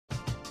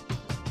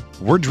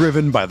We're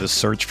driven by the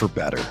search for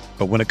better.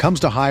 But when it comes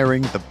to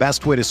hiring, the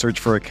best way to search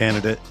for a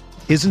candidate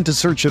isn't to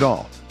search at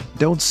all.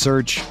 Don't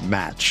search,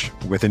 match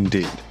with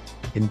Indeed.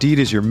 Indeed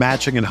is your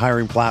matching and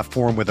hiring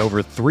platform with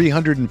over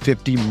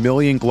 350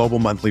 million global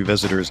monthly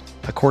visitors,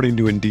 according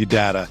to Indeed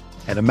data,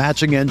 and a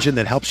matching engine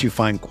that helps you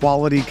find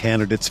quality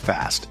candidates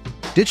fast.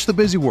 Ditch the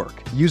busy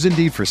work. Use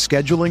Indeed for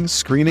scheduling,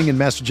 screening, and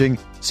messaging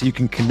so you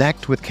can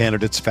connect with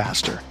candidates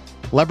faster.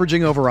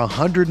 Leveraging over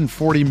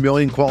 140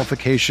 million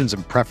qualifications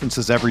and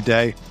preferences every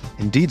day,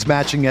 Indeed's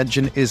matching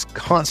engine is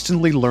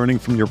constantly learning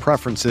from your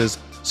preferences,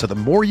 so the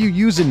more you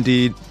use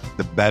Indeed,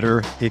 the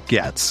better it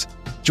gets.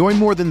 Join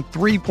more than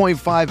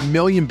 3.5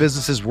 million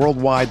businesses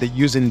worldwide that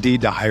use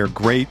Indeed to hire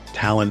great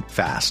talent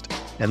fast.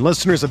 And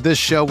listeners of this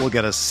show will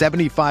get a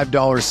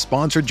 $75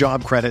 sponsored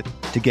job credit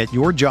to get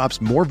your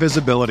jobs more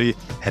visibility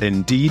at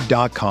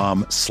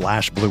Indeed.com/Blue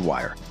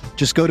Wire.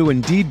 Just go to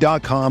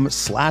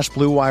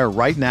Indeed.com/Blue Wire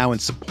right now and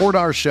support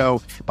our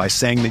show by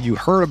saying that you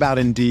heard about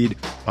Indeed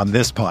on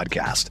this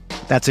podcast.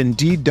 That's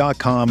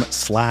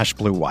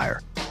Indeed.com/Blue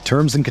Wire.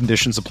 Terms and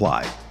conditions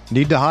apply.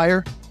 Need to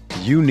hire?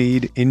 You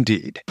need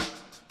Indeed.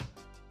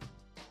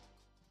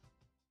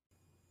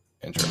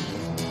 Intro.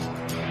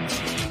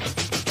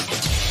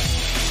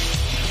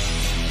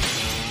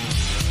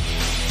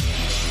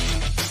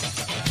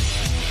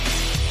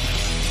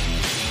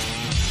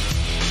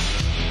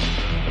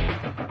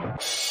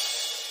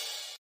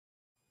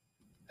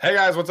 Hey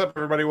guys, what's up,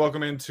 everybody?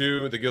 Welcome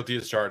into the Guilty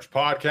as Charged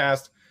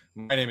podcast.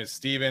 My name is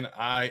Steven.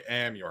 I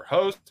am your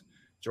host.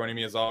 Joining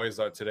me as always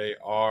today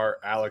are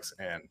Alex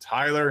and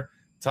Tyler.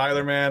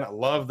 Tyler, man, I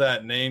love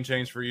that name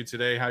change for you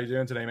today. How you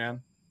doing today,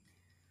 man?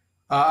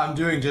 I'm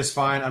doing just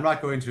fine. I'm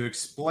not going to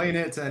explain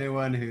it to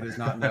anyone who does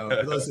not know.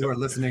 For those who are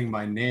listening,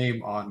 my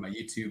name on my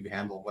YouTube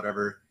handle,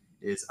 whatever,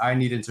 is I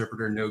Need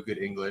Interpreter, No Good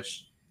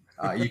English.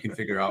 You can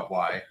figure out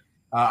why.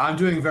 I'm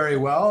doing very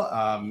well.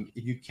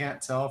 If you can't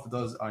tell, for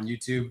those on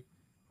YouTube,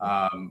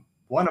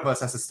 one of us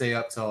has to stay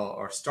up till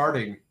or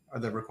starting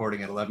the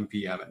recording at 11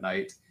 p.m. at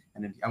night.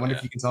 And I wonder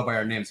if you can tell by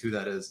our names who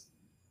that is.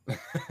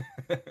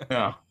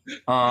 Yeah.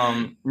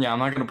 I'm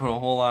not going to put a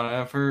whole lot of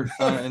effort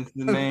into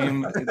the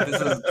name.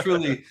 This is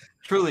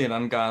truly an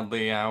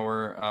ungodly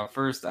hour.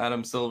 First,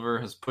 Adam Silver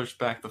has pushed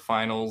back the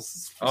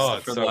finals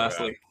for the last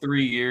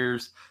 3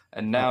 years.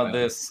 And now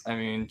this, I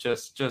mean,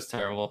 just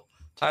terrible.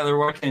 Tyler,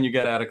 why can't you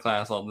get out of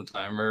class all the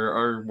time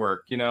or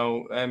work? You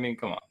know, I mean,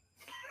 come on.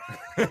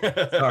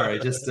 Sorry,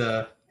 just,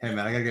 hey man,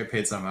 I got to get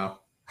paid somehow.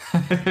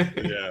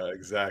 Yeah,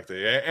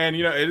 exactly. And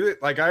you know,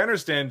 I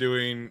understand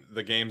doing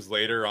the games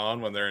later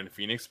on when they're in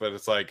Phoenix, but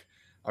it's like,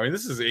 I mean,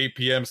 this is 8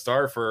 p.m.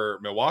 start for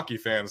Milwaukee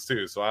fans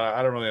too, so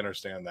I don't really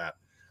understand that.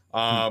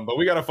 But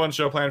we got a fun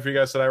show planned for you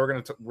guys today.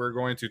 We're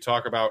going to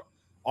talk about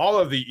all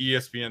of the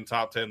ESPN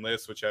top 10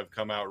 lists which have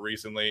come out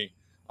recently.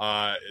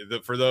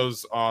 For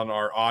those on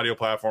our audio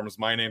platforms,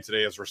 my name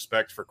today is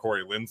Respect for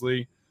Corey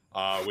Linsley,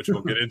 which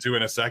we'll get into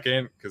in a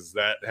second because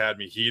that had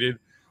me heated.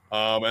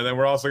 And then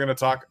we're also going to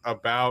talk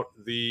about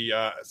the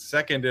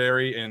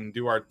secondary and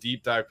do our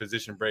deep dive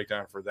position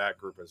breakdown for that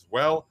group as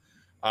well.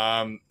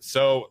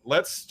 So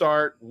let's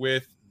start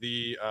with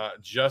the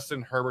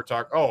Justin Herbert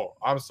talk. Oh,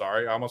 I'm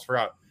sorry. I almost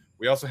forgot.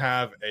 We also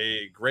have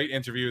a great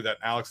interview that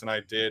Alex and I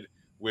did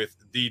with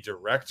the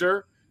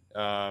director.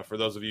 For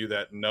those of you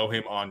that know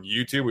him on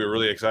YouTube, we were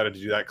really excited to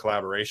do that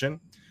collaboration.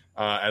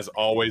 As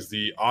always,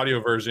 the audio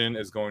version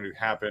is going to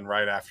happen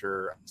right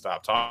after I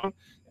stop talking.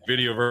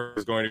 Video version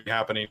is going to be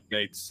happening in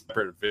a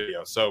separate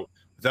video. So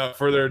without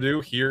further ado,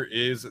 here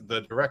is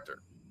the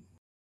director.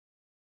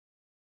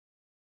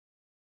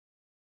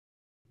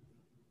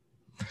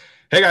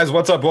 Hey guys,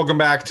 what's up? Welcome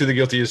back to the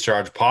Guilty as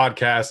Charged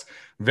podcast.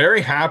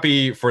 Very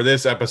happy for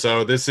this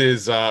episode. This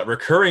is a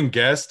recurring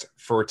guest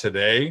for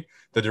today.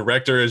 The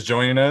director is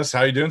joining us.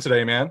 How you doing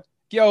today, man?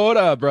 Yo, what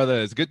up,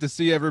 brothers? Good to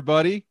see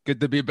everybody. Good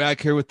to be back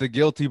here with the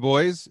Guilty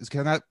Boys.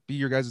 Can that be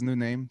your guys' new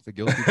name, the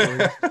Guilty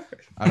Boys?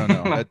 I don't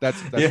know.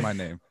 That's my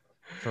name.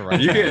 For right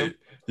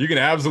you can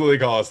absolutely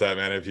call us that,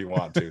 man, if you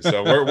want to.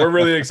 So we're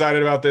really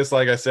excited about this.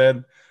 Like I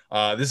said,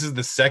 this is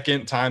the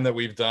second time that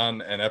we've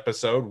done an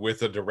episode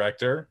with a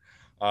director.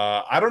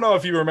 I don't know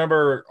if you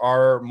remember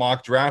our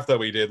mock draft that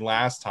we did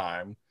last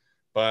time,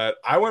 but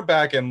I went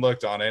back and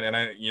looked on it,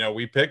 and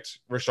we picked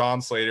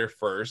Rashawn Slater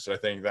first. I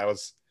think that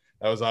was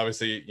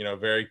obviously,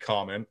 very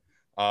common.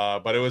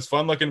 But it was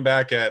fun looking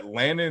back at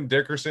Landon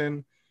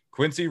Dickerson,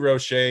 Quincy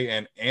Roche,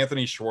 and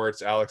Anthony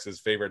Schwartz, Alex's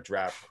favorite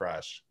draft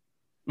crush.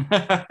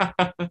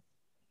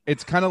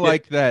 It's kind of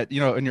like that,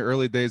 in your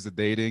early days of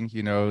dating,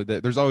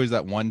 that there's always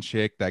that one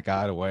chick that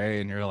got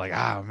away and you're like,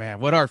 oh man,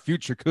 what our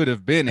future could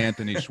have been,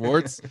 Anthony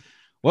Schwartz.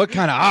 What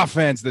kind of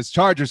offense this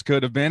Chargers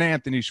could have been,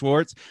 Anthony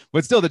Schwartz.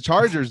 But still, the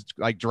Chargers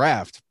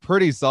draft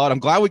pretty solid. I'm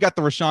glad we got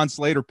the Rashawn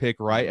Slater pick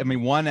right. I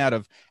mean, 1 out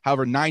of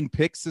however 9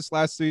 picks this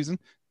last season.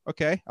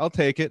 Okay, I'll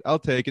take it.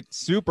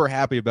 Super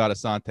happy about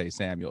Asante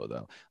Samuel,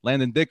 though.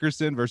 Landon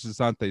Dickerson versus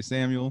Asante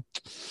Samuel.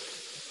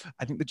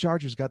 I think the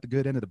Chargers got the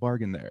good end of the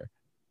bargain there.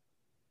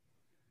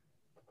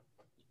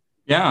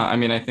 Yeah, I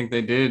mean, I think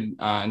they did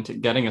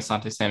getting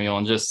Asante Samuel,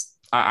 and just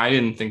I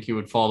didn't think he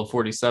would fall to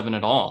 47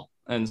 at all.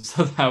 And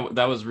so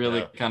that was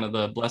really kind of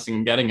the blessing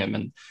in getting him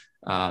and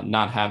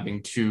not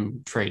having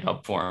to trade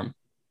up for him.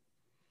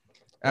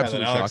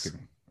 Absolutely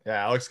shocking.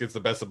 Yeah, Alex gets the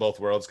best of both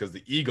worlds because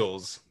the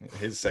Eagles,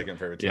 his second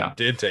favorite team,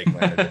 did take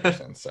Landon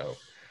Dickerson. So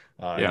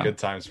good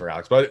times for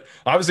Alex. But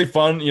obviously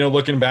fun,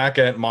 looking back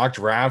at mock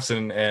drafts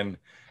and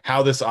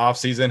how this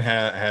offseason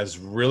has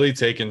really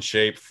taken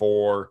shape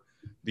for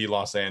the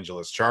Los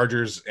Angeles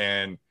Chargers.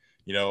 And,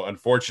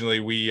 unfortunately,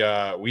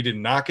 we did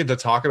not get to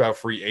talk about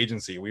free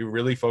agency. We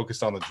really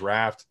focused on the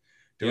draft,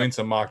 doing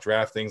some mock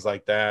draft, things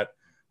like that.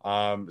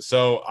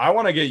 So I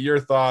want to get your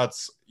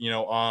thoughts,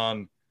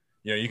 on –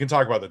 you can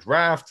talk about the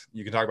draft,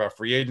 you can talk about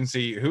free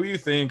agency. Who you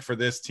think for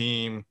this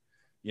team,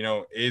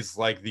 is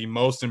like the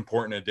most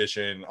important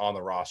addition on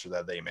the roster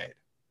that they made?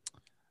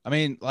 I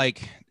mean,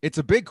 it's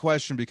a big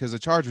question because the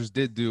Chargers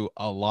did do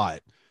a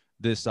lot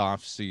this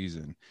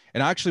offseason.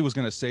 And I actually was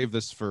going to save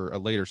this for a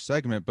later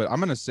segment, but I'm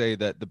going to say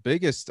that the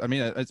biggest,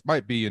 it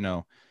might be,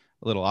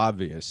 a little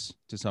obvious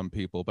to some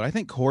people, but I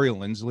think Corey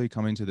Linsley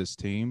coming to this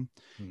team,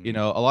 a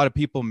lot of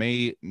people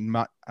may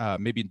not,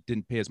 maybe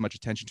didn't pay as much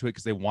attention to it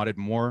because they wanted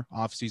more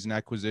offseason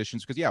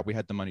acquisitions because, we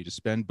had the money to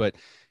spend. But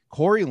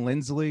Corey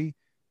Linsley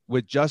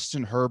with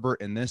Justin Herbert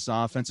in this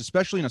offense,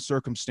 especially in a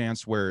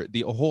circumstance where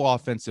the whole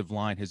offensive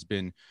line has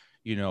been,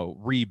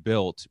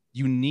 rebuilt,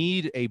 you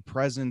need a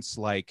presence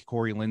like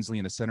Corey Linsley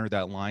in the center of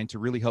that line to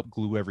really help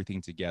glue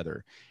everything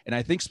together. And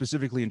I think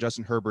specifically in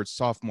Justin Herbert's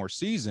sophomore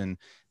season,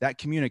 that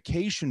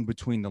communication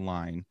between the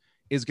line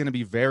is going to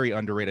be very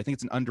underrated. I think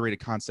it's an underrated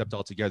concept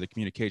altogether, the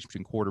communication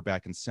between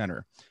quarterback and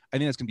center. I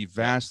think that's going to be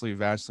vastly,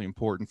 vastly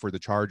important for the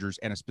Chargers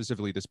and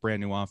specifically this brand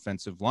new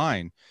offensive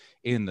line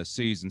in the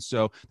season.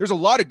 So there's a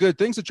lot of good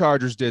things the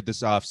Chargers did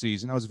this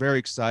offseason. I was very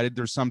excited.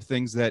 There's some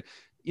things that,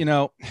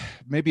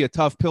 maybe a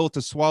tough pill to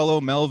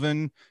swallow,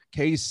 Melvin,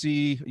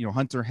 Casey,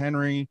 Hunter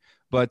Henry,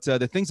 but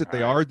the things that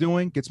they are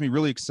doing gets me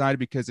really excited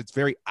because it's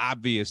very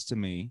obvious to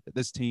me that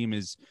this team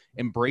is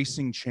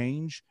embracing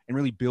change and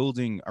really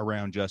building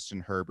around Justin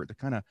Herbert. They're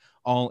kind of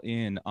all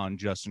in on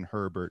Justin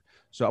Herbert.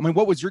 So,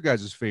 what was your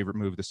guys' favorite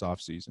move this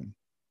offseason?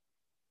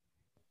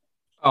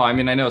 Oh, I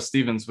know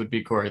Stevens would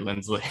be Corey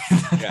Linsley.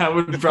 That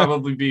would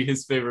probably be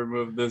his favorite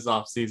move this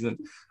offseason.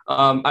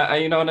 And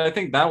I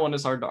think that one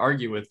is hard to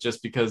argue with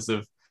just because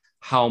of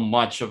how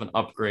much of an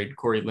upgrade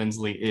Corey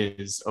Linsley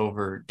is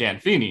over Dan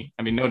Feeney.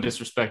 No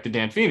disrespect to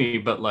Dan Feeney,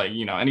 but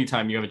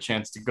anytime you have a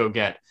chance to go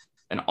get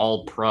an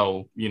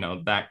all-pro,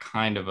 that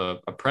kind of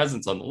a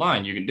presence on the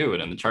line, you can do it.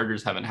 And the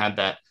Chargers haven't had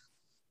that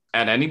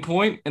at any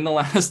point in the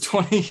last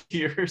 20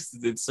 years.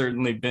 It's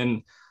certainly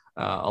been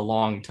a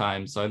long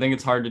time. So I think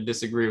it's hard to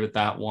disagree with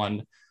that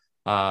one.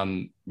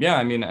 And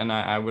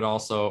I would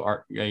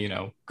also,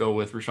 go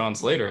with Rashawn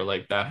Slater.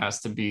 That has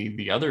to be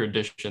the other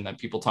addition that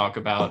people talk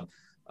about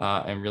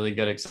and really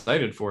get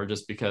excited for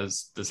just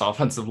because this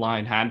offensive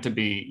line had to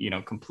be,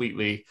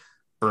 completely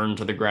burned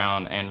to the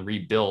ground and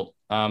rebuilt.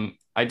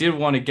 I did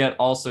want to get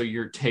also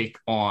your take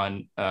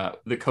on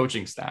the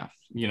coaching staff,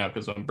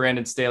 because when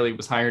Brandon Staley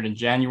was hired in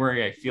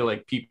January, I feel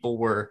like people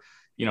were,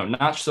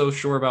 not so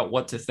sure about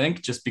what to think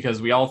just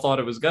because we all thought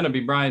it was going to be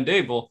Brian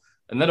Daboll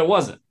and then it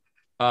wasn't.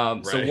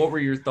 So what were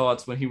your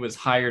thoughts when he was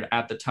hired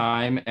at the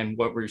time and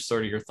what were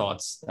sort of your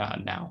thoughts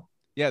now?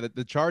 Yeah,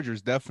 the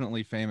Chargers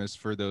definitely famous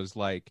for those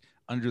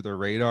under the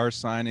radar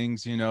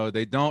signings.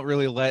 They don't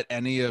really let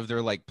any of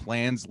their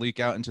plans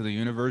leak out into the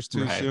universe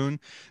too soon.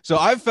 So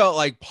I felt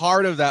like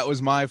part of that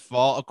was my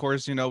fault. Of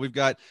course, we've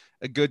got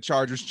a good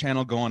Chargers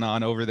channel going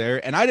on over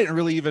there. And I didn't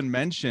really even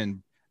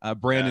mention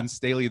Brandon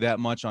Staley that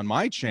much on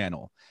my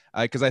channel.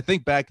 Because I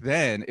think back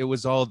then it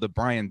was all the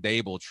Brian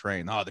Daboll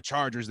train. Oh, the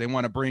Chargers, they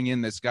want to bring in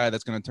this guy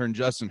that's going to turn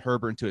Justin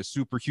Herbert into a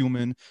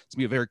superhuman. It's going to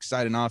be a very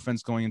exciting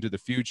offense going into the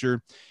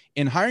future.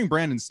 In hiring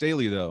Brandon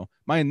Staley, though,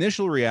 my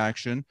initial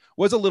reaction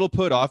was a little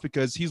put off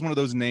because he's one of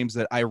those names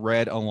that I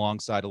read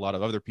alongside a lot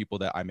of other people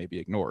that I maybe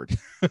ignored.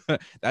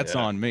 That's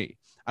on me.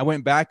 I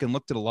went back and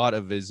looked at a lot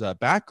of his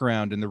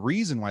background and the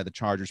reason why the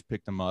Chargers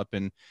picked him up.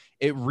 And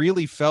it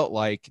really felt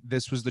like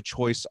this was the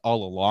choice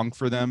all along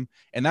for them.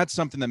 And that's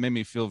something that made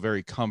me feel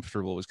very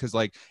comfortable is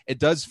because it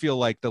does feel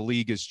like the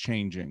league is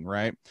changing,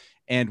 right?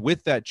 And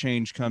with that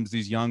change comes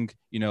these young,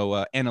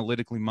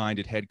 analytically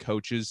minded head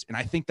coaches. And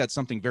I think that's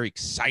something very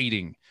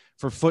exciting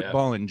for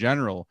football in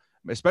general,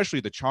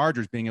 especially the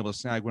Chargers being able to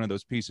snag one of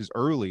those pieces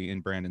early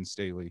in Brandon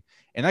Staley.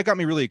 And that got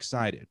me really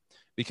excited.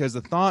 Because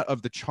the thought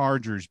of the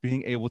Chargers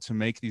being able to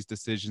make these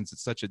decisions at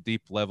such a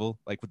deep level,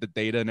 with the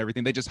data and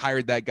everything, they just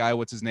hired that guy,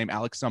 what's his name,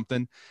 Alex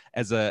something,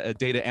 as a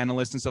data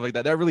analyst and stuff like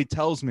that. That really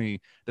tells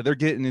me that they're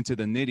getting into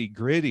the nitty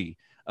gritty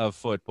of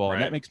football.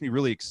 And that makes me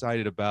really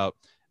excited about,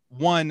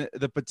 one,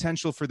 the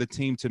potential for the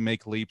team to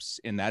make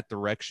leaps in that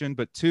direction,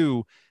 but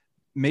two,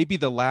 maybe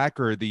the lack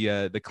or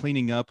the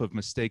cleaning up of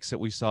mistakes that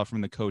we saw from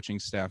the coaching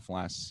staff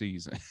last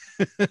season.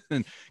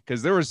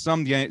 Because there were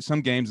some games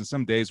and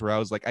some days where I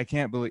was like, I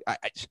can't believe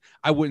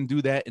I wouldn't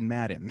do that in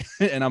Madden.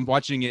 And I'm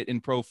watching it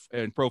in pro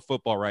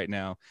football right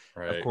now,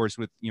 of course,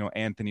 with,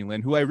 Anthony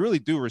Lynn, who I really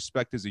do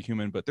respect as a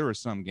human, but there were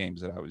some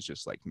games that I was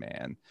just like,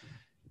 man,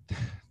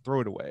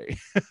 throw it away.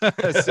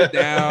 Sit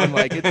down.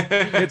 Like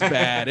it's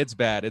bad. It's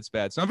bad. It's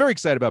bad. So I'm very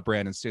excited about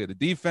Brandon Staley. The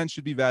defense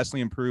should be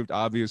vastly improved,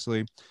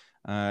 obviously.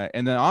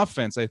 And the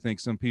offense, I think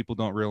some people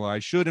don't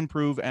realize, should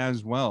improve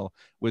as well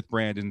with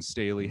Brandon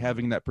Staley,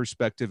 having that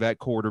perspective at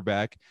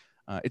quarterback.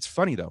 It's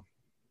funny, though,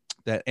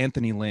 that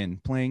Anthony Lynn,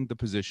 playing the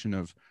position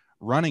of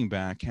running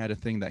back, had a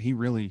thing that he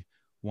really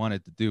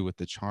wanted to do with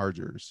the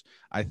Chargers.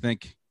 I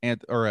think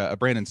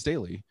Brandon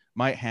Staley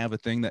might have a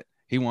thing that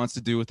he wants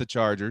to do with the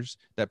Chargers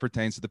that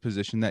pertains to the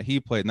position that he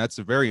played. And that's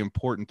a very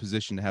important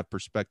position to have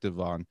perspective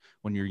on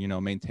when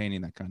you're, maintaining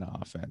that kind of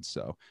offense.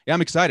 So yeah,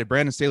 I'm excited.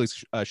 Brandon Staley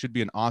should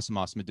be an awesome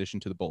addition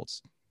to the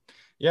Bolts.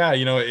 Yeah.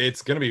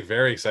 It's going to be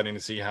very exciting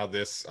to see how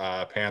this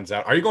pans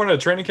out. Are you going to a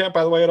training camp,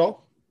 by the way, at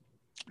all?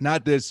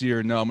 Not this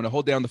year. No, I'm going to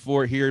hold down the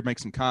fort here, make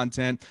some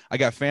content. I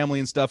got family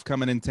and stuff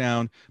coming in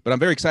town, but I'm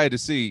very excited to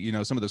see,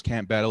 some of those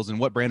camp battles and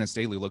what Brandon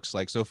Staley looks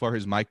like. So far,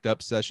 his mic'd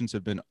up sessions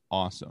have been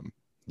awesome.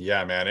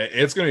 Yeah, man,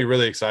 it's going to be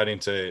really exciting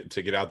to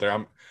get out there.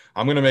 I'm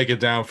going to make it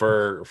down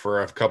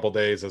for a couple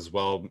days as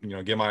well.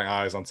 Get my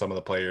eyes on some of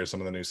the players, some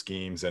of the new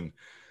schemes, and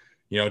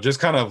just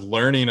kind of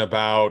learning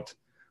about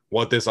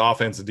what this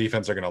offense and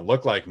defense are going to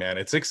look like. Man,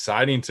 it's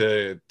exciting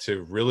to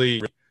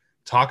really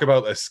talk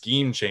about a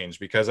scheme change,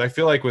 because I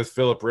feel like with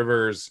Phillip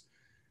Rivers,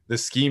 the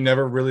scheme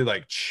never really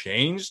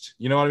changed.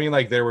 You know what I mean?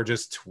 Like there were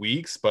just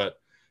tweaks, but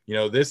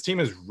this team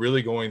is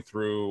really going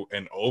through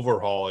an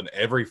overhaul in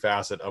every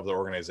facet of the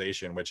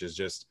organization, which is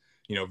just,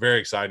 very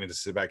exciting to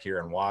sit back here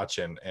and watch.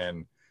 And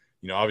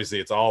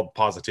obviously it's all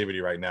positivity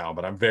right now,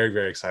 but I'm very,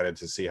 very excited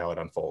to see how it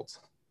unfolds.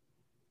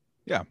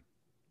 Yeah.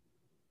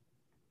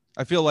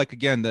 I feel like,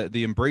 again,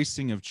 the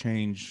embracing of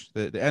change,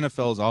 the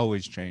NFL is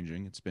always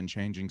changing. It's been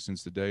changing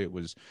since the day it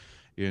was,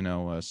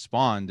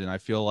 spawned. And I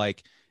feel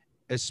like,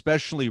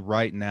 especially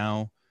right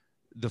now,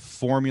 the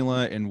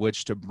formula in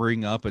which to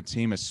bring up a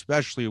team,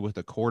 especially with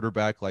a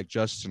quarterback like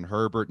Justin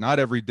Herbert, not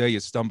every day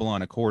you stumble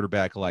on a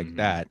quarterback like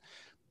that.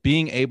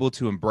 Being able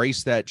to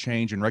embrace that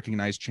change and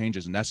recognize change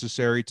is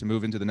necessary to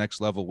move into the next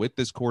level with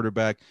this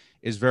quarterback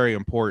is very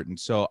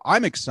important. So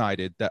I'm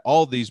excited that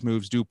all of these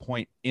moves do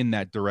point in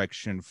that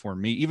direction for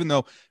me, even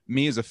though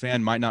me as a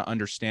fan might not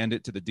understand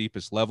it to the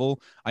deepest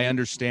level. I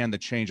understand the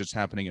change that's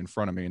happening in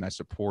front of me, and I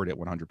support it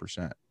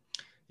 100%.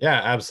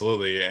 Yeah,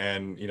 absolutely.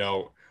 And,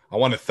 I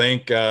want to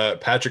thank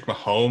Patrick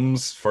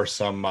Mahomes for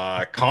some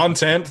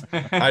content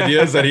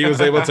ideas that he was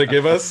able to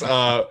give us.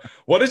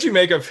 What did you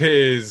make of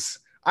his?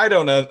 I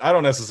don't know. I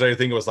don't necessarily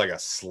think it was like a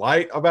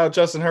slight about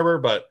Justin Herbert,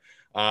 but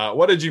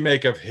what did you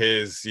make of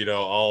his,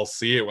 I'll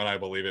see it when I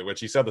believe it, which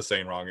he said the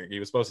saying wrong. He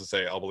was supposed to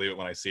say, I'll believe it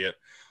when I see it.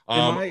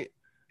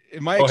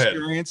 In my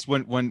experience,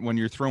 when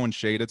you're throwing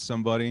shade at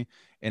somebody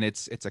and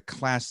it's a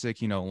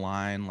classic,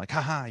 line like,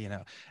 haha,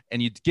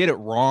 and you get it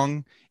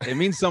wrong, it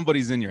means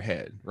somebody's in your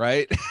head,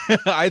 right?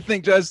 I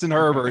think Justin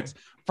Herbert's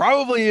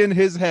probably in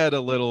his head a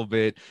little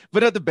bit,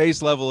 but at the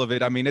base level of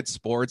it, I mean, it's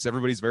sports.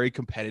 Everybody's very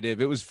competitive.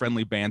 It was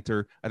friendly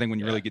banter, I think, when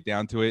you really get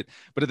down to it.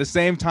 But at the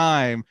same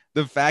time,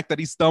 the fact that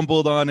he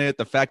stumbled on it,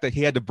 the fact that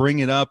he had to bring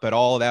it up at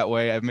all that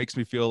way, it makes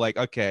me feel like,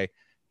 okay,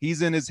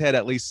 he's in his head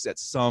at least at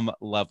some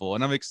level.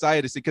 And I'm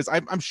excited to see, because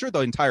I'm sure the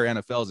entire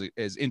NFL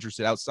is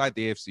interested outside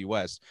the AFC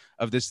West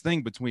of this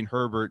thing between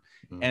Herbert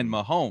and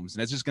Mahomes.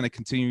 And it's just going to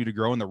continue to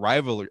grow. And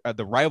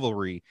the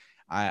rivalry,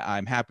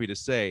 I'm happy to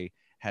say,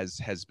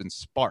 has been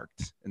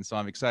sparked. And so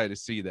I'm excited to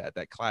see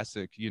that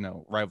classic,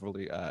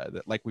 rivalry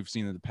that like we've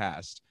seen in the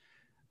past,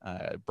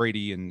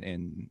 Brady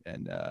and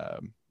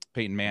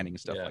Peyton Manning and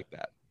stuff like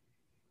that.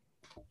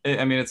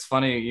 I mean, it's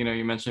funny,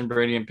 you mentioned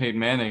Brady and Peyton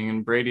Manning,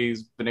 and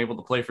Brady's been able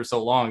to play for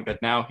so long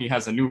that now he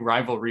has a new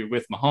rivalry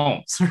with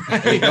Mahomes.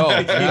 Right? There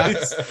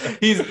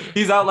you go.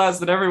 He's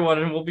outlasted everyone,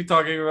 and we'll be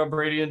talking about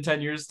Brady in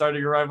 10 years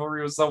starting a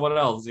rivalry with someone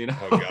else.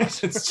 Oh,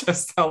 gosh. It's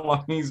just how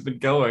long he's been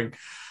going.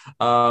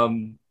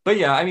 But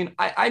yeah, I mean,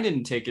 I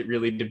didn't take it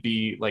really to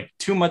be like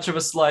too much of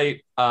a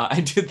slight. I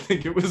did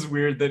think it was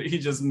weird that he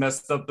just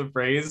messed up the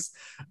phrase,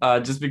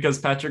 just because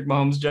Patrick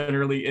Mahomes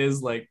generally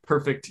is like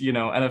perfect,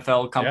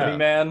 NFL company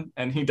man,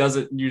 and he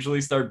doesn't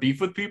usually start beef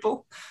with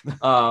people.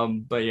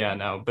 But yeah,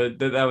 no, but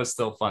that was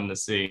still fun to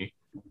see.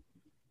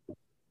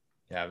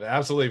 Yeah,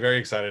 absolutely, very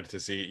excited to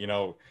see.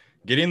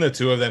 Getting the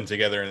two of them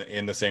together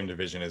in the same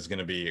division is going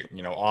to be,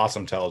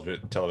 awesome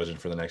television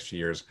for the next few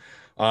years.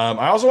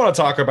 I also want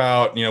to talk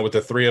about, with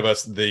the three of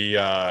us,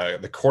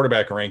 the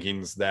quarterback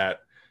rankings that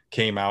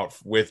came out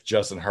with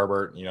Justin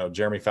Herbert.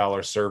 Jeremy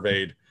Fowler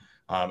surveyed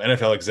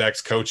NFL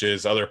execs,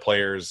 coaches, other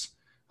players.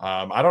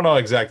 I don't know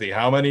exactly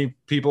how many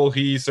people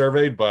he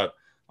surveyed, but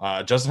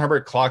Justin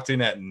Herbert clocked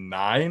in at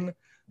 9.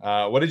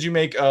 What did you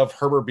make of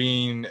Herbert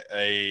being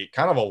a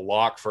kind of a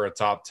lock for a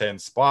top 10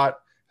 spot?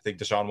 I think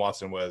Deshaun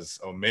Watson was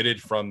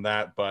omitted from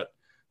that, but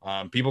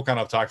people kind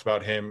of talked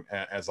about him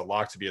as a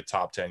lock to be a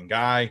top 10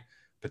 guy,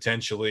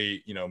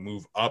 potentially,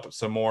 move up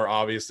some more,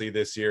 obviously,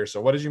 this year. So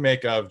what did you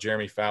make of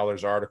Jeremy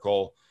Fowler's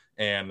article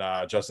and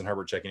Justin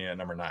Herbert checking in at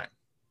number 9?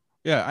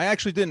 Yeah, I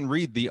actually didn't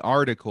read the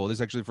article. This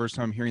is actually the first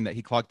time I'm hearing that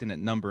he clocked in at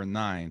number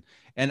 9.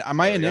 And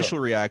my initial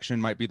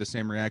reaction might be the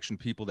same reaction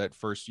people that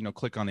first,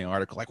 click on the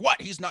article like, what?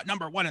 He's not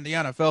number 1 in the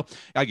NFL.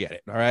 I get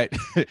it. All right.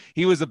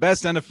 He was the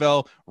best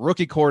NFL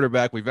rookie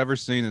quarterback we've ever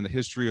seen in the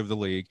history of the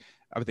league,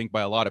 I think,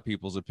 by a lot of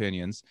people's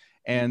opinions.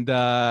 And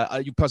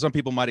some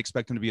people might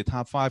expect him to be a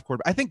top 5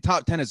 quarterback. I think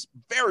top 10 is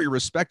very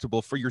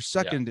respectable for your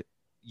second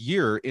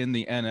year in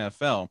the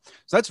NFL.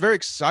 So that's very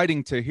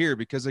exciting to hear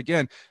because,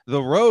 again,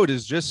 the road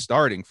is just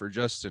starting for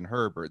Justin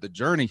Herbert. The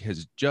journey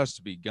has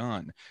just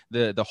begun.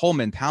 The whole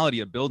mentality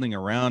of building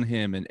around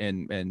him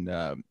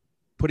and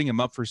putting him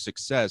up for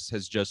success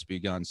has just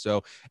begun.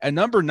 So at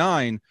number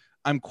 9,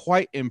 I'm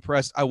quite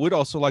impressed. I would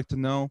also like to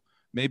know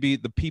maybe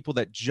the people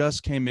that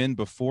just came in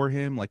before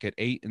him, like at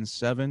 8 and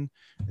 7.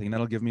 I think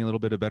that'll give me a little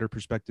bit of better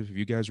perspective if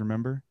you guys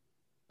remember.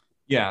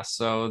 Yeah,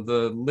 so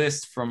the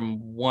list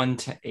from 1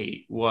 to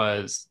 8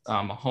 was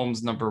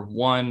Mahomes number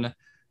 1.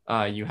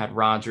 You had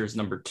Rodgers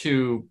number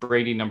 2,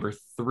 Brady number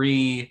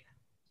 3,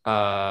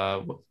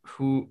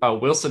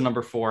 Wilson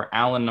number 4,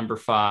 Allen number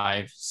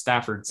 5,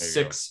 Stafford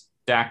 6,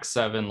 Dak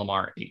 7,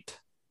 Lamar 8.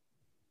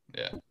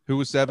 Yeah. Who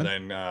was 7?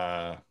 And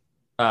then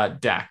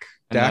Dak,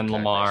 and then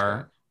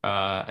Lamar,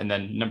 and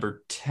then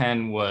number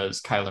 10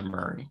 was Kyler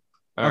Murray.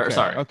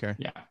 Okay.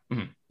 Yeah.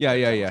 Mm-hmm.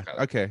 Yeah.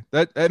 Okay.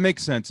 That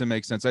makes sense. It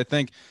makes sense. I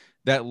think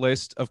that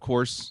list, of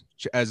course,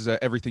 as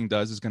everything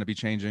does, is going to be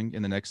changing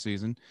in the next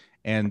season.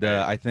 And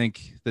I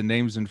think the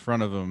names in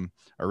front of him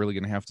are really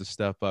going to have to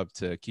step up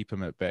to keep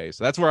him at bay.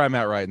 So that's where I'm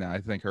at right now. I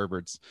think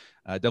Herbert's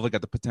definitely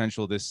got the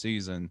potential this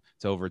season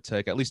to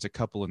overtake at least a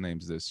couple of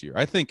names this year.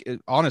 I think,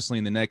 honestly,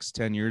 in the next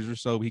 10 years or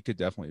so, he could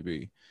definitely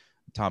be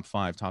top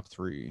 5, top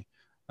 3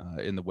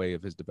 in the way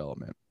of his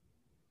development.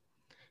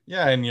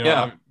 Yeah, and,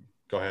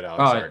 go ahead,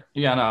 Alex. Sorry.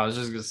 Yeah, no, I was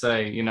just going to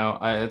say,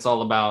 it's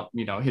all about,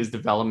 his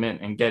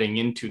development and getting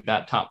into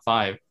that top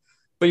 5.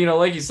 But,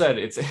 like you said,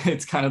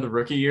 it's kind of the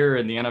rookie year,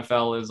 and the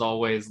NFL is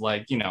always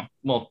like,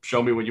 well,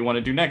 show me what you want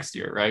to do next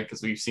year, right?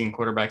 Because we've seen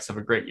quarterbacks have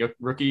a great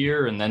rookie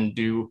year and then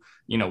do,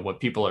 what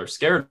people are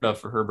scared of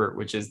for Herbert,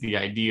 which is the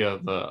idea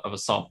of a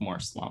sophomore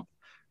slump,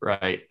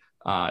 right?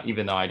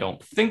 Even though I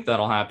don't think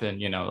that'll happen,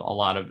 a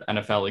lot of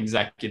NFL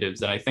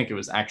executives, and I think it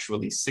was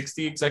actually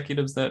 60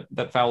 executives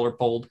that Fowler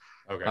polled,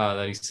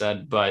 that he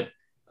said, but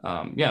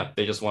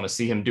they just want to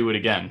see him do it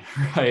again,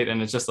 right?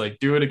 And it's just like,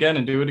 do it again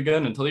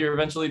until you're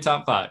eventually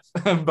top 5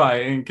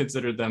 and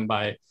considered them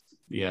by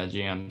the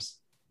GMs.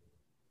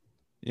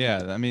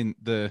 Yeah, I mean,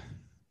 the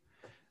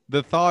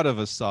thought of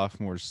a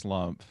sophomore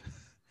slump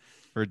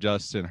for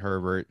Justin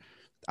Herbert,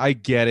 I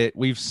get it.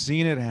 We've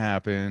seen it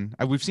happen.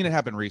 We've seen it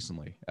happen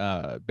recently.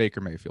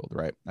 Baker Mayfield,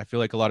 right? I feel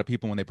like a lot of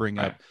people, when they bring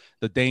up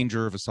the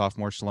danger of a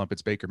sophomore slump,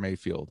 it's Baker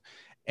Mayfield.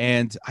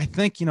 And I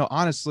think,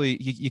 honestly,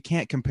 you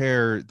can't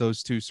compare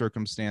those two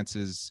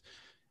circumstances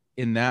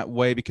in that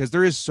way because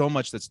there is so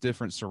much that's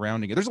different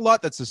surrounding it. There's a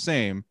lot that's the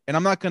same. And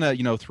I'm not going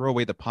to, throw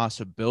away the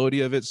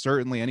possibility of it.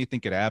 Certainly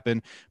anything could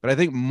happen. But I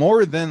think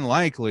more than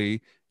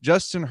likely,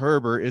 Justin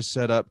Herbert is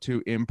set up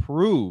to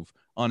improve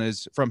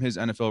from his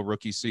NFL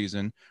rookie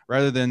season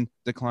rather than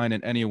decline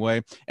in any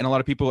way. And a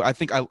lot of people, I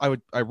think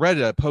I read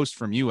a post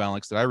from you,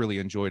 Alex, that I really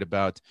enjoyed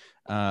about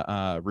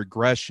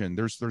regression.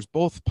 There's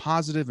both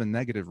positive and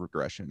negative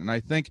regression. And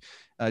I think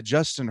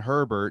Justin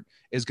Herbert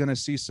is going to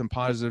see some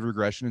positive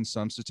regression in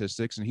some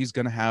statistics, and he's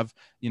going to have,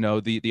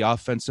 the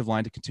offensive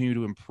line to continue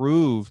to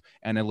improve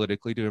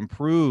analytically, to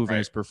improve in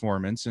his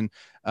performance. And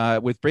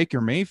with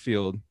Baker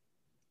Mayfield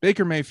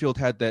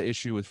had that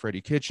issue with Freddie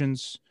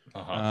Kitchens.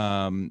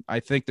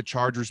 I think the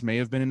Chargers may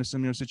have been in a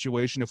similar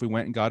situation if we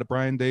went and got a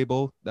Brian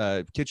Daboll.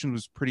 Kitchens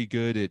was pretty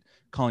good at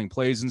calling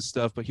plays and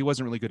stuff, but he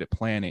wasn't really good at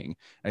planning.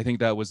 I think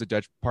that was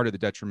part of the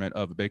detriment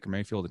of Baker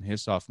Mayfield in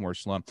his sophomore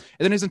slump.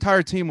 And then his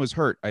entire team was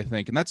hurt, I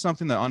think. And that's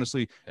something that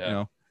honestly,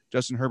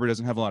 Justin Herbert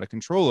doesn't have a lot of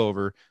control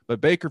over, but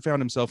Baker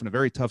found himself in a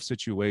very tough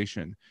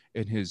situation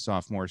in his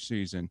sophomore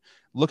season.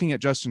 Looking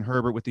at Justin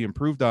Herbert with the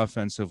improved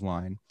offensive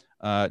line,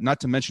 not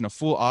to mention a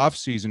full off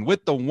season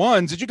with the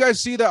ones. Did you guys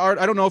see that art?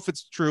 I don't know if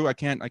it's true. I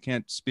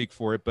can't speak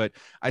for it, but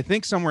I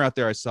think somewhere out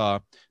there I saw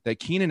that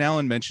Keenan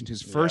Allen mentioned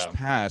his first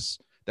pass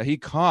that he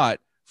caught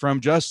from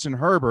Justin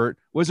Herbert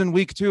was in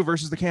week 2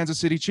 versus the Kansas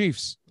City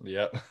Chiefs.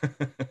 Yep.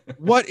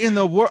 What in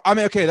the world? I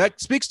mean, okay, that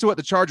speaks to what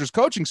the Chargers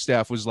coaching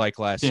staff was like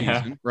last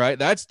season, right?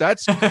 That's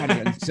kind of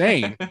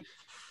insane.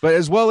 But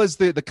as well as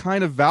the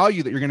kind of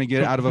value that you're going to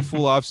get out of a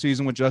full off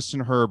season with Justin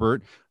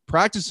Herbert,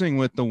 practicing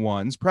with the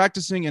ones,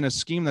 practicing in a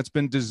scheme that's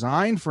been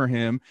designed for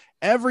him.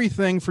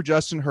 Everything for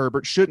Justin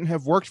Herbert shouldn't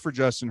have worked for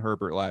Justin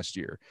Herbert last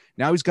year.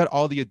 Now he's got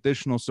all the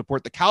additional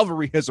support. The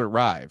cavalry has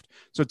arrived.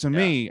 So to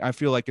me, I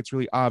feel like it's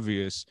really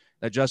obvious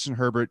that Justin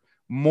Herbert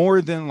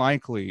more than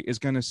likely is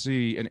going to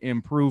see an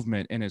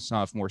improvement in his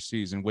sophomore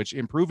season, which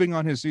improving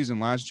on his season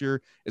last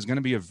year is going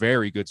to be a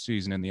very good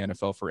season in the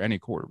NFL for any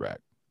quarterback.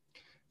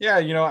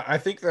 Yeah, I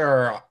think there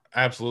are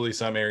absolutely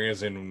some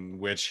areas in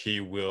which he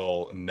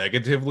will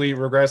negatively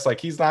regress. Like,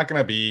 he's not going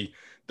to be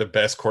the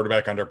best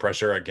quarterback under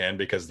pressure again,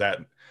 because that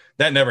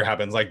that never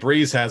happens. Like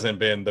Breeze hasn't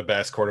been the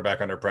best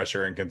quarterback under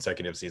pressure in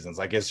consecutive seasons.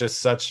 Like it's just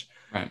such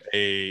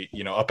a,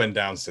 you know, up and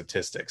down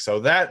statistic. So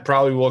that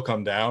probably will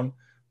come down,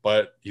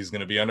 but he's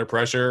going to be under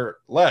pressure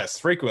less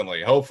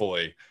frequently,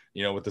 hopefully,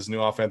 you know, with this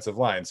new offensive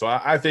line. So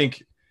I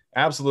think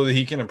absolutely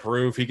he can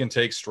improve. He can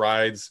take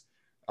strides.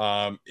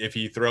 If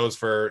he throws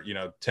for, you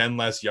know, 10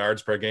 less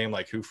yards per game,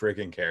 like who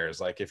freaking cares?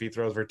 Like if he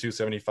throws for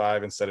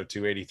 275 instead of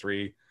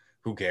 283,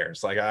 who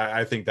cares? Like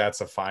I think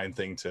that's a fine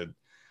thing to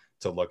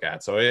look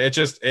at. So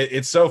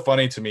it's so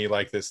funny to me,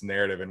 like this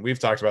narrative. And we've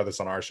talked about this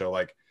on our show.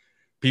 Like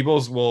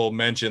people will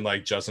mention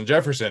like Justin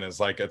Jefferson is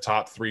like a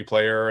top 3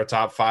 player, or a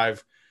top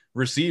 5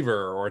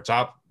 receiver, or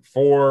top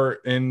 4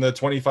 in the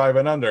 25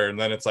 and under. And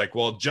then it's like,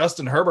 well,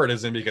 Justin Herbert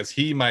isn't because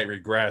he might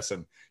regress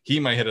and he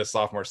might hit a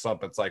sophomore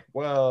slump. It's like,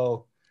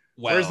 well,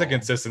 where's the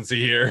consistency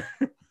here?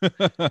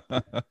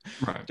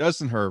 Right.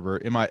 Justin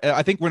Herbert,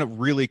 I think when it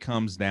really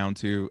comes down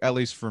to, at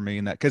least for me,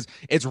 in that, because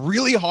it's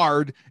really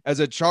hard as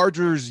a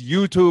Chargers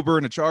YouTuber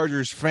and a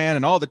Chargers fan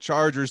and all the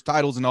Chargers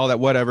titles and all that,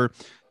 whatever,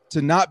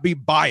 to not be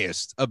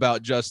biased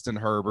about Justin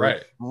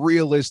Herbert,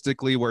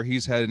 realistically, where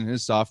he's headed in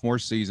his sophomore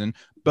season,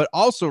 but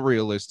also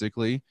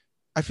realistically,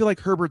 I feel like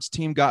Herbert's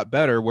team got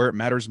better where it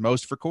matters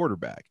most for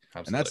quarterback.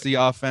 Absolutely. And that's the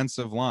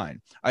offensive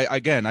line.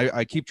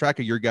 I keep track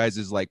of your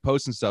guys' like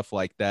posts and stuff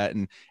like that.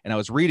 And I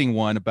was reading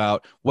one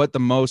about what the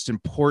most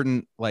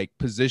important like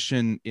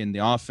position in the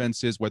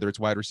offense is, whether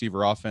it's wide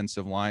receiver,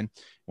 offensive line.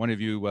 One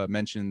of you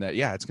mentioned that,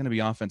 it's going to be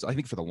offense. I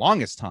think for the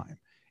longest time,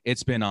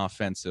 it's been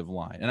offensive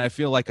line. And I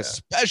feel like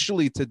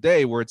especially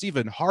today where it's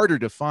even harder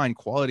to find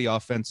quality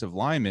offensive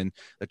linemen,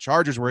 the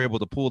Chargers were able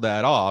to pull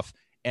that off.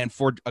 And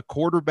for a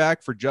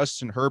quarterback, for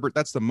Justin Herbert,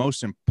 that's the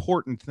most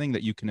important thing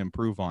that you can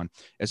improve on,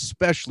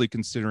 especially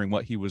considering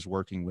what he was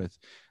working with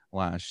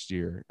last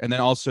year. And then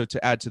also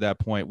to add to that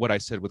point, what I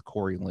said with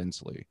Corey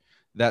Linsley,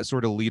 that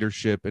sort of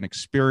leadership and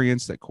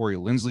experience that Corey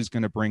Linsley is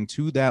going to bring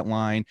to that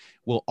line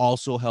will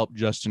also help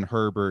Justin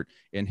Herbert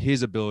in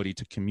his ability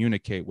to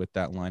communicate with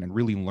that line and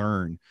really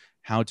learn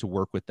how to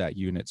work with that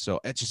unit. So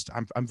it's just,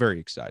 I'm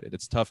very excited.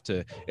 It's tough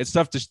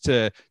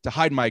to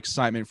hide my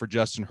excitement for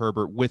Justin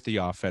Herbert with the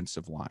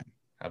offensive line.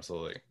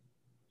 Absolutely.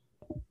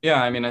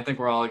 Yeah, I mean, I think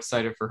we're all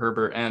excited for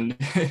Herbert. And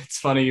it's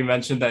funny you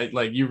mentioned that,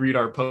 like, you read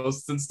our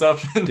posts and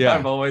stuff. And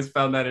I've always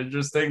found that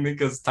interesting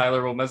because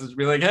Tyler will message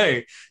me like,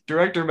 hey,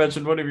 director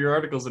mentioned one of your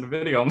articles in a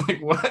video. I'm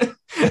like, what?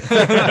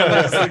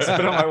 I just like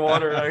spit on my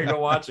water and I can go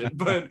watch it.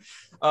 But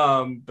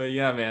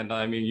yeah, man,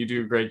 I mean, you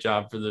do a great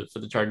job for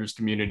the Chargers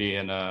community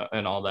and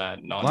all that.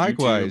 And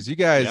likewise, YouTube. You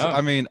guys,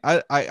 I mean,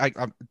 I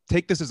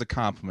take this as a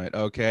compliment.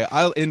 Okay.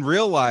 In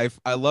real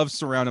life, I love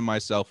surrounding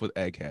myself with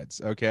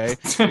eggheads. Okay.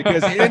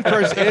 Because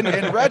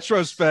in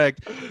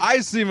retrospect,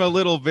 I seem a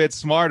little bit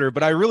smarter,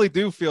 but I really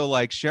do feel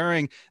like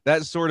sharing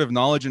that sort of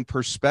knowledge and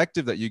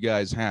perspective that you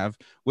guys have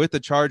with the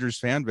Chargers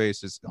fan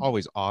base is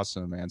always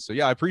awesome, man. So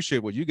yeah, I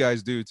appreciate what you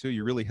guys do too.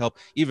 You really help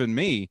even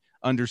me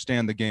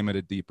understand the game at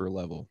a deeper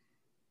level.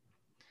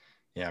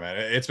 Yeah, man,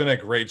 it's been a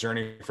great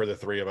journey for the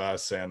three of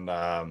us. And,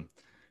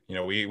 you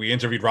know, we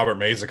interviewed Robert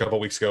Mays a couple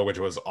of weeks ago, which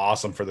was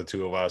awesome for the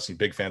two of us. We're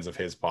big fans of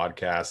his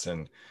podcast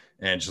and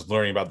just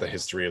learning about the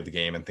history of the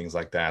game and things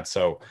like that.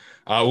 So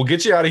we'll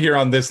get you out of here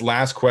on this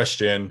last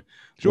question.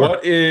 Sure.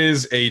 What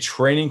is a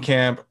training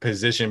camp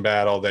position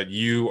battle that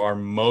you are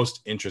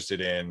most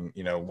interested in,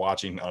 you know,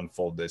 watching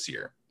unfold this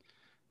year?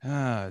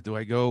 Do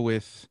I go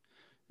with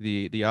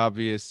the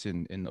obvious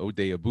in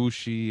Oday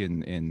Abushi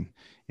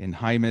and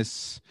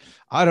Hymus?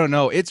 I don't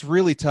know. It's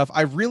really tough.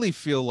 I really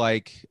feel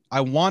like I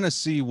want to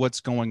see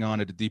what's going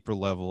on at a deeper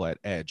level at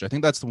edge. I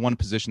think that's the one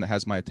position that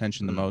has my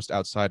attention the most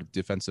outside of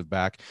defensive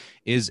back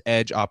is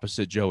edge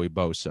opposite Joey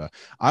Bosa.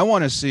 I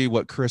want to see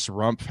what Chris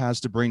Rumpf has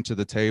to bring to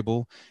the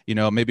table, you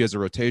know, maybe as a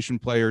rotation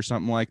player or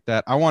something like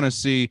that. I want to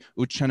see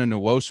Uchenna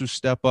Nwosu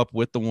step up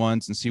with the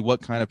ones and see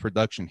what kind of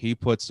production he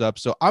puts up.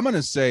 So I'm going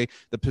to say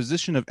the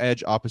position of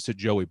edge opposite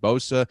Joey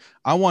Bosa.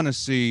 I want to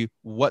see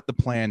what the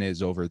plan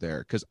is over there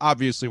because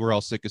obviously we're all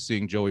sick of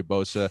seeing Joey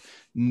Bosa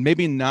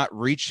maybe not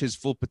reach his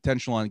full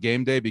potential on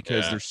game day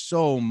because there's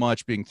so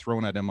much being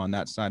thrown at him on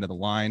that side of the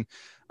line.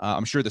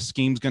 I'm sure the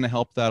scheme's going to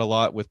help that a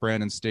lot with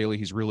Brandon Staley.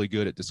 He's really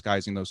good at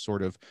disguising those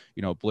sort of,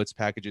 you know, blitz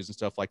packages and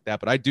stuff like that.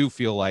 But I do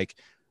feel like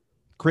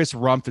Chris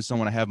Rumpf is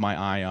someone I have my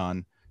eye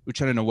on.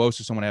 Uchenna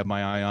Nwosu is someone I have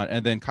my eye on.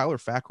 And then Kyler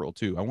Fackrell,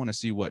 too. I want to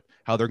see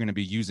how they're going to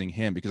be using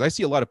him because I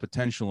see a lot of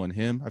potential in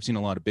him. I've seen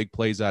a lot of big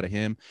plays out of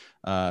him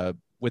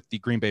with the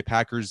Green Bay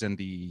Packers and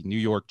the New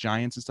York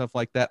Giants and stuff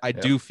like that. I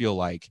do feel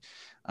like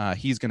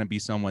he's going to be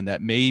someone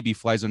that maybe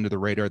flies under the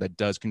radar that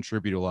does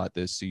contribute a lot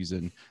this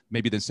season,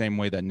 maybe the same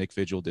way that Nick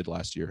Vigil did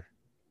last year.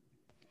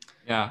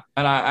 Yeah,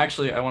 and I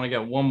want to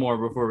get one more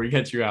before we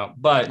get you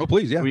out. But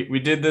please, we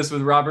did this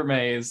with Robert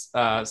Mays.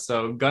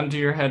 So gun to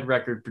your head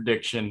record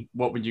prediction,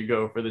 what would you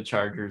go for the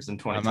Chargers in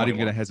 2021? I'm not even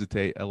going to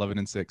hesitate.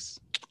 11-6.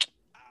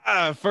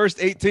 First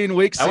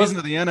 18-week That was- season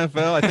of the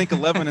NFL. I think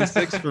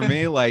 11-6 for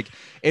me. Like,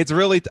 it's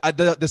really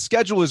the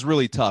schedule is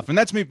really tough, and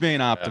that's me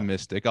being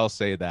optimistic. I'll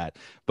say that,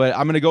 but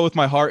I'm going to go with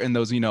my heart in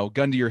those,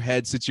 gun to your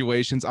head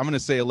situations. I'm going to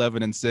say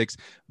 11-6,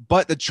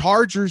 but the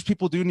Chargers,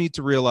 people do need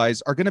to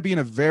realize, are going to be in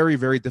a very,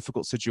 very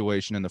difficult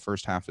situation in the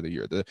first half of the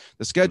year. The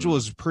schedule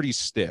is pretty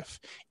stiff.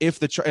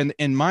 And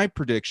in my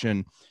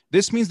prediction,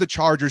 this means the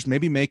Chargers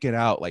maybe make it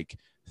out like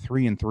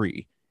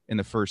 3-3 in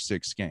the first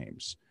 6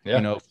 games.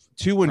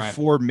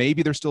 2-4,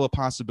 maybe there's still a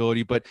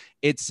possibility, but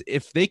it's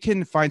if they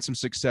can find some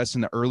success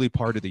in the early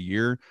part of the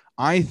year,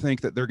 I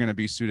think that they're going to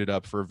be suited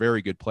up for a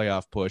very good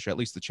playoff push, at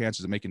least the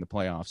chances of making the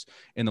playoffs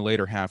in the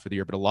later half of the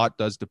year. But a lot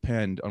does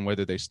depend on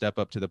whether they step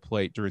up to the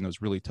plate during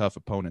those really tough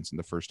opponents in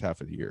the first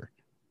half of the year.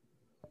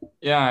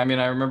 Yeah, I mean,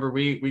 I remember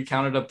we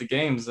counted up the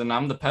games, and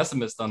I'm the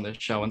pessimist on this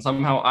show, and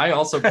somehow I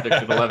also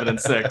predicted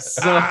 11-6.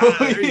 So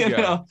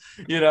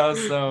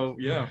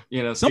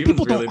some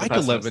people don't like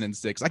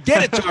 11-6. I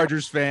get it,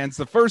 Chargers fans.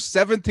 The first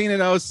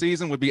 17-0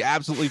 season would be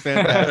absolutely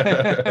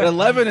fantastic. But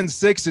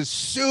 11-6 is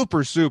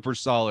super, super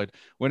solid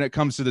when it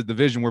comes to the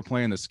division we're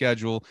playing, the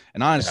schedule,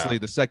 and honestly,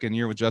 the second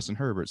year with Justin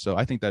Herbert. So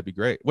I think that'd be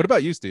great. What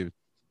about you, Steve?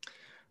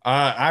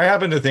 I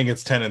happen to think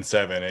it's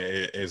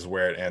 10-7 is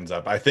where it ends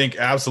up. I think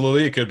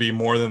absolutely it could be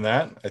more than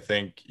that. I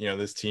think,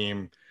 this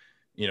team,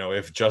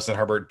 if Justin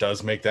Herbert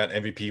does make that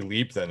MVP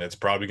leap, then it's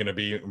probably going to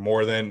be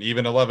more than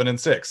even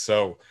 11-6.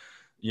 So,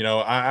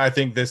 I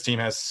think this team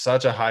has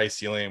such a high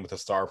ceiling with the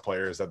star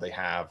players that they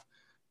have.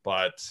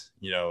 But,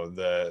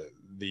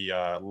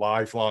 the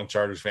lifelong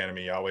Chargers fan of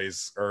me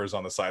always errs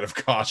on the side of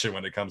caution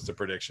when it comes to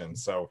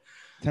predictions. So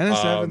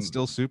 10-7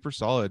 still super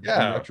solid in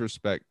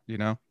retrospect,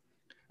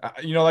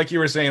 like you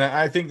were saying,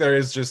 I think there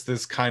is just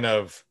this kind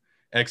of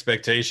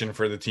expectation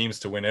for the teams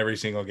to win every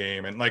single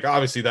game. And like,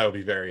 obviously that would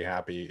be very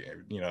happy.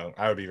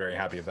 I would be very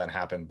happy if that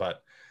happened,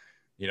 but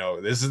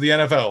this is the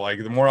NFL.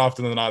 Like, the more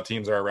often than not,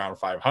 teams are around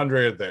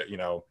 500. That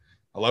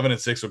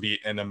 11-6 would be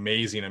an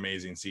amazing,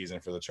 amazing season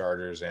for the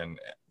Chargers. And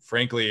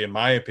frankly, in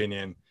my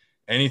opinion,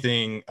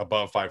 anything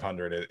above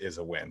 500 is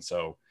a win.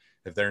 So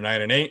if they're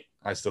 9-8,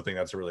 I still think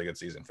that's a really good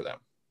season for them.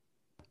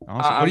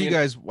 Awesome. What do you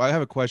guys? I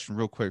have a question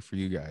real quick for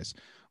you guys.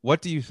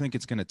 What do you think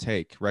it's going to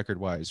take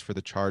record-wise for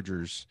the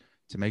Chargers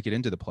to make it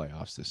into the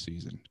playoffs this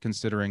season,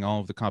 considering all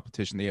of the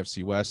competition, the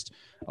AFC West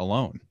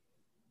alone?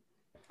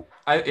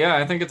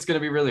 I think it's going to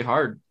be really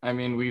hard. I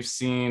mean, we've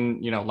seen,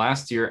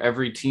 last year,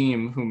 every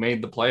team who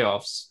made the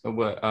playoffs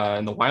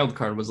in the wild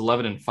card was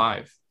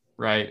 11-5,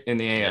 right, in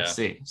the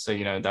AFC. Yeah.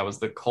 So, that was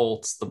the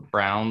Colts, the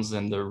Browns,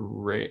 and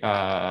who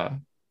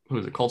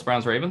was it? Colts,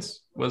 Browns,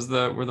 Ravens were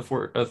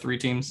the 3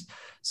 teams.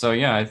 So,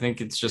 yeah, I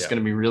think it's just going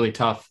to be really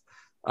tough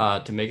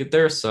to make it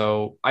there.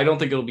 So I don't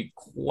think it'll be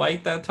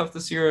quite that tough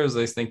this year, as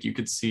I think you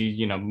could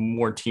see,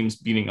 more teams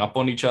beating up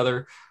on each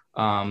other.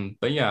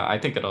 But yeah, I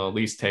think it'll at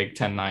least take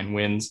 10-9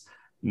 wins,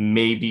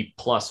 maybe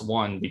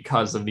 +1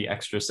 because of the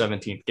extra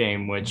 17th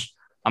game, which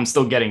I'm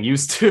still getting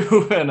used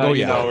to. And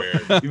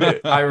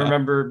I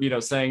remember,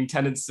 saying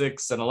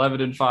 10-6 and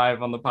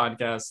 11-5 on the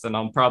podcast, and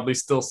I'll probably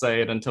still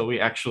say it until we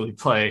actually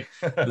play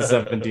the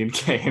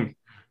 17th game.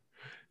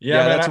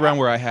 Yeah, that's around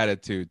where I had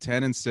it too.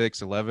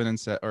 10-6,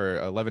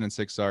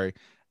 11-6. Sorry,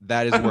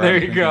 that is where there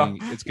you go.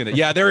 It's gonna.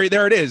 Yeah, there it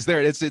is.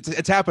 There,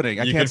 it's happening.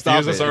 I can't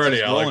stop us already.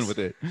 It's rolling with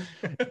it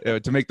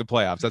to make the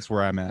playoffs. That's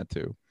where I'm at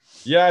too.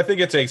 Yeah, I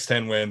think it takes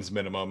 10 wins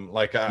minimum.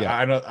 Like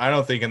I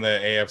don't think in the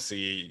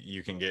AFC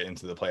you can get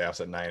into the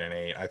playoffs at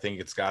 9-8. I think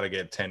it's got to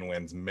get 10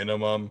 wins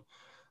minimum,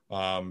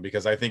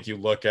 because I think you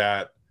look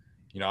at,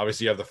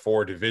 obviously you have the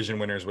 4 division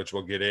winners, which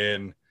will get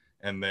in.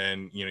 And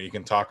then, you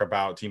can talk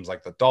about teams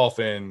like the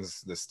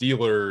Dolphins, the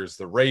Steelers,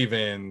 the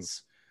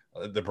Ravens,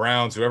 the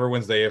Browns, whoever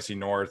wins the AFC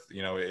North,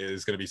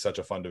 is going to be such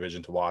a fun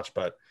division to watch.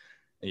 But,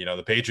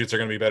 the Patriots are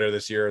going to be better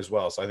this year as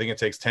well. So I think it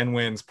takes 10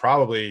 wins,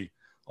 probably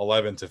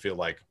 11 to feel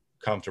like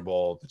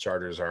comfortable the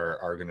Chargers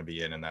are going to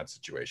be in that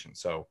situation.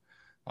 So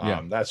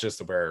that's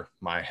just where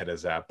my head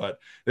is at. But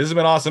this has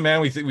been awesome, man.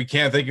 We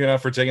can't thank you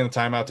enough for taking the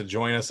time out to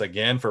join us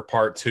again for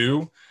part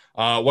 2.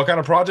 What kind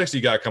of projects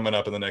you got coming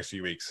up in the next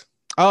few weeks?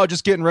 Oh,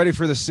 just getting ready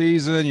for the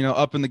season,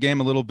 up in the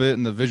game a little bit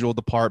in the visual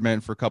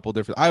department for a couple of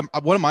different.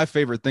 One of my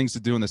favorite things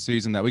to do in the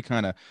season that we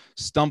kind of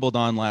stumbled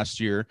on last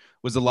year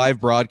was the live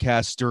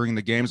broadcast during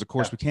the games. Of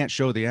course, we can't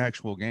show the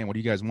actual game. What do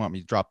you guys want me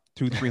to drop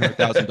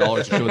 $200,000-$300,000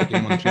 to show the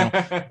game on the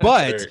channel?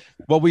 But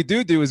what we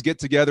do is get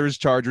together as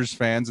Chargers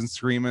fans and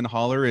scream and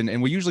holler,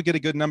 and we usually get a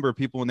good number of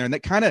people in there, and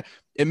that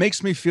it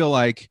makes me feel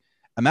like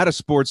I'm at a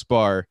sports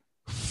bar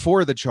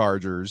for the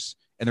Chargers.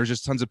 And there's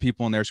just tons of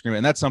people in there screaming.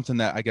 And that's something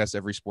that I guess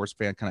every sports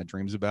fan kind of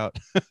dreams about.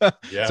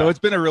 So it's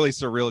been a really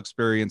surreal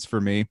experience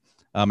for me.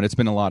 And it's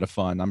been a lot of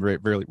fun. I'm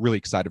really, really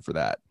excited for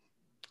that.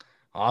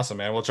 Awesome,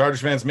 man. Well, Chargers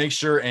fans, make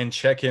sure and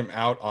check him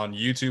out on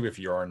YouTube if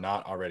you are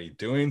not already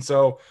doing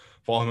so.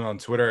 Follow him on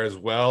Twitter as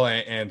well.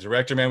 And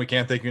Director, man, we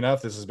can't thank you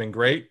enough. This has been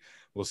great.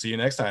 We'll see you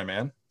next time,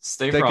 man.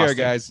 Take care,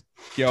 guys.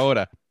 Kia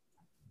ora.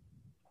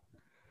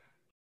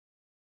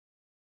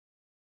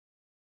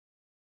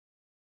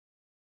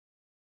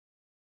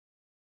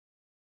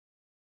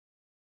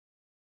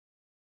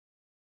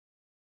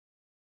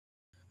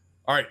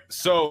 All right,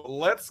 so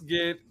let's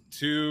get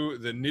to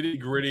the nitty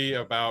gritty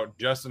about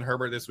Justin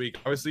Herbert this week.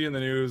 Obviously, in the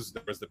news,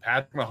 there was the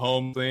Patrick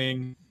Mahomes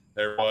thing.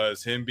 There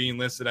was him being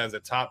listed as a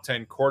top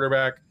 10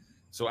 quarterback.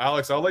 So,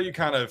 Alex, I'll let you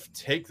kind of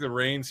take the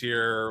reins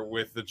here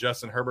with the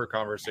Justin Herbert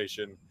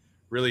conversation,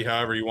 really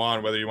however you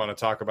want, whether you want to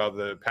talk about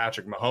the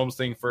Patrick Mahomes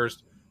thing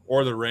first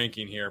or the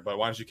ranking here. But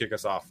why don't you kick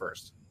us off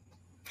first?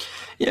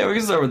 Yeah, we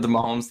can start with the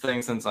Mahomes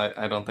thing since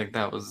I don't think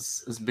that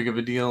was as big of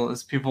a deal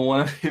as people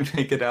want to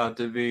make it out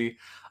to be.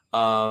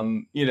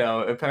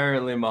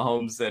 Apparently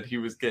Mahomes said he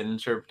was getting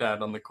chirped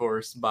at on the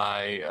course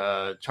by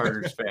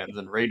Chargers fans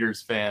and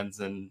Raiders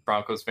fans and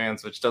Broncos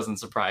fans, which doesn't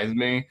surprise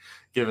me,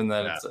 given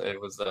that it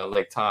was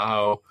Lake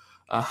Tahoe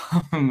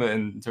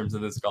in terms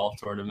of this golf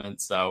tournament.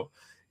 So,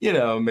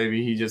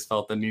 maybe he just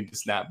felt the need to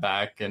snap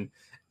back. And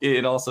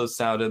it also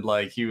sounded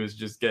like he was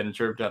just getting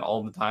chirped at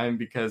all the time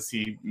because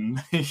he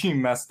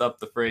messed up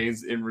the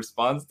phrase in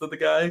response to the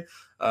guy,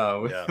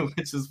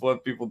 which is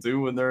what people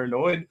do when they're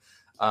annoyed.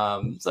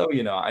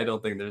 I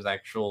don't think there's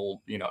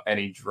actual,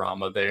 any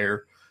drama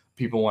there.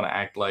 People want to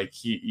act like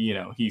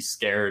he's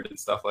scared and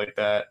stuff like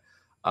that.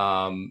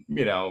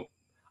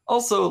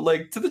 Also,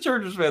 like, to the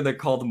Chargers fan that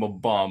called him a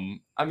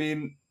bum, I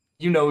mean,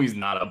 he's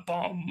not a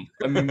bum.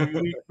 I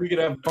mean, we could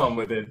have fun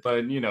with it,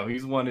 but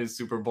he's won his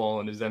Super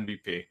Bowl and his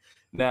MVP.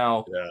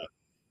 Now,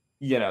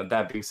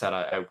 that being said,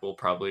 I would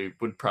probably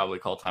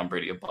call Tom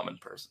Brady a bum in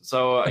person.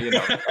 So,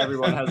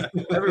 everyone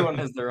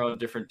has their own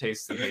different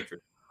tastes and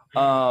hatred.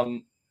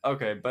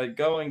 Okay, but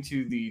going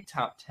to the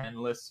top 10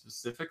 list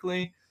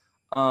specifically,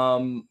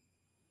 I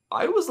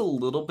was a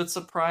little bit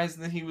surprised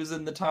that he was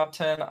in the top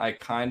 10. I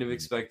kind of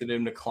expected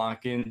him to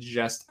clock in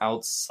just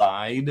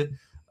outside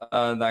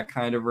that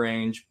kind of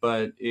range,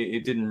 but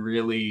it didn't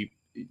really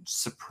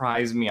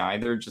surprise me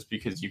either, just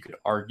because you could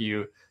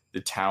argue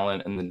the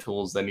talent and the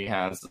tools that he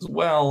has as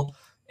well.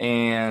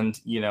 And,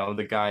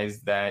 the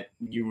guys that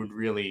you would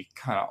really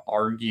kind of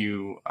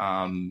argue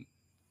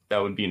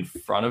that would be in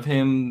front of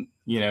him,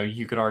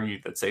 you could argue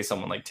that, say,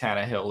 someone like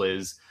Tannehill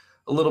is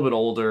a little bit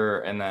older,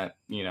 and that,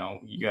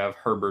 you have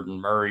Herbert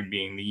and Murray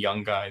being the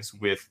young guys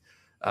with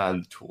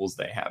the tools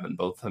they have, and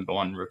both have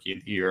won Rookie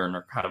of the Year and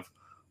are kind of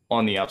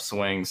on the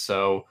upswing.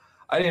 So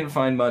I didn't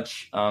find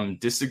much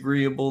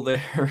disagreeable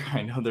there.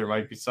 I know there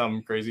might be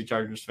some crazy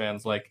Chargers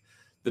fans, like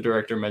the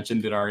director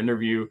mentioned in our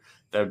interview,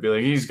 that would be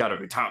like, he's got to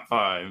be top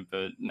 5.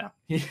 But no,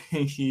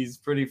 he's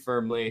pretty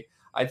firmly,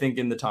 I think,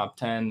 in the top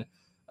 10.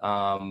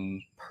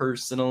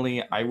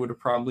 Personally, I would have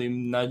probably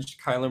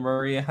nudged Kyler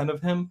Murray ahead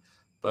of him,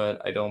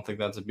 but I don't think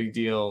that's a big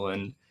deal.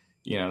 And,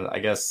 I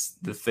guess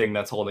the thing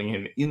that's holding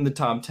him in the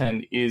top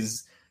 10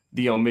 is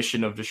the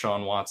omission of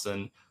Deshaun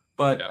Watson.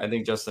 But I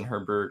think Justin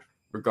Herbert,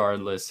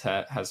 regardless,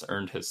 has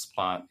earned his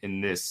spot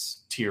in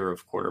this tier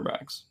of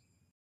quarterbacks.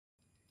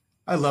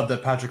 I love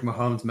that Patrick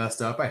Mahomes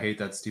messed up. I hate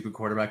that stupid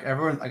quarterback.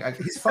 Everyone,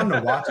 he's fun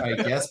to watch, I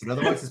guess, but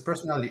otherwise his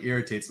personality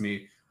irritates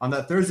me. On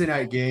that Thursday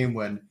night game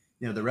when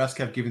the refs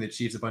kept giving the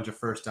Chiefs a bunch of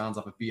first downs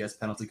off of BS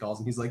penalty calls,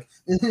 and he's like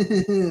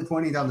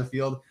pointing down the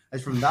field.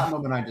 As from that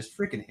moment, I just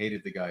freaking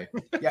hated the guy.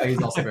 Yeah,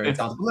 he's also very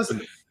talented. But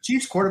listen,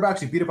 Chiefs quarterbacks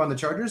who beat up on the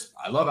Chargers,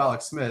 I love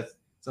Alex Smith,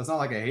 so it's not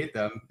like I hate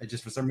them. It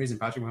just, for some reason,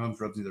 Patrick Mahomes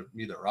rubs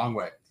me the wrong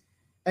way.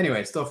 Anyway,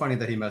 it's still funny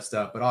that he messed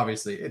up, but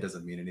obviously it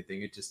doesn't mean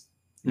anything. It just,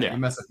 you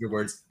mess up your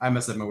words. I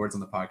mess up my words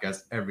on the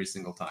podcast every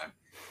single time.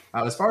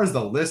 As far as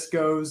the list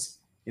goes,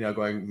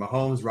 going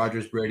Mahomes,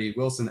 Rodgers, Brady,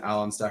 Wilson,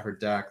 Allen,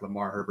 Stafford, Dak,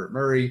 Lamar, Herbert,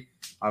 Murray.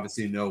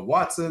 Obviously, no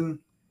Watson.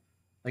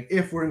 Like,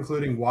 if we're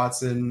including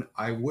Watson,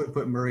 I would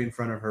put Murray in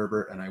front of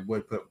Herbert, and I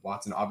would put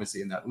Watson,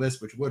 obviously, in that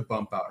list, which would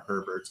bump out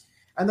Herbert.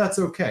 And that's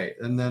okay.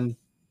 And then,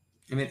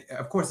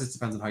 of course, this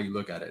depends on how you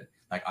look at it.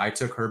 Like, I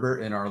took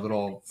Herbert in our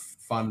little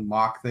fun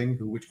mock thing,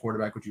 which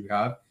quarterback would you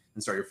have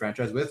and start your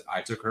franchise with?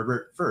 I took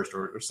Herbert first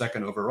or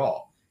second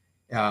overall.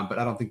 But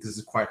I don't think this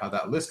is quite how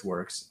that list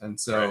works. And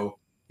so,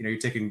 you're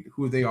taking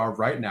who they are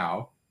right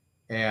now,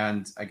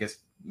 and I guess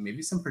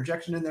maybe some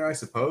projection in there, I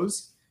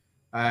suppose.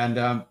 And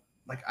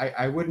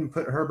I wouldn't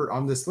put Herbert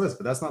on this list,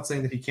 but that's not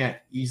saying that he can't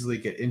easily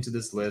get into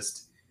this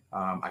list.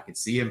 I could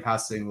see him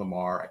passing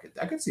Lamar.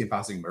 I could see him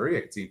passing Murray.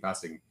 I could see him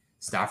passing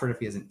Stafford if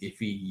he has an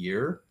iffy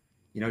year.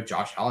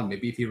 Josh Allen,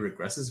 maybe if he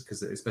regresses,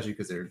 especially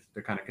because they're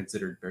kind of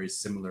considered very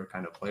similar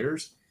kind of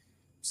players.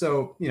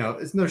 So,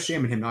 it's no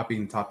shame in him not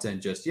being in the top 10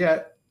 just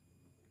yet.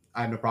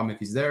 I have no problem if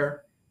he's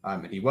there.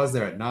 And he was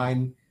there at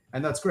 9,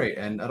 and that's great.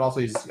 And it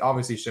also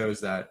obviously shows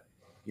that,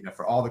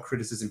 for all the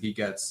criticism he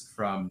gets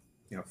from,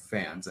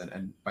 fans,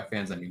 and by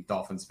fans, I mean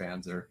Dolphins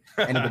fans or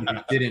anybody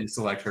who didn't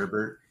select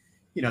Herbert,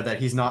 that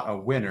he's not a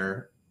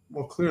winner.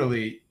 Well,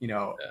 clearly,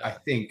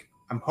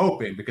 I'm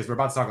hoping, because we're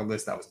about to talk a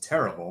list that was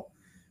terrible,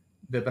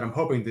 but I'm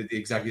hoping that the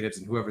executives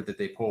and whoever that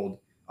they polled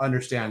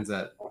understands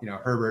that,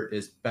 Herbert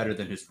is better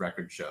than his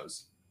record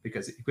shows,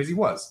 because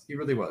he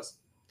really was.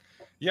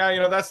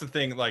 Yeah, that's the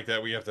thing, like,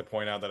 that we have to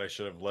point out that I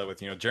should have led with.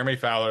 Jeremy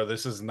Fowler,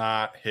 this is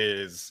not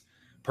his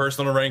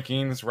personal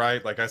rankings,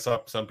 right? Like, I saw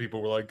some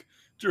people were like,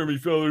 Jeremy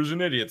Fowler's an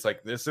idiot. It's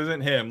like, this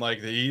isn't him. Like,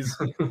 he's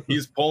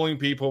polling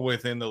people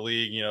within the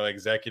league,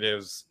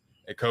 executives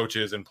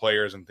coaches and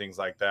players and things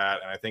like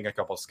that. And I think a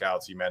couple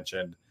scouts you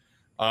mentioned.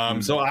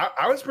 So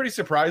I was pretty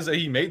surprised that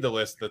he made the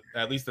list,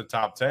 at least the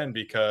top 10,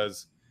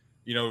 because,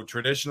 you know,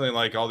 traditionally,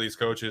 like all these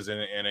coaches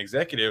and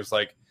executives,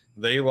 like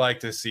they like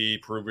to see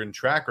proven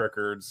track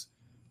records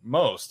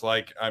most.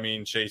 Like, I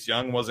mean, Chase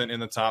Young wasn't in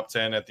the top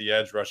 10 at the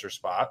edge rusher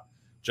spot.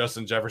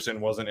 Justin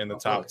Jefferson wasn't in the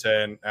top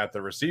 10 at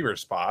the receiver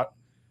spot.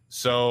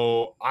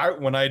 So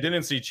when I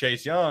didn't see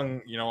Chase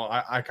Young, you know,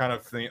 I kind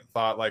of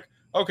thought like,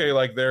 okay,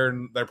 like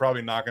they're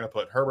probably not going to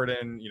put Herbert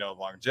in, you know,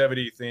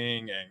 longevity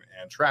thing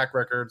and track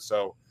record.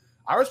 So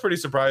I was pretty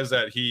surprised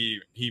that he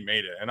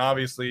made it. And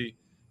obviously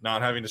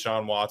not having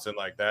Deshaun Watson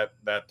like that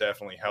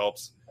definitely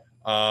helps.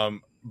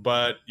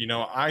 But, you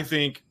know, I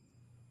think,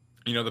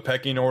 you know, the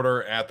pecking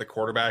order at the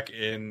quarterback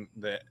in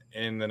the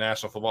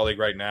National Football League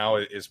right now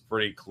is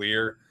pretty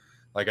clear.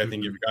 Like, I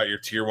think you've got your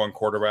tier 1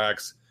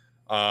 quarterbacks,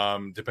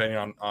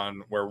 depending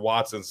on where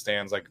Watson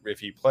stands, like if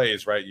he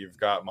plays, right, you've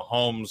got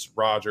Mahomes,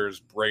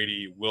 Rodgers,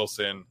 Brady,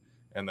 Wilson,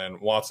 and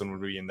then Watson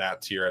would be in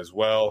that tier as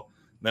well.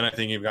 Then I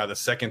think you've got the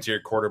second tier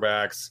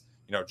quarterbacks,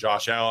 you know,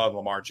 Josh Allen,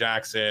 Lamar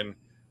Jackson.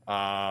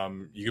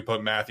 You could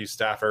put Matthew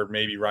Stafford,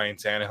 maybe Ryan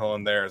Tannehill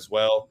in there as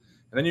well.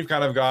 And then you've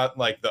kind of got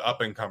like the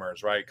up and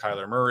comers, right?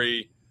 Kyler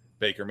Murray,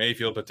 Baker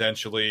Mayfield,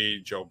 potentially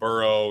Joe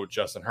Burrow,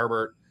 Justin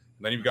Herbert.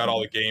 And then you've got all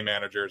the game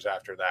managers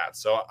after that.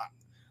 So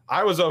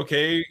I was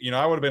okay. You know,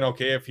 I would have been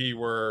okay if he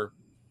were,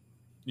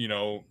 you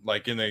know,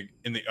 like in the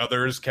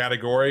others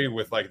category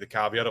with like the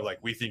caveat of like,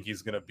 we think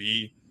he's going to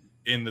be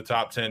in the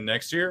top 10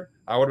 next year.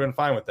 I would have been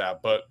fine with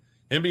that. But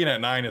him being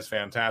at 9 is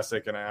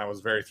fantastic. And I was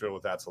very thrilled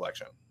with that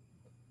selection.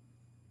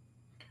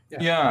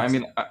 Yeah, I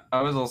mean,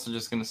 I was also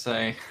just going to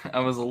say, I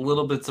was a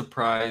little bit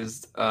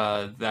surprised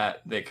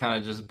that they kind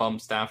of just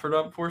bumped Stafford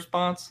up 4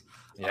 spots.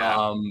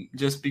 Yeah.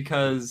 Just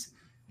because,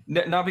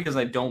 not because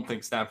I don't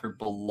think Stafford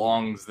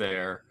belongs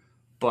there,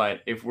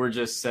 but if we're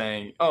just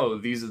saying, oh,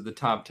 these are the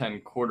top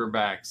 10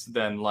 quarterbacks,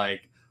 then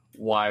like,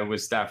 why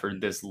was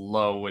Stafford this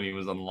low when he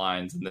was on the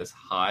Lions and this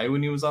high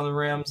when he was on the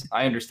Rams?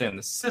 I understand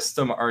the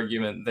system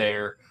argument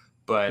there,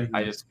 but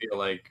I just feel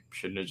like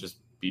shouldn't it just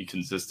be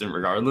consistent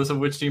regardless of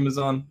which team is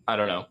on? I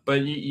don't know,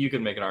 but you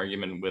could make an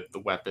argument with the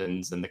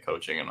weapons and the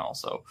coaching and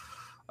also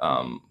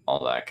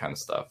all that kind of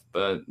stuff.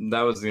 But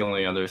that was the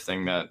only other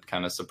thing that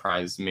kind of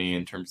surprised me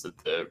in terms of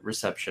the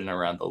reception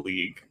around the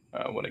league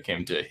when it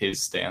came to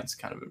his stance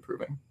kind of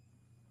improving.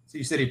 So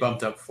you said he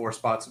bumped up 4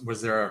 spots.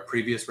 Was there a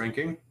previous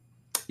ranking?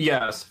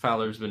 Yes,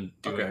 Fowler's been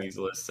doing these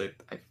lists, I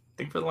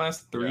think, for the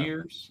last 3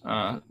 years,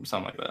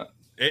 something like that.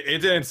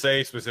 It didn't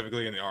say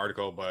specifically in the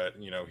article, but,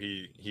 you know,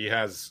 he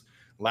has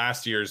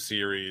last year's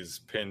series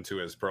pinned to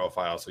his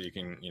profile, so you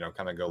can, you know,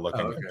 kind of go look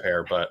and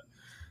compare. But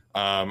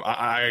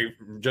I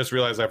just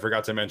realized I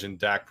forgot to mention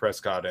Dak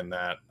Prescott in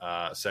that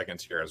second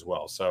tier as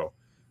well. So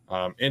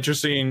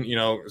interesting, you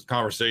know,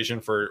 conversation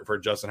for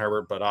Justin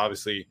Herbert, but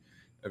obviously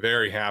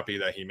very happy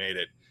that he made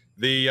it.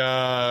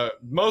 The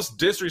most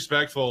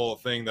disrespectful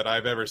thing that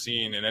I've ever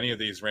seen in any of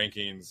these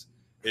rankings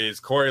is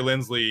Corey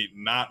Linsley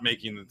not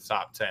making the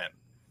top 10,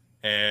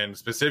 and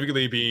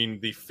specifically being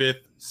the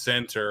 5th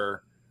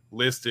center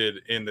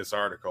listed in this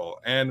article.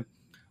 And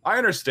I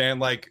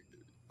understand, like,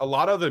 a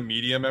lot of the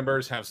media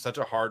members have such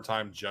a hard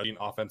time judging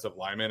offensive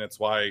linemen. It's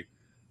why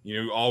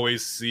you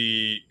always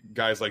see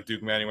guys like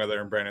Duke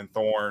Manyweather and Brandon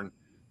Thorne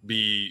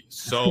be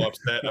so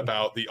upset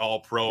about the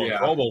All-Pro and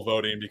Pro Bowl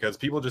voting, because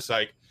people just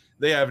like,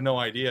 they have no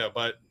idea.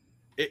 But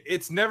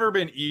it's never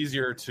been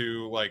easier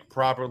to like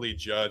properly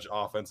judge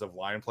offensive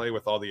line play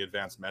with all the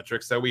advanced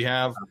metrics that we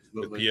have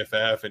with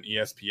PFF and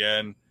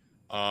ESPN.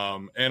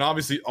 And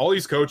obviously all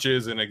these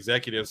coaches and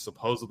executives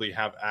supposedly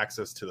have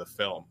access to the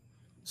film.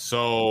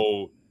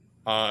 So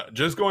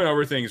just going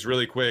over things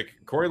really quick,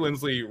 Corey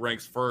Linsley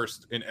ranks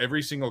first in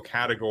every single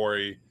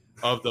category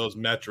of those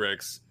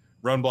metrics: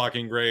 run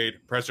blocking grade,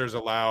 pressures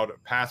allowed,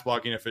 pass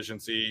blocking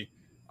efficiency,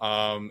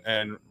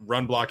 and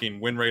run blocking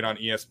win rate on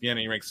ESPN. And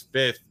he ranks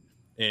 5th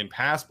in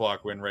pass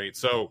block win rate.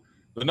 So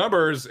the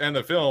numbers and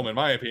the film, in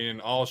my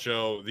opinion, all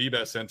show the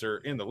best center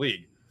in the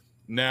league.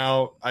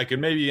 Now, I could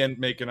maybe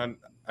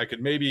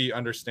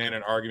understand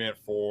an argument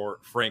for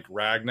Frank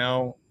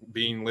Ragnow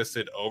being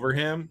listed over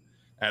him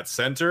at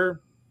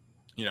center.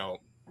 You know,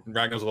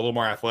 Ragnow's a little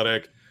more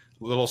athletic,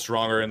 a little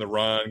stronger in the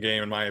run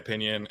game, in my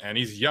opinion, and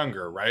he's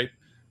younger, right?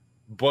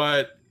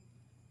 But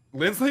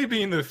Linsley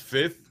being the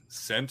 5th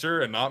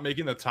center and not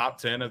making the top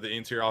 10 of the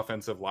interior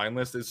offensive line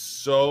list is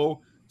so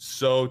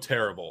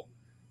terrible.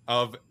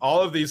 Of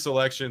all of these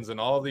selections and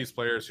all of these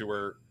players who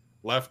were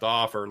left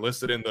off or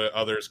listed in the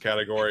others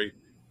category,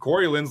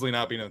 Corey Linsley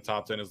not being in the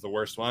top 10 is the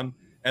worst one.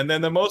 And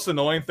then the most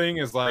annoying thing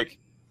is, like,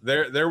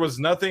 there was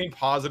nothing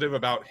positive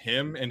about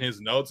him in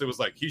his notes. It was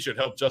like, he should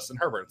help Justin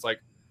Herbert. It's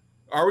like,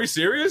 are we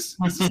serious?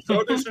 This is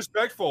so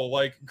disrespectful.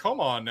 Like, come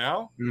on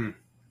now.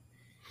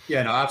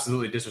 Yeah, no,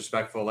 absolutely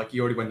disrespectful. Like, you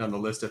already went down the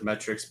list of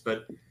metrics,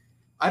 but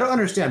I don't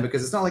understand,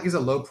 because it's not like he's a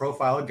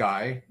low-profile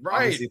guy. Right.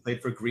 Obviously, he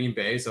played for Green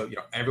Bay, so, you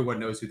know, everyone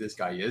knows who this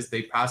guy is.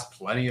 They pass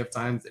plenty of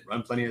times. They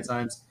run plenty of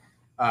times.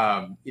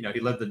 He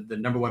led the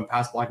number one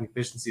pass blocking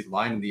efficiency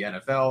line in the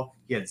NFL.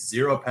 He had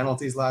 0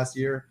 penalties last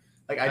year.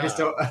 Like, I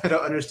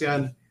don't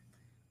understand.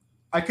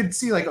 I could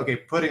see, like, okay,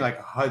 putting like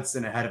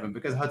Hudson ahead of him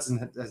because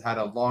Hudson has had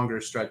a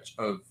longer stretch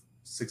of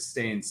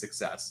sustained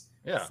success.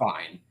 Yeah.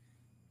 Fine.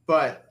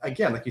 But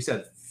again, like you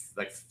said,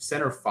 like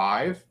center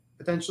 5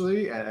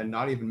 potentially, and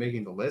not even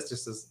making the list,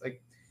 just as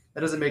like,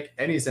 that doesn't make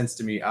any sense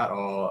to me at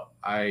all.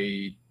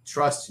 I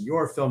trust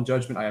your film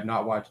judgment. I have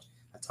not watched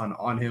a ton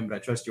on him, but I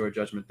trust your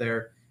judgment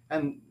there.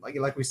 And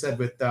like we said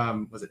with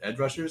was it edge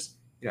rushers?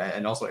 Yeah,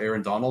 and also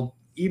Aaron Donald.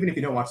 Even if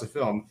you don't watch the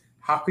film,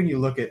 how can you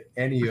look at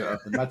any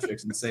of the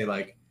metrics and say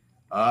like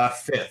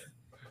 5th,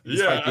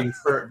 despite being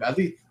third, at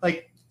least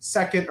like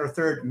 2nd or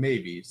 3rd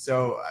maybe?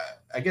 So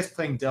I guess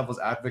playing devil's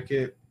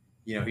advocate,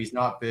 he's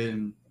not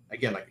been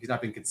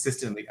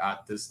consistently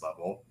at this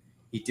level.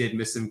 He did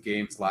miss some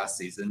games last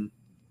season,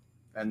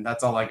 and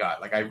that's all I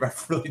got. Like, I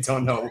really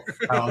don't know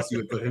how else you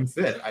would put him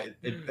 5th.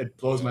 It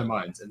blows my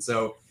mind. And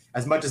so,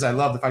 as much as I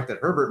love the fact that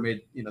Herbert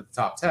made the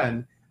top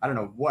 10, I don't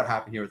know what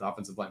happened here with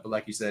offensive line. But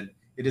like you said,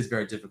 it is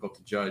very difficult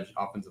to judge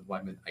offensive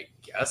linemen, I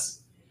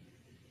guess.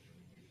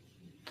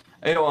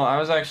 Hey, well, I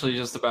was actually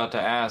just about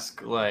to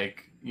ask,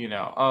 like,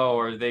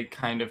 are they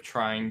kind of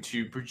trying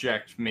to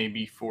project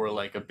maybe for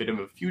like a bit of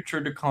a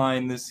future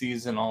decline this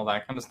season, all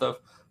that kind of stuff?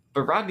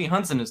 But Rodney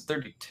Hudson is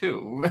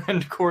 32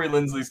 and Corey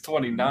Linsley's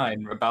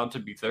 29, about to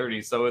be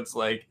 30. So it's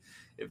like,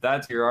 if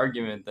that's your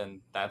argument,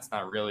 then that's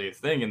not really a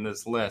thing in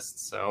this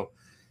list. So,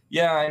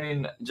 yeah, I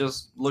mean,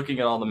 just looking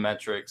at all the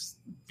metrics,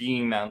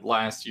 being that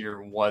last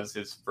year was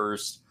his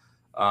first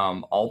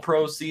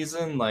all-pro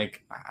season,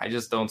 like, I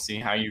just don't see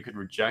how you could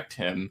reject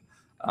him.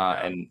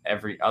 And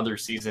every other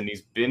season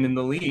he's been in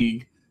the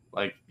league,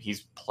 like,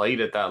 he's played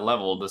at that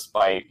level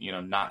despite,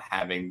 not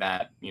having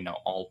that,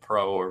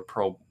 all-pro or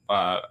pro.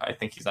 I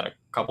think he's had a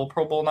couple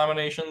Pro Bowl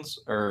nominations,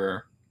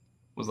 or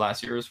was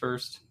last year his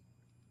first?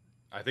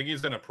 I think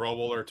he's been a Pro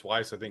Bowler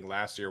twice. I think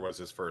last year was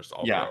his first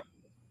all-pro. Yeah.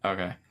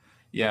 Okay.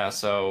 Yeah,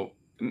 so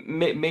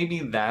maybe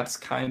that's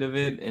kind of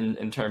it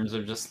in terms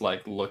of just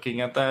like looking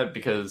at that,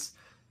 because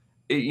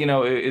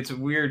it's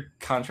weird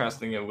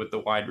contrasting it with the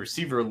wide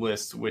receiver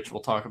list, which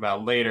we'll talk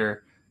about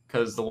later,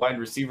 because the wide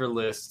receiver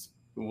list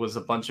was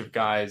a bunch of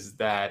guys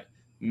that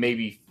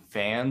maybe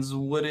fans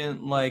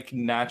wouldn't like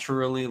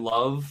naturally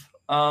love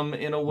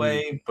in a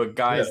way, but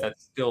guys that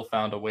still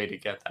found a way to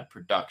get that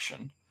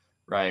production,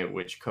 right?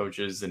 Which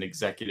coaches and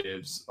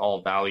executives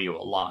all value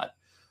a lot.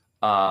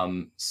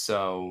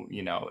 So,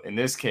 in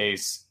this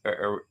case,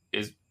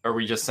 are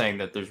we just saying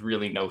that there's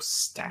really no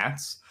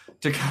stats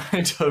to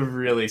kind of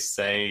really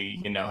say,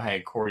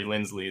 hey, Corey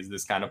Linsley is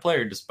this kind of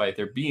player, despite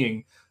there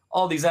being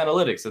all these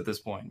analytics at this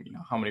point,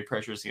 how many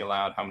pressures he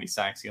allowed, how many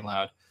sacks he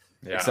allowed,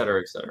 et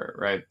cetera,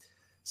 right?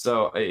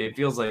 So it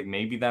feels like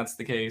maybe that's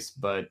the case,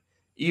 but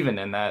even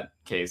in that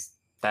case,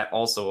 that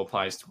also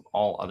applies to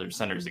all other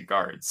centers and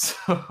guards.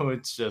 So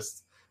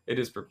it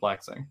is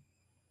perplexing.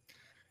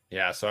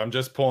 Yeah, so I'm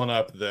just pulling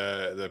up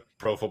the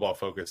Pro Football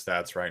Focus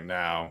stats right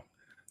now.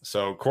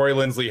 So Corey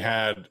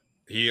Linsley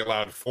he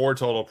allowed 4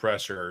 total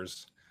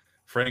pressures.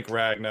 Frank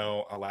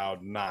Ragnow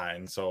allowed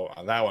 9, so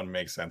that one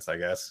makes sense, I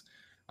guess.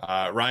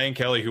 Ryan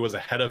Kelly, who was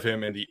ahead of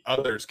him in the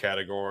others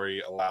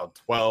category, allowed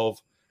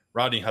 12.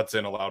 Rodney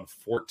Hudson allowed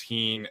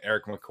 14.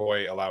 Eric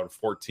McCoy allowed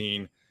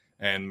 14.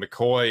 And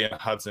McCoy and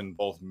Hudson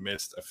both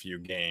missed a few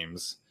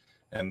games.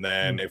 And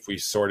then if we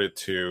sort it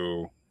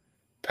to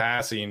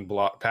pass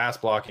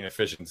blocking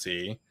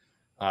efficiency,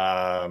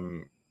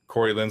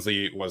 Corey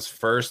Linsley was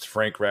 1st,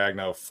 Frank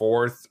Ragnow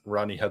 4th,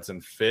 Rodney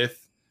Hudson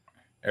 5th,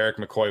 Eric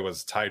McCoy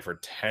was tied for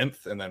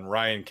 10th, and then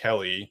Ryan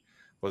Kelly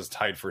was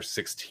tied for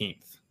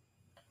 16th.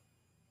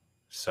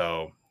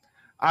 So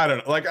I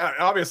don't know. Like,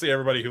 obviously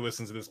everybody who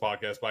listens to this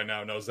podcast by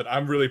now knows that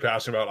I'm really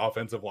passionate about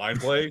offensive line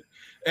play.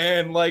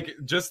 And like,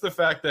 just the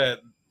fact that,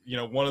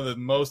 one of the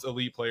most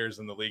elite players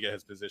in the league at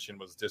his position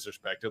was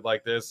disrespected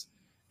like this,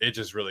 it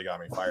just really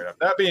got me fired up.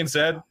 That being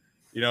said,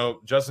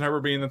 Justin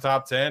Herbert being in the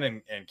top 10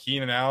 and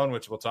Keenan Allen,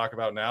 which we'll talk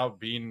about now,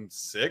 being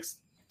 6th,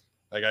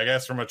 like, I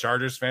guess from a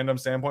Chargers fandom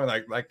standpoint,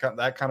 like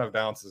that kind of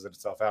balances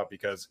itself out,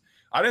 because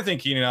I didn't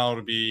think Keenan Allen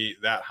would be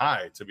that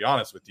high, to be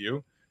honest with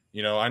you.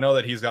 I know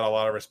that he's got a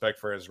lot of respect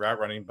for his route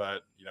running,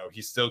 but,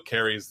 he still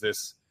carries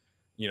this,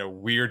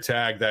 weird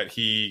tag that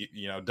he,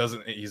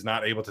 he's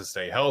not able to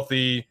stay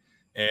healthy,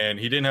 and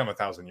he didn't have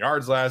 1,000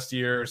 yards last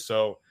year.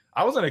 So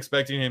I wasn't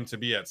expecting him to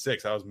be at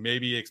 6. I was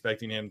maybe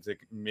expecting him to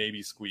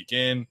maybe squeak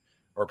in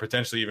or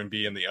potentially even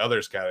be in the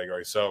others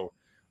category. So,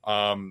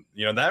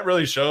 that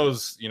really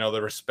shows,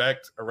 the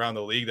respect around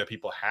the league that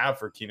people have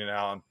for Keenan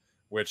Allen,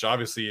 which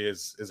obviously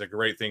is a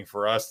great thing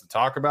for us to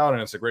talk about.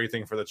 And it's a great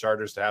thing for the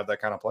Chargers to have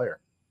that kind of player.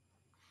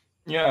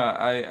 Yeah,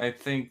 I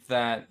think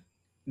that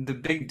the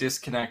big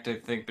disconnect,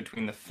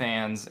 between the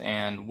fans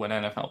and what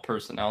NFL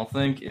personnel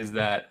think is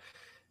that,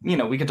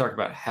 we can talk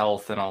about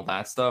health and all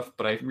that stuff,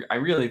 but I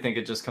really think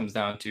it just comes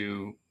down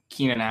to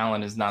Keenan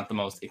Allen is not the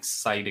most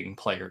exciting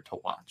player to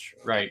watch,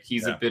 right?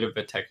 He's a bit of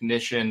a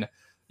technician.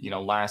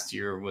 Last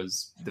year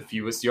was the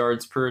fewest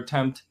yards per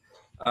attempt.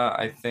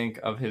 I think,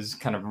 of his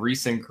kind of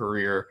recent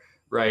career,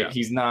 right? Yeah.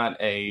 He's not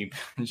a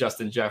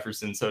Justin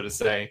Jefferson, so to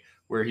say,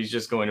 where he's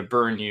just going to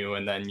burn you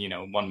and then,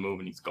 one move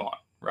and he's gone,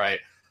 right?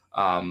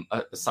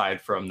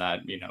 Aside from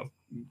that,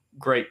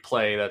 great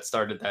play that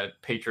started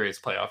that Patriots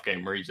playoff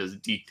game where he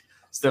just deked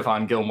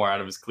Stephon Gilmore out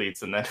of his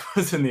cleats and then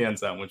was in the end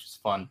zone, which was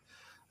fun.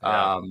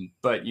 Yeah.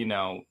 But,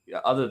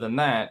 other than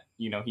that,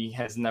 he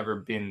has never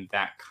been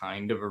that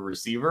kind of a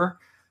receiver.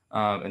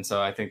 And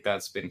so I think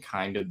that's been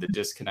kind of the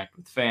disconnect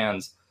with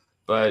fans.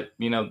 But,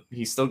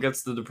 he still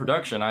gets to the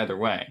production either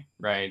way,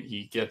 right?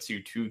 He gets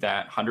you to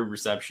that 100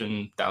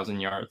 reception, 1,000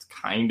 yards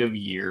kind of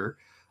year,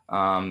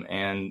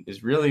 and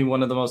is really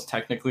one of the most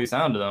technically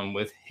sound of them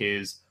with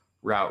his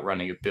route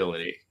running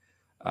ability.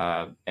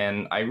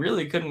 And I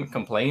really couldn't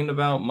complain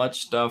about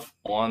much stuff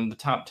on the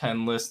top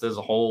 10 list as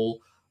a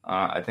whole.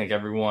 I think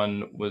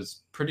everyone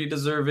was pretty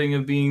deserving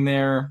of being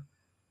there.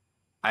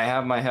 I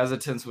have my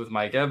hesitance with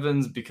Mike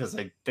Evans because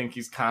I think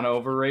he's kind of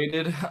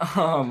overrated.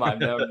 I've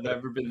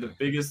never been the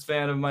biggest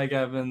fan of Mike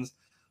Evans,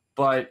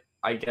 but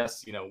I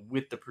guess,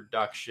 with the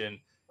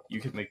production,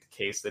 you could make the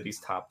case that he's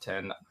top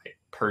 10. I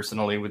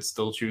personally would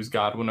still choose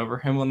Godwin over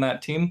him on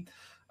that team.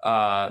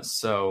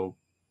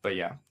 But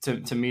yeah,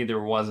 to me,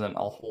 there wasn't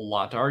a whole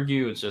lot to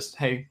argue. It's just,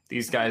 hey,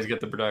 these guys get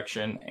the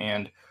production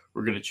and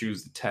we're going to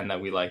choose the 10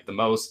 that we like the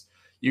most.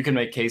 You can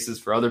make cases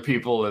for other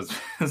people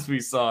as we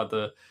saw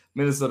the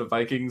Minnesota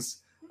Vikings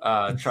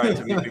tried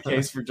to make the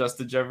case for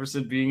Justin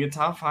Jefferson being a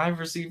top 5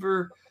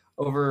 receiver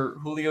over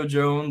Julio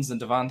Jones and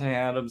Devontae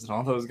Adams and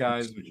all those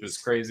guys, which was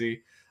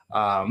crazy.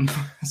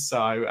 So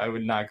I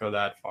would not go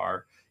that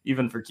far,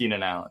 even for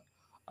Keenan Allen.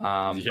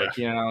 But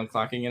Keenan Allen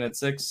clocking in at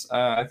 6,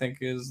 I think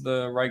is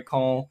the right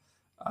call.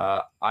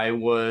 I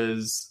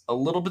was a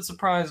little bit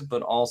surprised,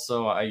 but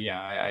also,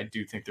 I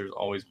do think there's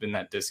always been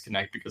that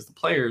disconnect because the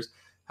players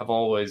have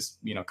always,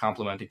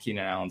 complimented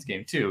Keenan Allen's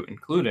game too,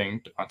 including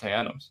Devontae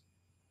Adams.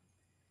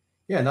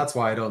 Yeah, and that's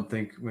why I don't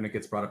think when it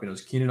gets brought up,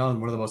 is Keenan Allen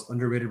one of the most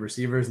underrated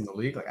receivers in the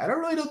league? Like, I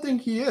don't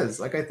think he is.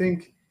 Like, I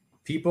think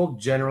people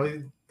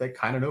generally that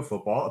kind of know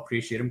football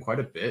appreciate him quite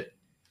a bit.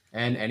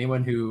 And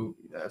anyone who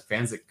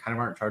fans that kind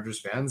of aren't Chargers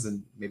fans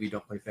and maybe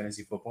don't play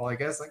fantasy football, I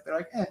guess, like they're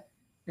like,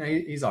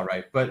 he's all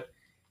right. But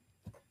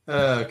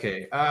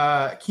okay,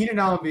 Keenan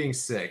Allen being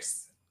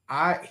 6th,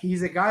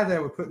 he's a guy that I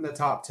would put in the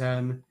top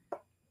 10,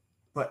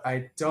 but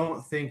I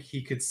don't think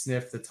he could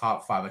sniff the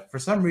top 5. Like, for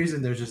some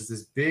reason, there's just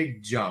this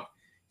big jump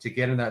to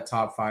get in that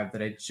top 5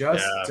 that I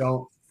just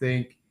don't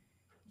think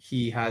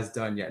he has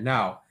done yet.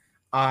 Now,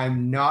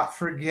 I'm not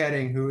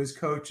forgetting who his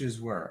coaches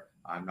were.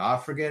 I'm not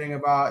forgetting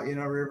about,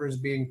 Rivers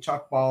being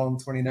Chuck Ball in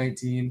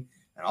 2019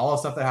 and all the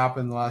stuff that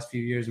happened in the last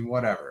few years and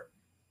whatever.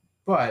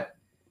 But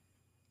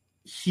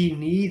he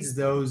needs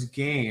those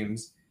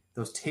games,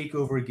 those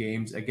takeover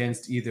games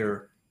against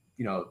either,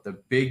 the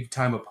big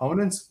time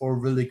opponents or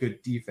really good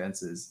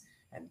defenses.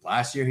 And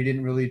last year he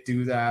didn't really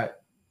do that.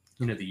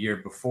 The year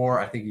before,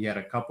 I think he had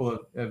a couple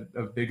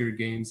of bigger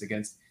games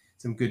against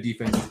some good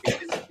defenses. He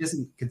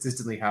doesn't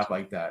consistently have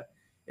like that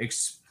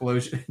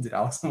explosion. Did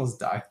Alex almost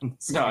die?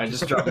 No, I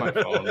just dropped my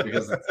phone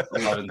because it's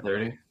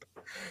 11:30.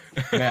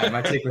 Man,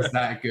 my take was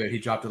that good. He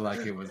dropped it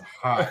like it was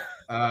hot.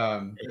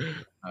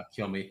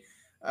 Kill me.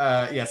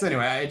 So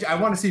anyway, I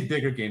want to see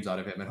bigger games out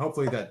of him, and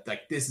hopefully that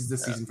this is the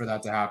season for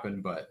that to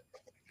happen. But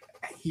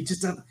he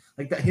just doesn't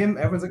like that.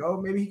 Everyone's like,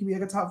 oh, maybe he can be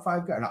like a top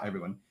 5 guy. Not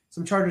everyone.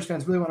 Some Chargers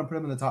fans really want to put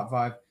him in the top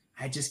 5.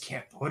 I just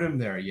can't put him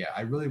there yet.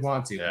 I really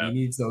want to. Yeah. He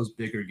needs those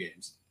bigger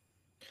games.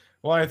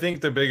 Well, I think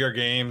the bigger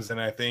games,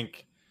 and I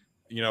think,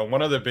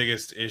 one of the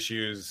biggest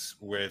issues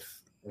with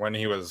when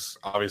he was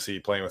obviously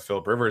playing with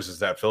Philip Rivers is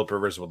that Philip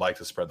Rivers would like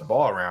to spread the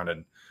ball around.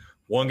 And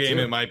one game,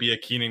 it might be a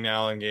Keenan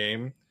Allen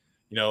game.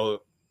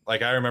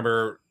 Like I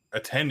remember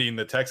attending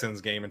the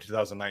Texans game in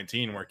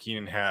 2019 where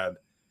Keenan had,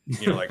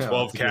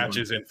 12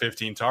 catches and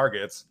 15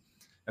 targets.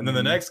 And then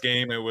the next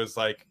game, it was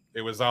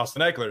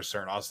Austin Eckler's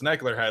turn. Austin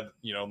Eckler had,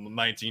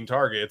 19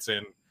 targets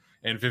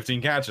and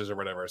 15 catches or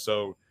whatever.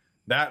 So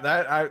that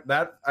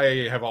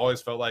I have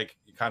always felt like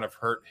kind of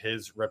hurt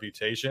his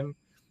reputation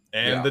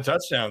and the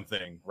touchdown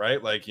thing,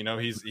 right? Like,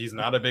 he's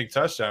not a big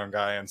touchdown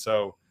guy. And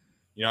so,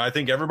 I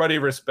think everybody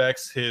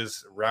respects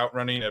his route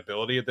running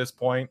ability at this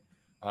point.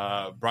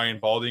 Brian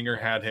Baldinger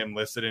had him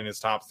listed in his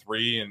top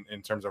 3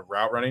 in terms of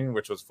route running,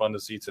 which was fun to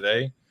see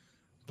today.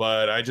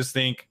 But I just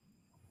think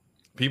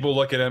people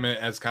look at him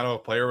as kind of a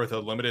player with a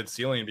limited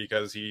ceiling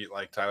because he,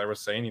 like Tyler was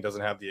saying, he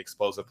doesn't have the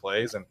explosive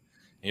plays and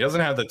he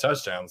doesn't have the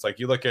touchdowns. Like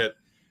you look at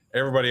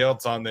everybody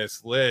else on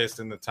this list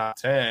in the top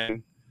 10,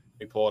 let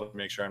me pull it up to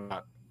make sure I'm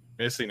not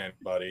missing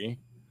anybody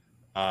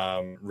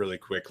really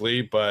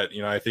quickly. But,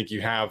 I think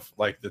you have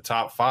like the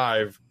top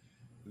 5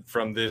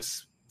 from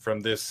this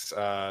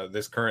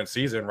current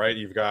season, right?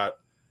 You've got,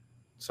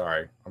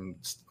 sorry,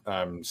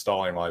 I'm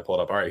stalling while I pull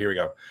it up. All right, here we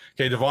go.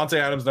 Okay, Devontae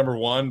Adams, number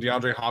 1,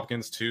 DeAndre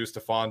Hopkins, 2,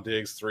 Stephon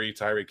Diggs, 3,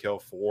 Tyreek Hill,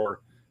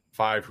 4,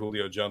 5,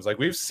 Julio Jones. Like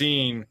we've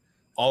seen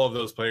all of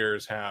those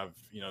players have,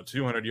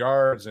 200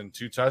 yards and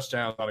 2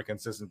 touchdowns on a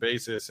consistent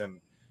basis. And,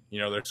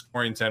 they're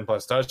scoring 10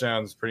 plus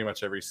touchdowns pretty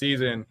much every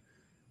season.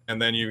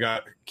 And then you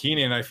got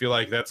Keenan. I feel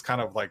like that's kind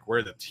of like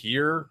where the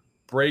tier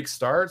break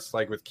starts,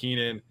 like with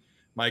Keenan,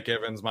 Mike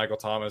Evans, Michael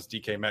Thomas,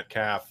 DK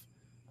Metcalf,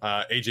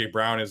 AJ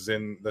Brown is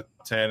in the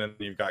 10, and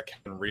you've got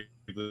Kevin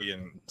Ridley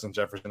and Justin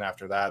Jefferson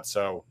after that.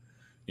 So,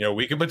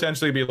 we could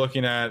potentially be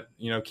looking at,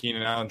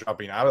 Keenan Allen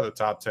dropping out of the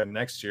top 10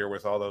 next year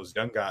with all those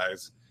young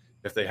guys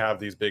if they have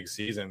these big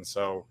seasons.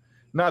 So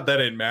not that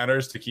it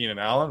matters to Keenan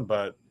Allen,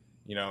 but,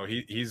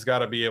 he's got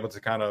to be able to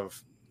kind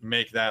of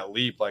make that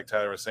leap, like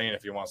Tyler was saying,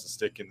 if he wants to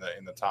stick in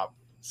the top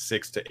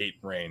 6 to 8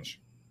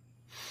 range.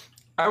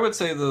 I would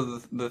say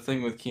the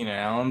thing with Keenan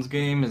Allen's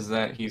game is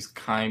that he's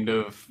kind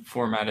of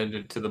formatted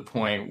it to the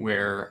point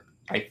where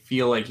I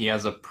feel like he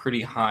has a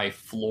pretty high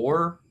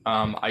floor.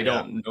 I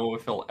don't know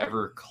if he'll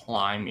ever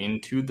climb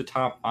into the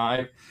top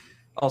 5.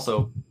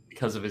 Also,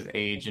 because of his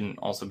age and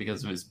also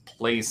because of his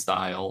play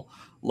style,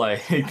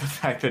 like the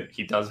fact that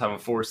he does have a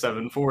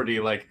 4.7 40,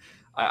 like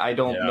I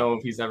don't know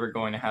if he's ever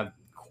going to have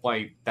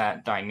quite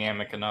that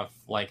dynamic enough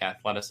like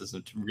athleticism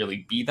to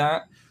really be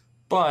that.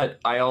 But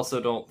I also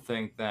don't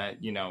think that,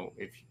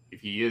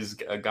 if he is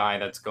a guy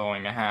that's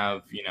going to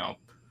have,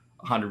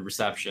 100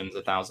 receptions,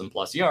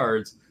 1,000+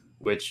 yards,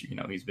 which,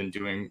 he's been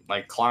doing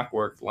like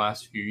clockwork the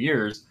last few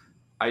years,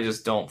 I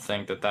just don't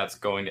think that that's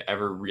going to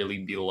ever really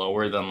be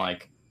lower than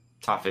like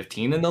top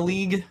 15 in the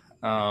league.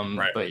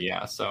 Right. But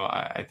yeah, so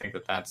I think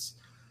that that's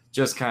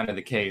just kind of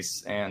the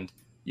case. And,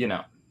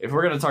 if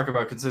we're going to talk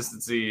about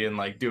consistency and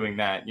like doing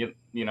that,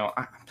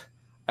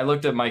 I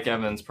looked at Mike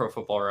Evans' Pro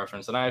Football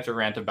Reference, and I have to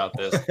rant about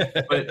this.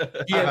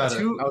 But he had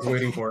I was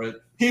waiting for it.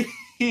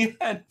 He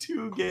had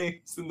 2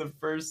 games in the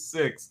first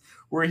 6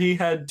 where he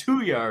had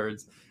 2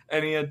 yards,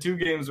 and he had 2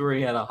 games where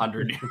he had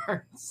 100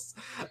 yards.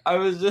 I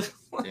was just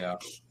like,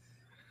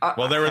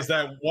 Well, there was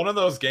that one of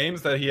those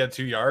games that he had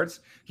 2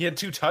 yards. He had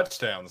 2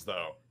 touchdowns,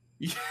 though.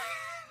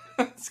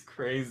 That's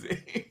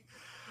crazy.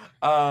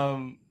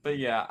 But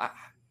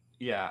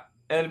yeah.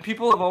 And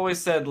people have always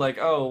said, like,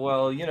 oh,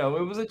 well, it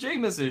was a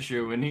Jameis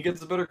issue, and he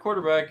gets a better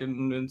quarterback,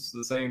 and it's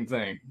the same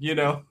thing.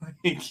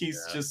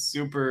 He's just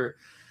super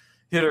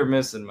hit or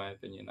miss, in my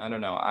opinion. I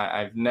don't know.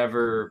 I've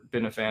never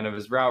been a fan of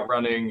his route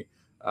running.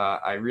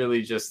 I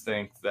really just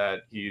think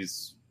that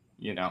he's,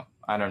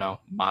 I don't know,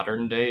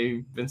 modern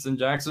day Vincent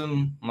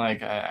Jackson.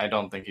 Like, I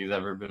don't think he's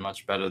ever been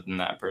much better than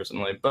that,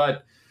 personally.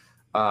 But,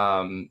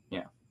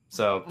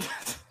 so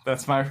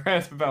that's my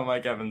rant about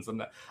Mike Evans,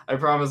 and I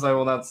promise I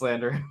will not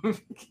slander him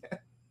again.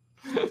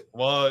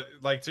 Well,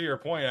 like, to your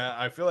point,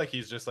 I feel like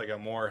he's just like a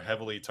more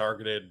heavily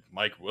targeted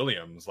Mike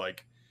Williams.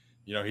 Like,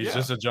 he's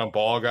just a jump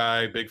ball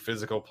guy, big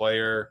physical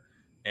player,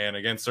 and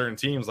against certain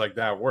teams, like,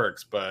 that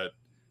works. But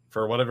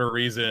for whatever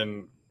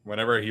reason,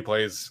 whenever he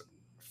plays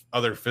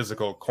other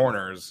physical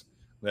corners,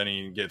 then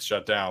he gets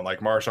shut down. Like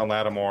Marshawn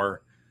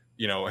Lattimore,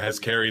 has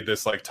carried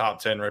this like top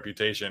 10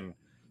 reputation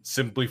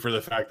simply for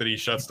the fact that he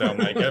shuts down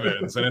Mike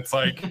Evans. And it's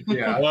like,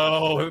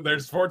 well,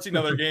 there's 14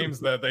 other games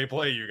that they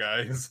play, you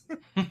guys.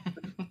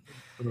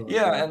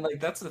 Yeah, and like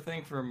that's the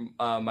thing for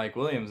Mike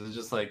Williams is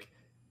just like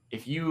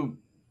if you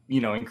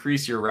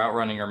increase your route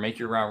running or make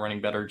your route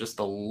running better just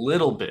a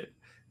little bit,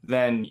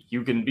 then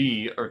you can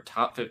be a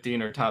top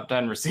 15 or top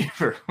 10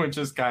 receiver, which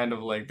is kind of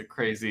like the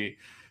crazy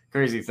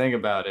thing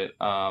about it.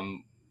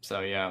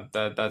 So yeah,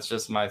 that's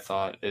just my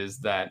thought is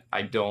that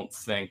I don't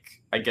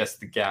think, I guess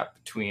the gap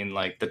between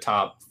like the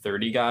top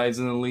 30 guys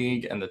in the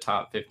league and the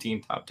top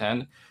 15, top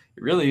 10, it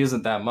really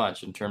isn't that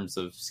much in terms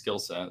of skill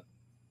set.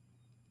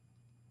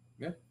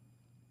 Yeah.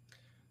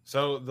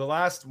 So the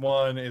last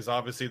one is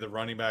obviously the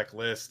running back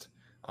list.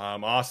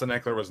 Austin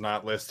Eckler was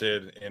not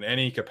listed in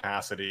any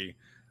capacity.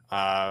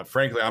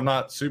 Frankly, I'm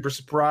not super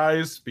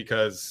surprised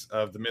because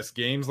of the missed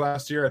games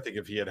last year. I think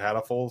if he had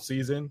a full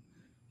season,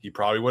 he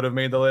probably would have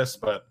made the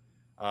list, but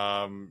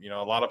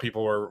a lot of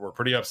people were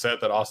pretty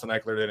upset that Austin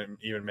Eckler didn't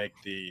even make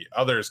the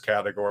others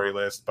category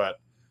list. But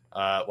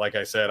like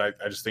I said, I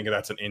just think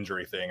that's an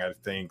injury thing. I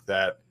think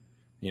that,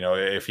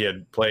 if he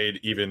had played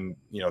even,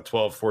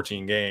 12,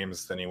 14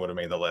 games, then he would have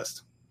made the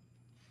list.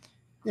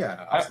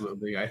 Yeah,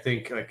 absolutely. I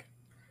think like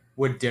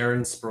would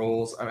Darren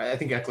Sproles, I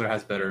think Eckler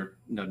has better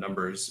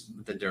numbers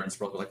than Darren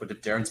Sproles, but like would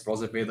Darren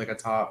Sproles have made like a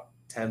top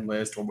 10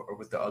 list or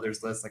with the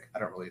others list? Like, I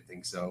don't really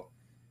think so.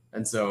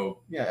 And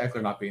so, yeah,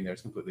 Eckler not being there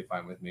is completely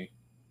fine with me.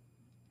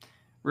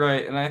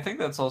 Right, and I think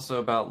that's also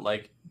about,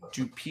 like,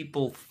 do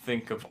people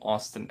think of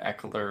Austin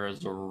Eckler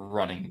as a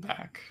running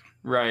back?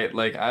 Right,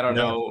 like, I don't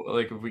know,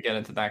 like, if we get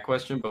into that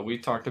question, but we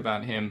talked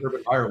about him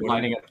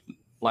lining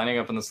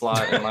up in the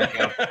slot and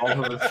lining up all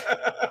over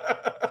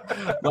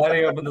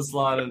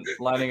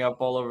lining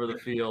up all over the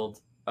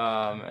field.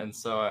 And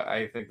so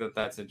I think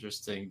that's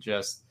interesting.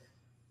 Just,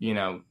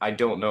 I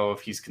don't know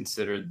if he's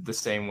considered the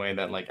same way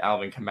that, like,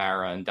 Alvin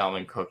Kamara and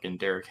Dalvin Cook and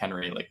Derrick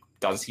Henry, like,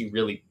 does he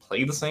really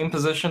play the same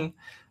position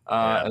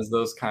as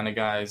those kind of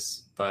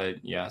guys? But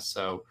yeah,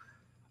 so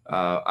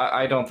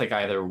I don't think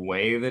either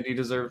way that he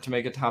deserved to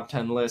make a top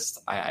 10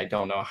 list. I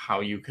don't know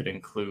how you could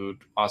include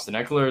Austin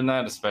Eckler in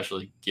that,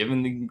 especially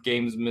given the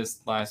games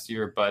missed last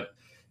year. But,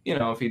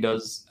 if he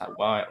does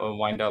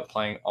wind up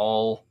playing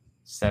all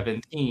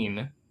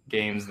 17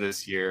 games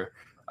this year,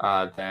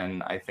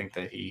 then I think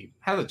that he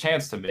has a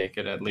chance to make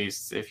it, at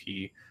least if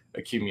he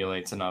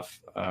accumulates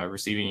enough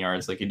receiving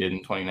yards like he did in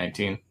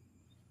 2019.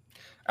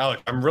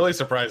 Alec, I'm really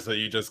surprised that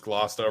you just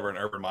glossed over an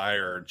Urban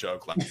Meyer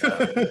joke like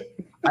that.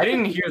 I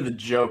didn't hear the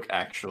joke,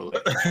 actually.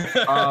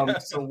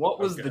 So what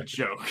was the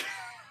joke?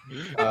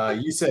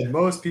 You said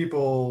most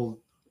people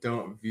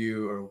don't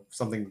view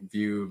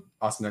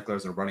Austin Eckler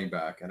as a running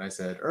back, and I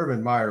said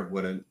Urban Meyer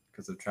wouldn't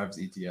because of Travis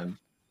Etienne.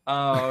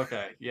 Oh,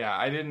 okay. Yeah,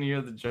 I didn't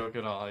hear the joke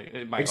at all.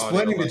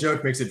 Explaining the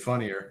joke makes it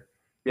funnier.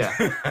 Yeah,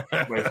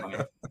 way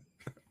funnier.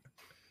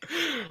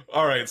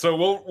 All right, so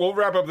we'll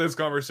wrap up this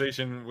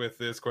conversation with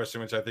this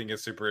question, which I think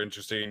is super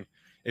interesting.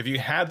 If you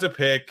had to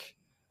pick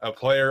a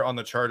player on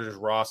the Chargers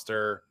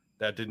roster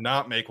that did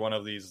not make one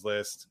of these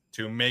lists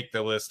to make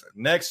the list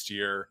next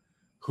year,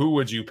 who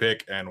would you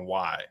pick and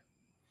why?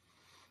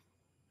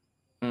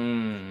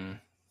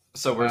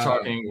 So we're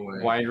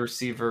talking wide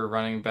receiver,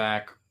 running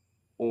back,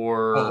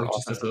 or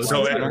offensive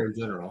center in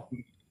general.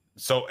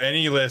 So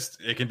any list,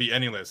 it can be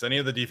any list, any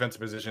of the defensive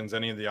positions,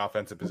 any of the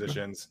offensive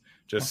positions,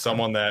 just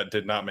someone that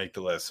did not make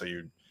the list. So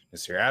you,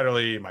 Nasir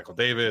Adderley, Michael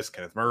Davis,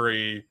 Kenneth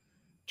Murray,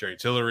 Jerry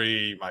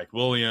Tillery, Mike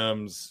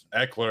Williams,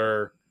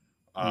 Eckler,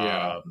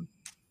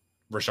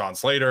 Rashawn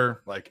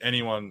Slater, like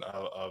anyone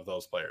of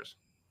those players.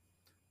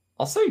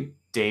 I'll say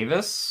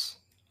Davis,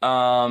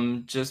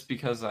 just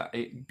because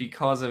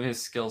of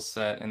his skill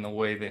set and the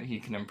way that he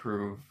can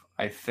improve.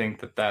 I think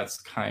that that's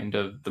kind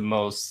of the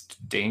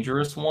most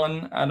dangerous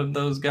one out of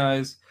those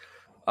guys.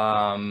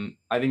 I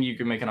think you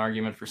could make an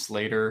argument for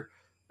Slater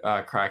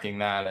cracking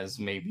that as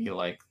maybe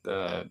like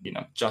the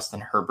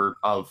Justin Herbert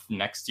of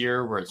next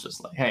year, where it's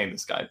just like, hey,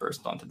 this guy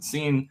burst onto the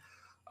scene.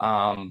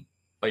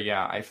 But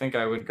yeah, I think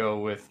I would go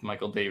with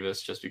Michael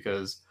Davis just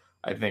because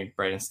I think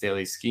Brandon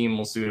Staley's scheme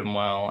will suit him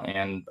well,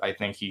 and I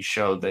think he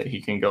showed that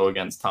he can go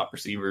against top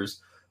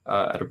receivers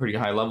at a pretty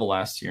high level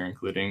last year,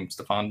 including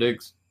Stephon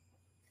Diggs.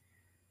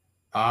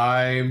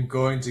 I'm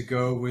going to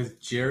go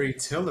with Jerry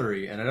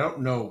Tillery, and I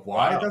don't know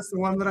why that's the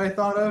one that I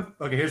thought of.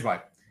 Okay, here's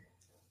why.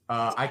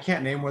 I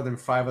can't name more than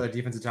 5 other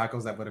defensive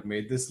tackles that would have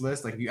made this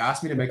list. Like, if you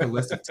asked me to make a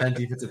list of 10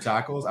 defensive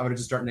tackles, I would have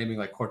just started naming,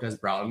 like, Cortez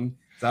Broughton,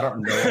 because I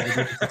don't know all the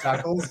defensive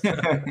tackles.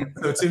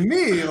 So to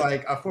me,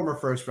 like, a former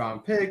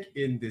first-round pick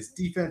in this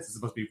defense is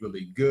supposed to be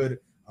really good,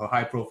 a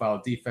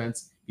high-profile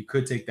defense. He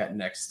could take that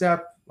next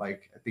step.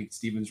 Like, I think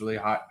Steven's really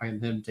high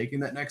on him taking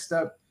that next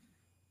step.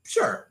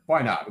 Sure,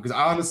 why not? Because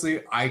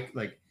honestly,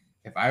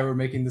 if I were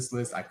making this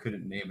list, I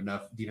couldn't name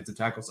enough defensive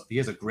tackles. So if he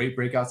has a great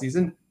breakout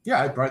season,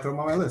 yeah, I'd probably throw him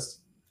on my list.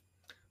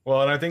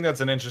 Well, and I think that's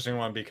an interesting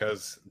one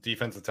because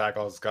defensive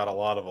tackle has got a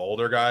lot of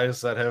older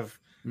guys that have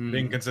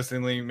been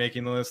consistently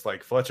making the list.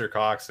 Like Fletcher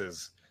Cox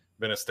has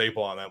been a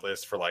staple on that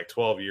list for like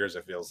 12 years,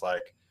 it feels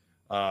like.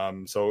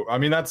 So, I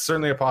mean, that's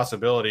certainly a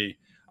possibility.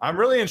 I'm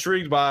really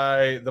intrigued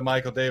by the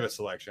Michael Davis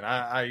selection.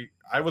 I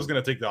was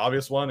going to take the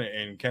obvious one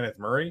in Kenneth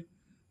Murray,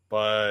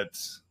 but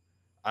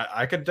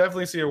I could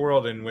definitely see a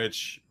world in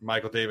which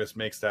Michael Davis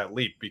makes that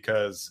leap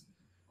because,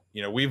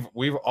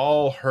 we've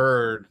all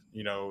heard,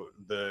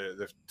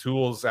 the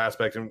tools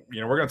aspect, and,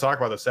 we're going to talk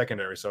about the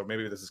secondary. So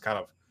maybe this is kind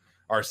of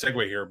our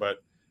segue here, but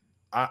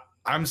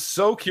I'm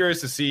so curious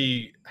to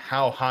see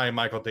how high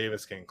Michael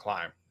Davis can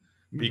climb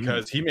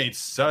because he made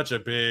such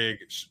big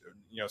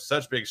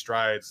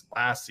strides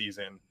last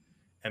season,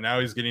 and now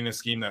he's getting a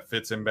scheme that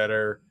fits him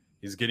better.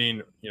 He's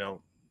getting,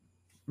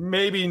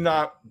 maybe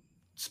not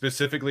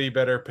specifically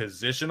better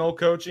positional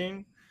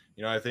coaching.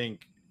 I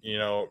think,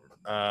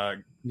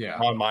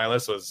 Ron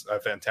Miles was a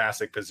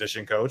fantastic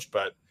position coach,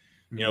 but,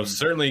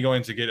 certainly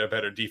going to get a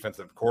better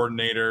defensive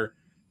coordinator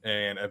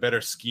and a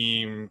better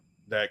scheme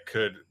that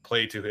could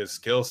play to his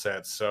skill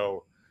sets.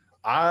 So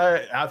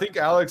I think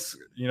Alex,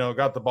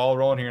 got the ball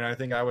rolling here, and I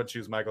think I would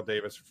choose Michael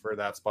Davis for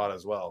that spot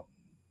as well.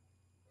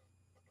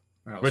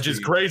 Which is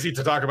crazy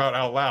to talk about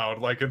out loud,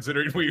 like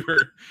considering we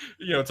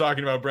were,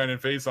 talking about Brandon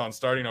Faison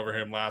starting over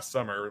him last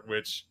summer,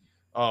 which,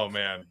 oh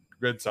man,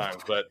 good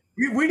times. But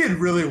we did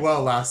really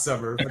well last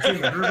summer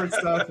between the Herbert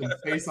stuff and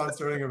Faison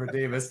starting over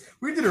Davis.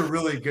 We did a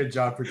really good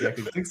job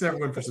projecting. Thanks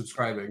everyone for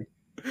subscribing.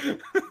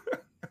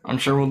 I'm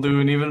sure we'll do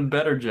an even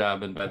better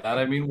job, and by that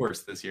I mean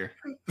worse this year.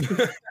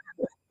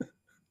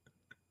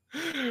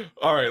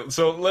 All right,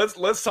 so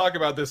let's talk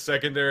about this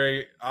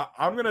secondary.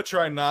 I'm going to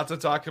try not to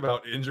talk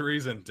about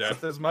injuries and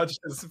depth as much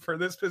as for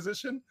this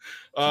position,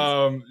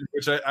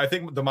 which I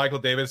think the Michael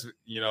Davis,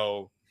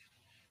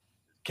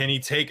 can he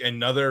take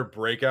another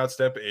breakout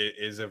step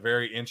is a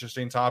very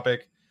interesting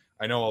topic.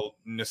 I know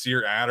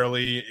Nasir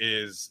Adderley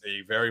is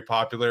a very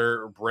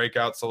popular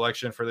breakout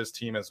selection for this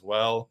team as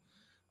well.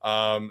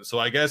 So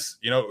I guess,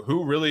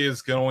 who really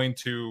is going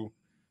to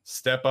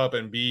step up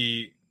and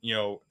be,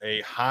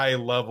 a high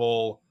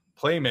level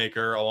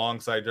playmaker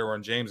alongside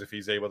Derwin James if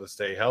he's able to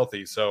stay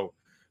healthy. So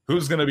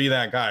who's going to be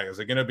that guy? Is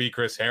it going to be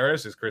Chris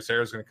Harris? Is Chris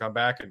Harris going to come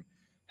back and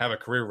have a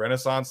career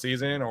renaissance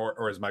season,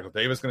 or is Michael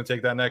Davis going to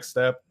take that next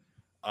step?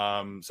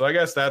 So I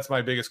guess that's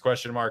my biggest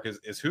question mark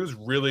is who's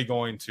really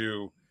going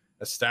to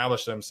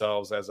establish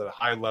themselves as a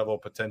high level,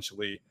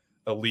 potentially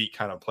elite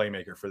kind of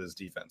playmaker for this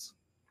defense.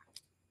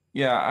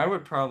 Yeah, I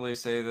would probably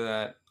say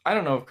that I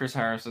don't know if Chris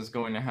Harris is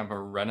going to have a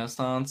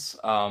renaissance,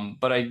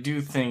 but I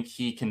do think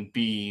he can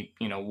be,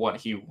 what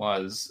he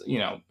was,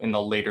 in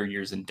the later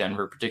years in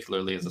Denver,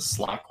 particularly as a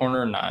slot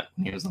corner, not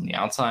when he was on the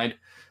outside.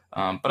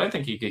 But I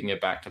think he can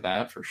get back to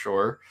that for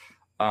sure.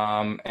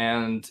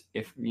 And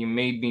if you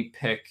made me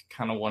pick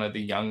kind of one of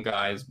the young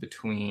guys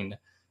between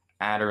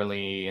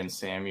Adderley and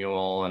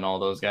Samuel and all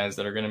those guys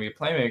that are going to be a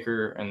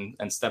playmaker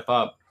and step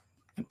up,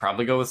 I'd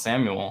probably go with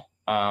Samuel.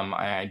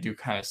 I do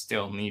kind of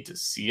still need to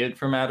see it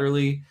from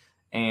Adderley.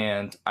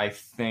 And I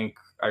think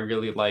I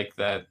really like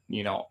that,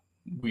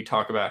 we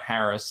talk about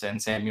Harris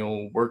and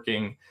Samuel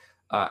working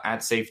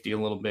at safety a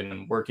little bit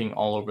and working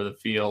all over the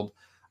field.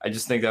 I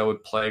just think that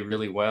would play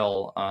really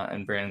well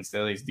in Brandon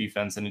Staley's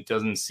defense. And it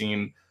doesn't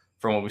seem,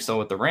 from what we saw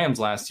with the Rams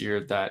last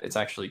year, that it's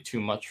actually too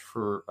much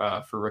for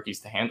rookies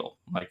to handle.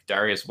 Like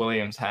Darius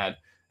Williams had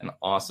an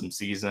awesome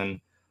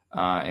season.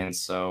 And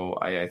so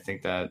I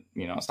think that,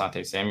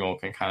 Asante Samuel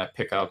can kind of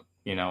pick up,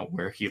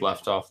 where he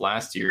left off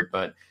last year,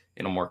 but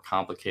in a more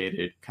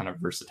complicated kind of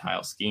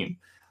versatile scheme.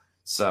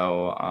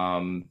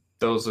 So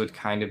those would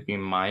kind of be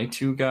my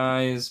two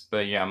guys.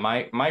 But yeah,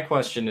 my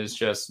question is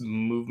just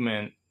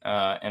movement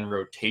and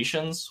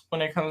rotations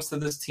when it comes to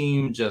this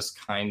team,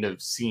 just kind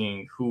of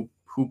seeing who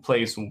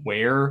plays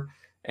where.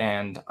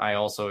 And I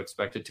also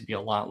expect it to be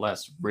a lot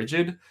less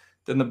rigid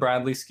than the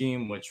Bradley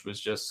scheme, which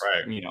was just,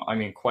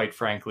 right. Quite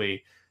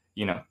frankly,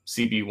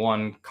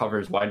 CB1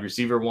 covers wide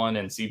receiver 1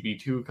 and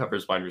CB2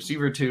 covers wide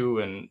receiver 2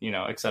 and,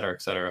 et cetera,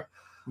 et cetera.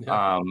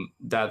 Yeah.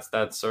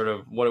 That's sort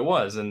of what it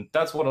was. And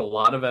that's what a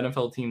lot of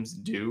NFL teams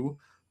do.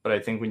 But I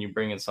think when you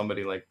bring in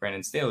somebody like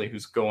Brandon Staley,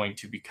 who's going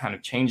to be kind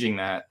of changing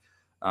that,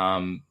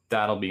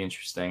 that'll be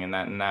interesting. And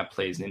that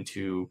plays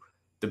into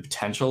the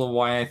potential of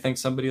why I think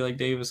somebody like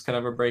Davis could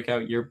have a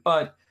breakout year,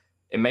 but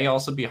it may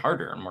also be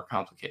harder and more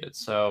complicated.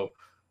 So,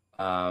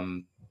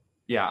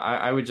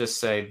 I would just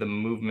say the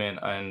movement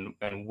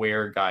and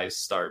where guys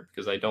start,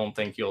 because I don't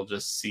think you'll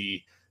just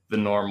see the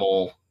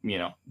normal,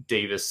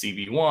 Davis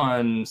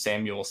CB1,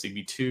 Samuel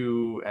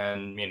CB2,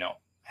 and,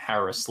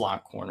 Harris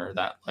slot corner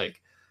that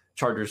like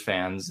Chargers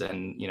fans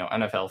and,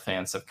 NFL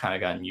fans have kind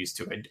of gotten used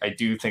to. I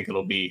do think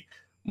it'll be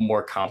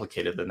more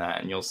complicated than that.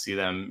 And you'll see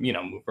them,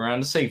 move around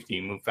to safety,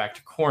 move back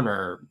to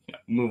corner,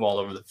 move all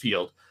over the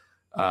field.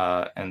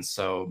 And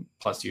so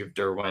plus you have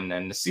Derwin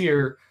and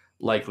Nasir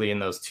likely in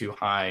those two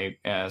high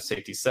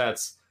safety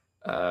sets,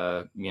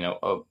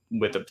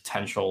 with the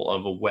potential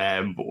of a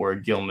Webb or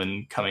a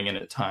Gilman coming in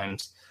at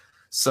times.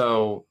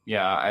 So,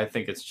 yeah, I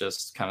think it's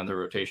just kind of the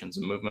rotations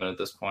and movement at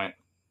this point.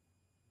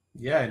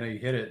 Yeah, I know you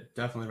hit it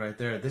definitely right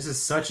there. This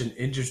is such an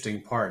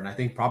interesting part, and I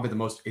think probably the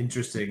most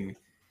interesting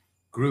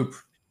group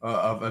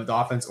of the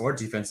offense or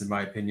defense, in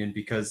my opinion,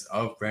 because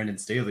of Brandon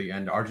Staley.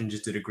 And Arjun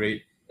just did a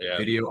great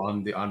video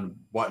on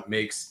what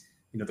makes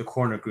the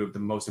corner group the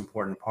most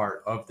important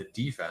part of the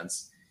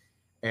defense,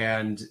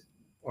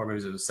 or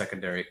maybe it was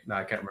secondary. No,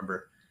 I can't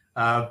remember.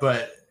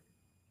 But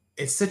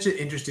it's such an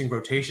interesting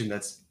rotation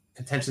that's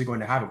potentially going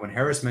to happen. When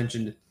Harris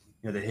mentioned,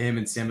 that him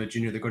and Samuel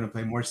Jr. they're going to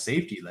play more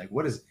safety. Like,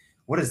 what is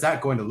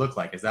that going to look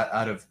like? Is that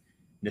out of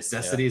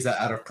necessity? Yeah. Is that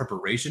out of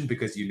preparation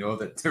because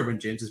that Derwin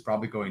James is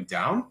probably going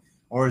down?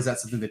 Or is that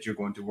something that you're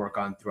going to work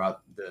on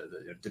throughout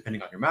the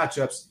depending on your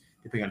matchups,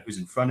 depending on who's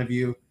in front of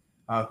you?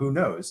 Who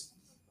knows?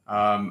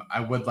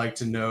 I would like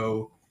to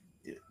know,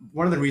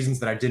 one of the reasons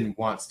that I didn't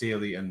want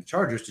Staley and the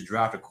Chargers to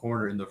draft a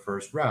corner in the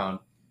first round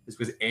is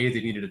because A,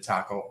 they needed a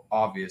tackle,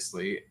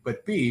 obviously,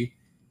 but B,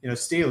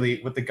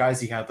 Staley, with the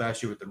guys he had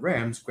last year with the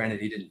Rams,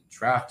 granted he didn't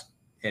draft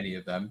any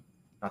of them,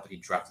 not that he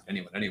drafted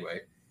anyone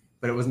anyway,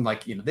 but it wasn't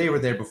like, they were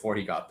there before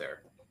he got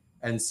there.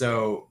 And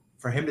so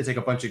for him to take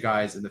a bunch of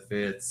guys in the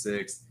 5th,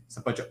 6th,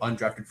 a bunch of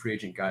undrafted free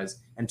agent guys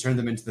and turn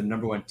them into the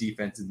number 1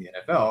 defense in the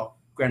NFL,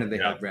 granted they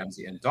had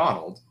Ramsey and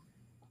Donald,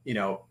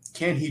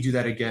 can he do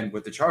that again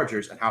with the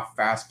Chargers, and how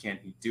fast can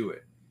he do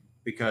it?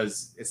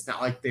 Because it's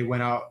not like they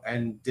went out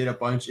and did a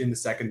bunch in the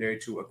secondary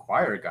to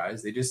acquire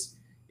guys. They just,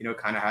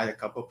 kind of had a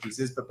couple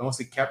pieces, but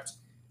mostly kept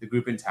the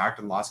group intact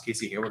and lost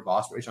Casey Hayward,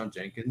 lost Rayshawn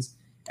Jenkins.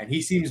 And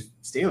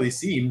Staley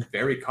seemed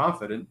very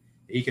confident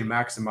that he can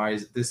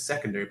maximize this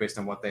secondary based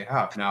on what they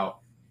have. Now,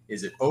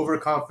 is it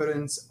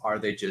overconfidence? Are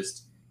they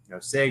just,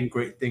 saying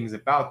great things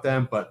about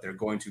them, but they're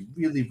going to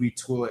really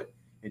retool it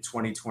in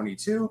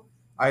 2022?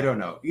 I don't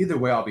know. Either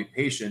way, I'll be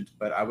patient,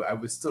 but I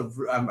would still,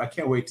 I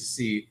can't wait to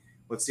see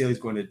what Staley's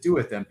going to do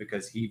with them,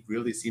 because he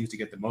really seems to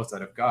get the most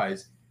out of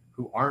guys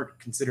who aren't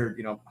considered,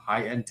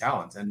 high-end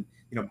talents. And,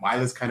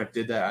 Miles kind of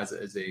did that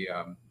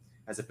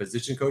as a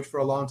position coach for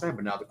a long time,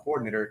 but now the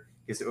coordinator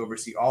gets to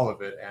oversee all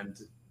of it. And,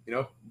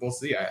 we'll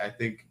see. I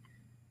think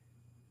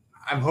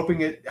I'm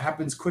hoping it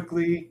happens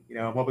quickly.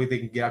 I'm hoping they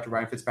can get after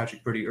Ryan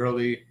Fitzpatrick pretty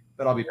early,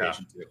 but I'll be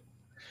patient too.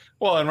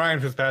 Well, and Ryan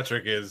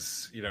Fitzpatrick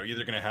is,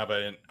 either going to have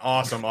an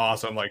awesome,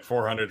 like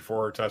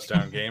 404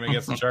 touchdown game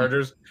against the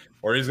Chargers,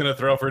 or he's going to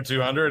throw for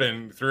 200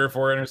 and 3 or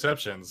 4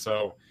 interceptions.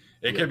 So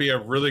it could be a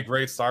really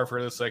great start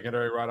for the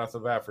secondary right off the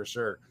bat for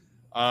sure.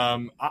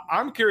 I'm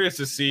curious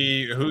to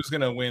see who's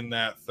going to win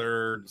that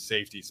third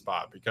safety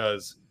spot,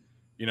 because,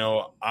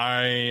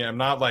 I am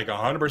not like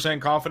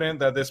 100% confident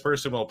that this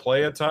person will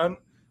play a ton,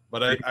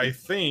 but I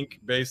think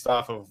based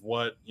off of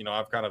what,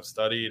 I've kind of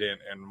studied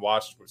and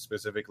watched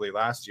specifically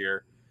last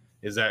year,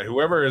 is that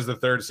whoever is the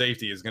third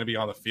safety is going to be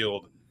on the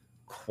field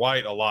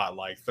quite a lot,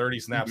 like 30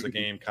 snaps a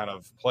game kind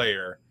of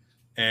player.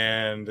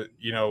 And,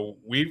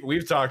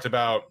 we've talked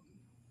about,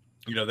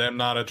 them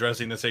not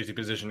addressing the safety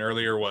position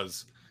earlier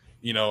was,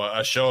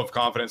 a show of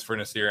confidence for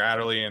Nasir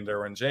Adderley and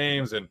Derwin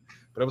James.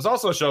 But it was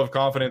also a show of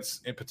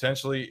confidence in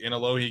potentially in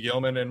Alohi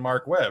Gilman and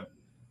Mark Webb,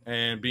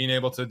 and being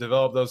able to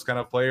develop those kind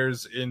of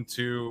players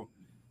into,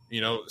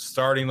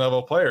 starting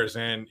level players.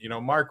 And,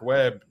 Mark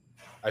Webb,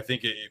 I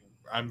think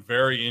I'm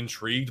very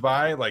intrigued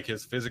by, like,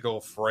 his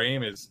physical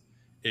frame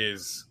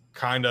is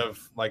kind of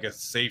like a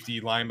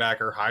safety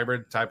linebacker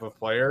hybrid type of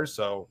player.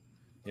 So,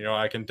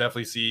 I can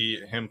definitely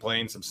see him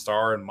playing some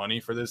star and money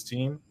for this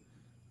team.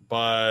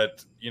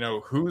 But,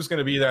 who's going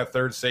to be that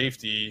third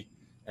safety?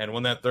 And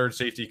when that third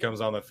safety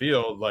comes on the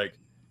field, like,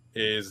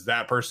 is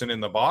that person in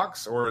the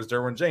box, or is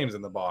Derwin James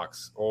in the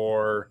box?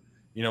 Or,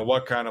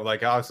 what kind of,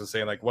 like Alex was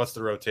saying, like, what's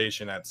the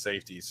rotation at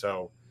safety?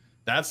 So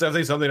that's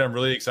definitely something I'm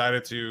really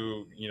excited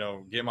to,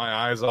 get my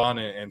eyes on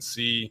and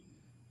see,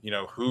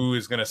 who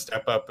is going to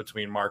step up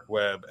between Mark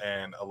Webb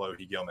and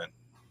Alohi Gilman.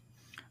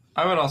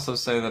 I would also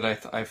say that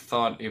I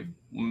thought it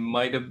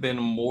might have been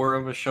more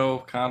of a show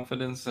of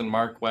confidence in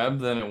Mark Webb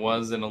than it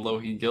was in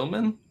Alohi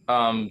Gilman,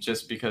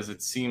 just because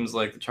it seems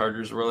like the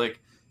Chargers were like,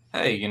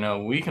 hey,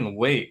 we can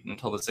wait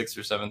until the 6th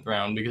or 7th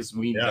round because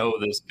we know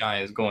this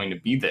guy is going to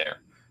be there,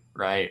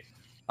 right?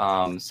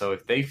 So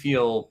if they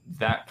feel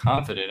that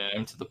confident in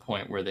him to the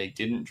point where they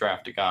didn't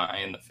draft a guy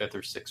in the 5th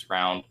or 6th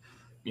round,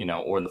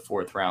 or the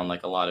 4th round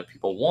like a lot of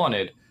people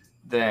wanted,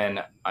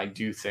 then I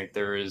do think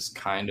there is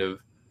kind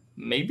of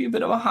maybe a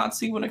bit of a hot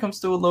seat when it comes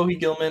to Alohi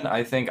Gilman.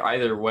 I think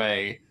either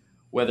way,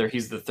 whether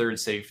he's the third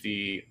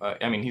safety,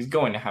 he's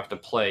going to have to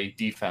play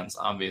defense,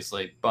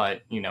 obviously,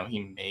 but, he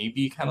may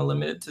be kind of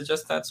limited to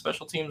just that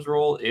special teams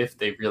role if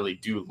they really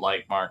do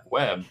like Mark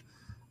Webb.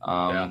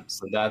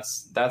 So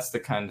that's the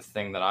kind of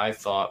thing that I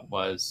thought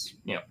was,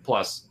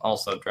 plus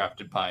also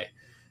drafted by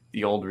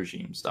the old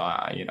regime. So,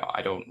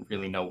 I don't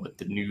really know what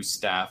the new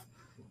staff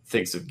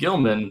thinks of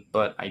Gilman,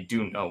 but I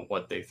do know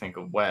what they think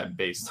of Webb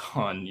based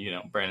on,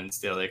 Brandon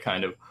Staley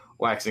kind of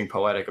waxing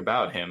poetic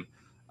about him.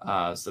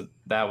 So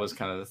that was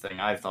kind of the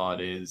thing I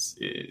thought is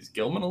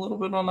Gilman a little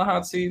bit on the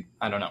hot seat?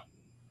 I don't know.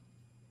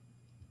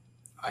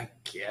 I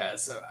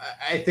guess.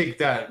 I think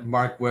that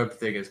Mark Webb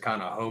thing is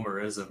kind of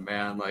homerism,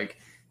 man.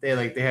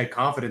 They had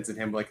confidence in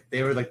him. Like,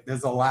 they were like, this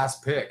is the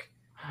last pick.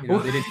 They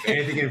didn't do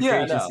anything in free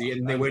agency,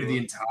 and they waited the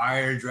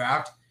entire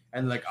draft.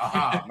 And like,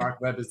 aha,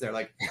 Mark Webb is there.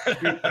 Like,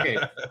 okay,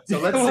 so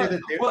let's say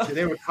that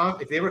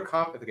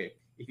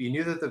if you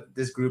knew that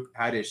this group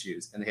had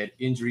issues and they had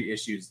injury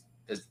issues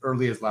as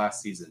early as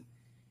last season,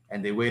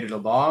 and they waited a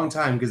long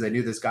time because they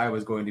knew this guy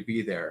was going to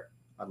be there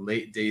on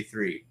late day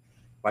 3,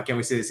 why can't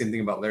we say the same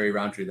thing about Larry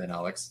Roundtree then,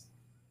 Alex?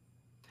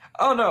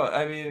 Oh, no.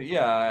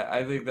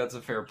 I think that's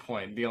a fair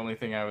point. The only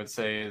thing I would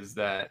say is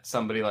that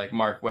somebody like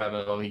Mark Webb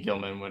and Alohi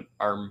Gilman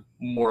are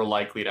more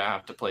likely to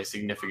have to play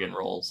significant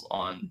roles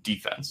on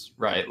defense,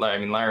 right?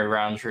 Larry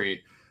Roundtree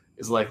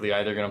is likely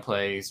either going to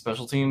play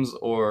special teams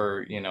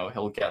or,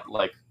 he'll get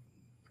like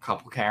a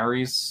couple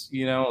carries,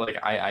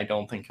 I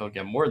don't think he'll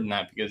get more than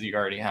that because you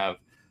already have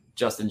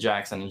Justin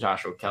Jackson and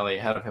Joshua Kelly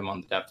ahead of him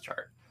on the depth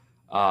chart.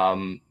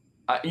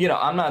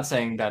 I'm not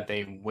saying that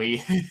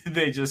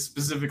they just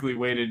specifically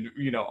waited,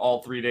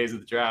 all 3 days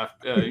of the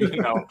draft,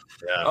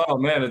 Oh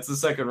man, it's the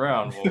 2nd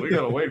round. Well, we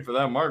got to wait for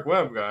that Mark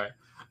Webb guy.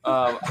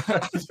 I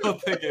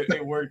don't think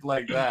it worked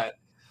like that,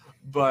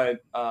 but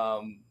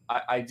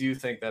I do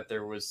think that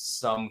there was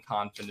some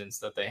confidence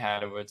that they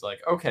had. Where it's like,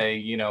 okay,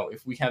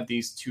 if we have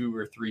these 2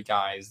 or 3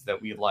 guys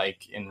that we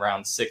like in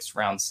round 6,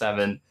 round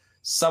 7,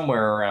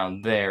 somewhere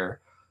around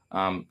there,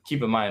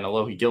 keep in mind,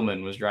 Alohi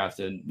Gilman was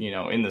drafted,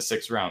 in the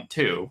 6th round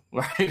too,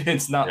 right?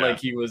 It's not like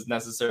he was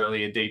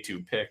necessarily a day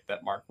 2 pick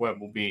that Mark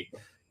Webb will be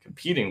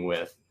competing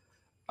with.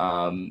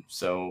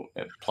 So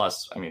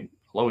plus,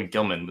 Alohi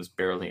Gilman was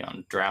barely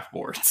on draft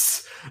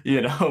boards,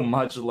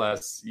 much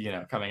less,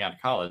 coming out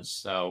of college.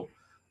 So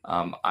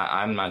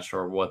I'm not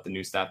sure what the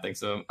new staff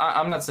thinks of him.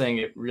 I'm not saying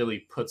it really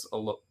puts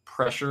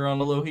pressure on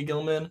Alohi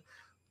Gilman,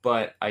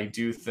 but I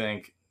do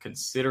think,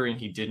 considering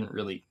he didn't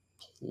really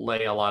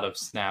play a lot of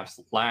snaps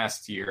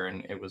last year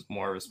and it was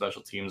more of a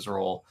special teams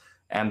role,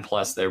 and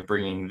plus they're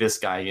bringing this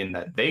guy in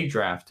that they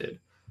drafted,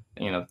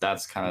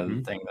 that's kind of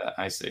the thing that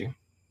I see.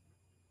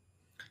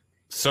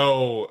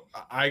 So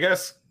I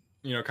guess,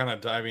 kind of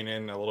diving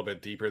in a little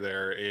bit deeper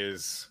there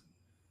is,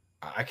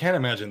 I can't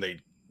imagine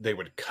they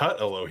would cut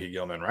Alohi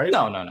Gilman, right?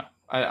 No.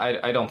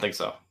 I don't think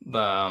so.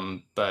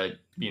 But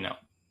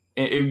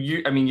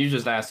you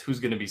just asked who's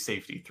going to be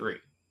safety 3.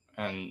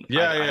 And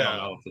I don't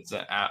know if it's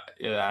an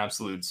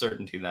absolute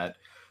certainty that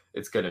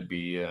it's going to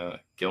be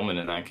Gilman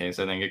in that case.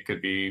 I think it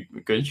could be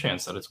a good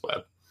chance that it's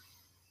Webb.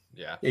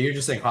 Yeah. Yeah, you're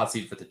just saying hot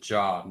seat for the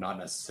job, not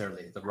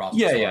necessarily the roster.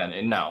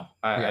 No.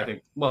 I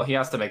think, well, he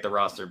has to make the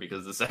roster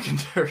because the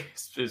secondary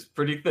is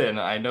pretty thin.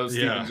 I know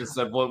Steven just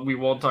said, well, we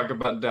won't talk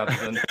about depth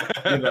and,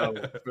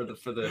 for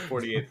the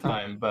 48th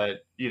time,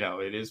 but,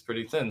 it is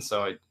pretty thin.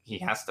 So he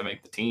has to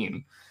make the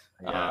team.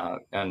 Yeah.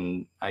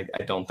 And I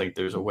don't think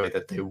there's a way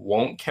that they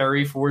won't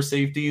carry 4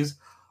 safeties.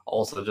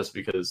 Also, just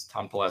because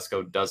Tom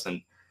Telesco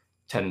doesn't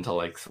tend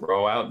to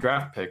throw out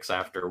draft picks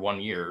after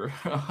 1 year.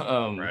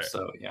 Right.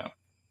 So, yeah.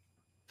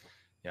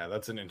 Yeah,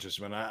 that's an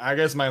interesting one. I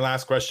guess my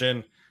last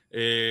question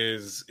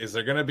is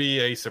there going to be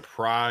a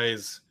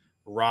surprise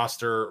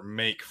roster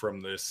make from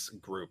this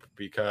group?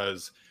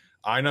 Because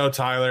I know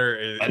Tyler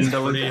is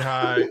pretty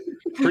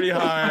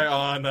high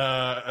on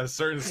a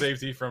certain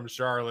safety from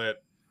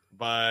Charlotte,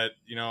 but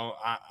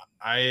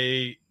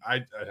I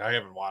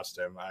haven't watched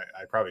him.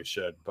 I probably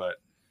should, but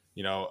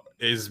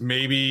is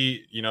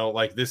maybe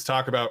this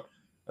talk about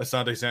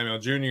Asante Samuel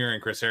Jr.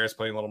 and Chris Harris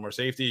playing a little more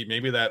safety,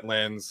 maybe that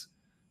lends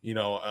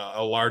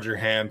a larger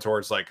hand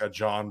towards a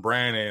John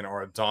Brannon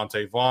or a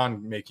Dante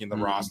Vaughn making the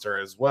roster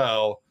as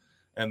well.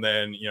 And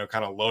then,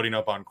 kind of loading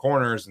up on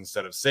corners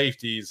instead of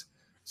safeties.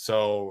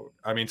 So,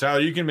 I mean, Tyler,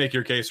 you can make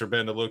your case for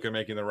Ben DeLuca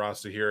making the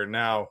roster here and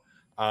now.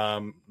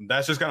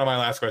 That's just kind of my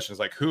last question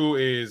is who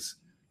is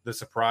the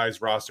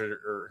surprise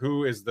roster, or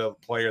who is the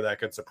player that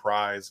could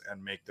surprise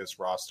and make this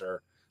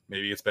roster?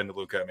 Maybe it's Ben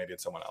DeLuca, maybe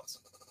it's someone else.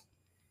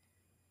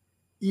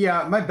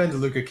 Yeah, my Ben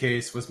DeLuca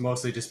case was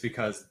mostly just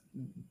because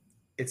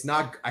it's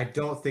not. I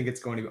don't think it's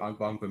going to be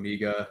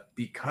Ogbongbemiga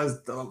because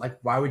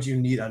why would you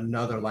need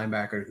another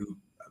linebacker who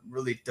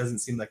really doesn't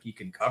seem like he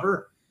can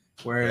cover?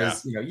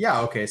 Whereas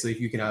okay, so if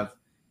you can have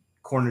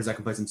corners that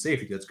can play some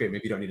safety, that's great.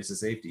 Maybe you don't need a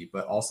safety,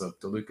 but also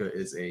DeLuca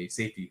is a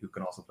safety who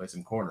can also play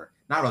some corner.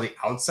 Not really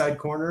outside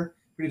corner,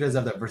 but he does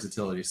have that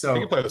versatility. So he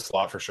can play the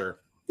slot for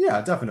sure.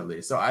 Yeah,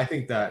 definitely. So I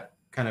think that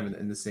kind of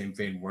in the same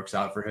vein works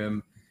out for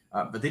him.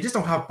 But they just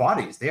don't have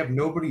bodies. They have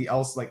nobody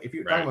else. If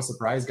you're talking about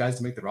surprise guys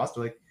to make the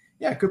roster,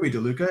 it could be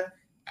DeLuca.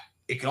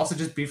 It could also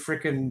just be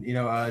freaking,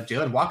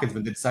 Jalen Watkins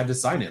when they decide to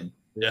sign him.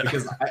 Yeah.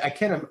 Because I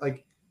can't,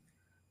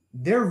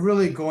 they're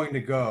really going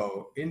to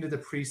go into the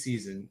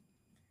preseason.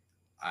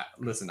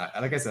 Listen,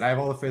 like I said, I have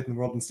all the faith in the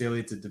world in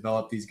Staley to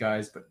develop these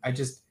guys, but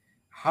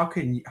how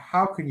can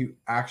you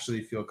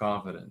actually feel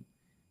confident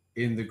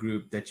in the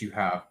group that you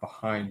have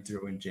behind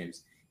Derwin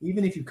James?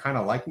 Even if you kind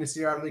of like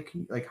Nasir Adderley,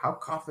 how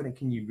confident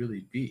can you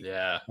really be?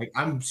 Yeah.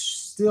 I'm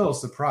still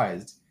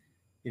surprised.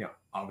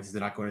 Obviously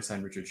they're not going to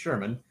sign Richard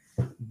Sherman,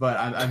 but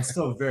I'm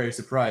still very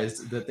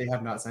surprised that they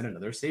have not signed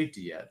another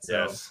safety yet. So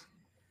yes.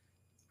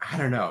 I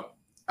don't know.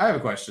 I have a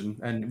question,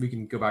 and we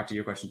can go back to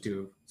your question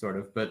too, sort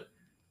of. But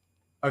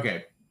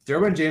okay,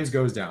 Derwin James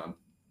goes down.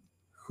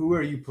 Who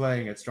are you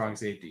playing at strong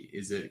safety?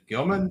 Is it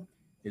Gilman?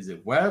 Is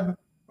it Webb?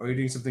 Or are you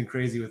doing something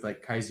crazy with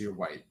Kaiser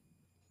White?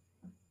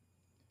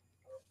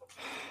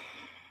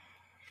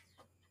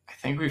 I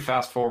think we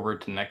fast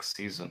forward to next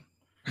season.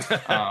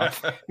 No,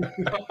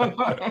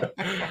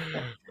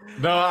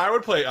 I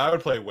would play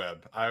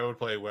Webb. I would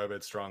play Webb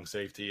at strong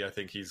safety. I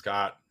think he's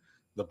got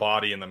the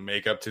body and the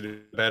makeup to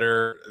do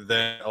better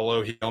than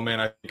Alohi Gilman.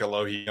 I think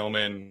Alohi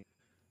Gilman,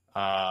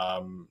 I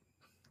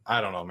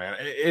don't know, man.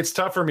 It's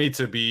tough for me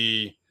to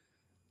be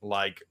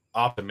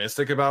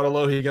optimistic about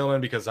Alohi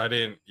Gilman because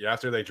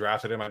after they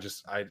drafted him, I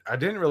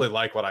didn't really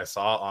like what I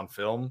saw on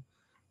film.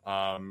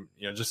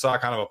 Just saw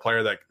kind of a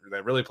player that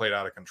really played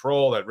out of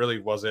control, that really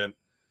wasn't,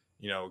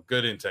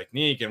 good in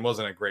technique and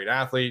wasn't a great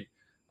athlete.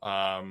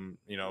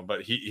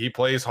 But he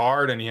plays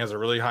hard and he has a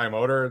really high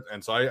motor.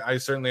 And so I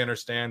certainly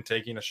understand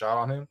taking a shot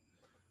on him.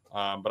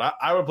 But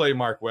I would play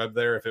Mark Webb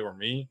there if it were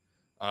me.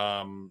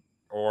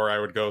 Or I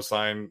would go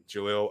sign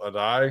Jaleel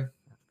Adai,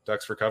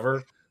 Ducks for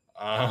cover.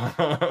 I'm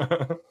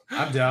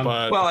down.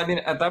 Well, I mean,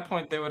 at that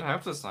point, they would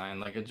have to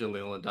sign a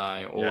Jaleel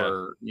Adai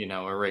or, a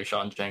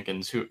Rayshawn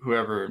Jenkins,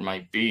 whoever it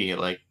might be.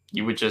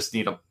 You would just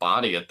need a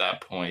body at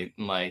that point.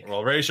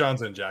 Well,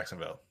 Rayshawn's in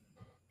Jacksonville.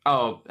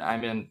 Oh, I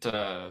meant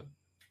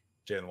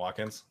Jalen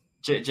Watkins.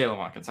 Jalen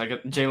Watkins. I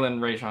get Jalen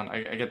Rayshawn.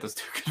 I get those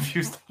two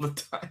confused all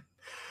the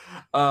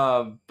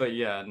time. But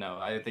yeah, no,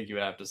 I think you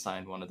would have to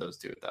sign one of those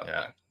two at that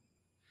point.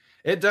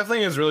 It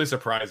definitely is really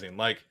surprising.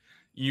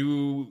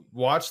 You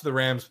watch the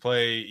Rams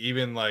play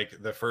even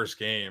the first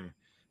game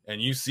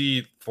and you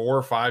see 4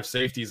 or 5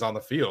 safeties on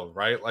the field,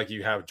 right?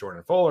 You have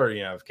Jordan Fuller,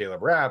 you have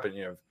Caleb Rapp, and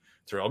you have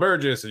Terrell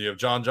Burgess, and you have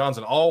John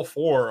Johnson. All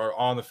 4 are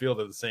on the field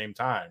at the same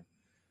time.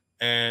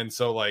 And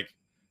so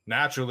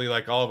naturally,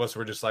 all of us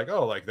were just they're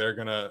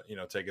going to,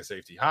 take a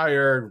safety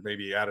higher,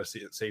 maybe add a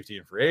safety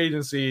in free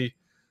agency,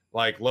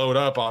 load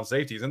up on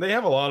safeties. And they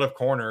have a lot of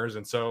corners.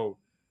 And so,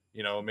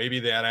 maybe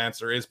that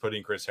answer is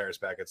putting Chris Harris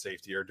back at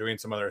safety or doing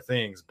some other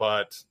things.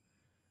 But,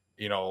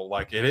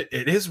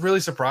 it is really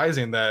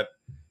surprising that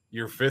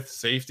your 5th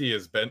safety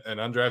is an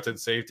undrafted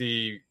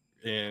safety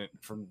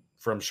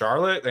from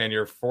Charlotte, and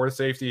your 4th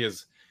safety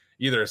is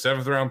either a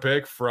 7th round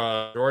pick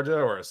from Georgia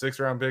or a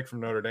 6th round pick from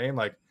Notre Dame.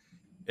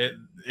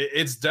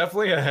 It's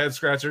definitely a head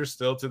scratcher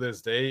still to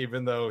this day,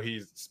 even though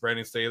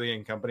Brandon Staley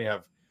and company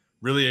have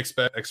really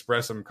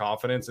express some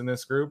confidence in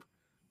this group.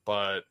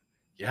 But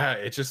yeah,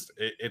 it's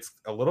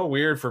a little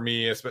weird for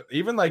me.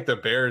 Even like the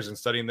Bears and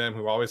studying them,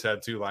 who always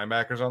had 2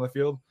 linebackers on the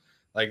field,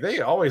 like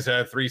they always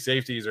had 3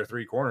 safeties or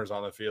 3 corners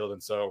on the field.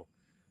 And so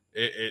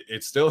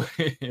it still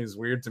is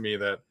weird to me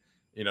that,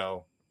 you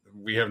know,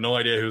 we have no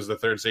idea who's the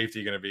 3rd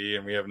safety going to be,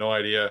 and we have no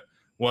idea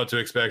what to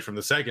expect from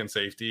the 2nd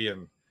safety.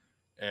 And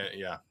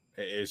yeah,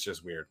 it's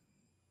just weird.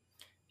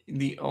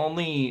 The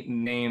only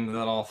name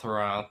that I'll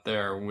throw out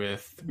there we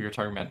were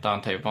talking about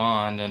Dante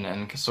Vaughn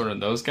and sort of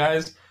those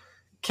guys,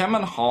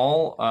 Kevin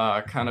Hall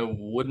kind of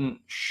wouldn't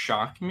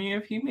shock me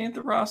if he made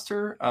the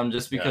roster,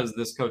 just because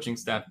this coaching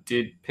staff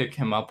did pick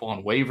him up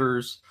on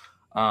waivers.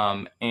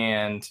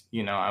 And,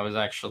 you know, I was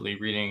actually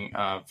reading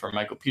from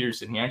Michael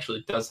Peterson. He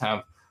actually does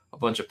have a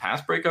bunch of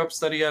pass breakups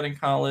that he had in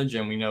college.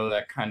 And we know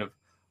that kind of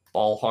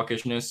ball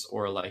hawkishness,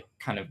 or like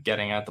kind of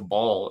getting at the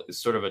ball, is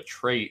sort of a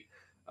trait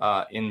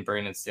in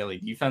Brandon Staley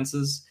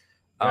defenses.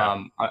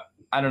 I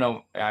don't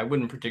know. I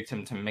wouldn't predict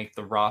him to make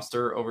the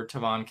roster over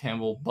Tavon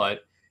Campbell, but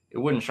it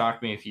wouldn't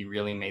shock me if he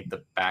really made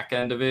the back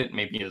end of it.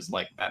 Maybe as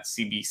like that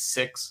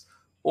CB6,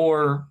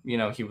 or, you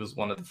know, he was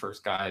one of the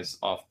first guys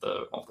off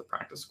the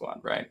practice squad,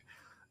 right?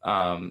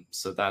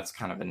 So that's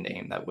kind of a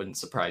name that wouldn't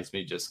surprise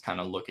me, just kind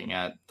of looking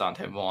at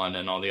Dante Vaughn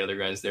and all the other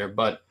guys there.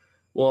 But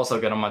we'll also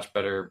get a much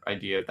better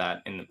idea of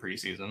that in the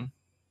preseason.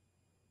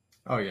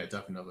 Oh yeah,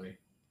 definitely.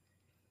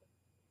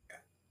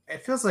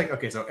 It feels like,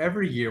 okay, so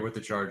every year with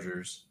the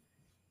Chargers,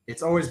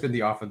 it's always been the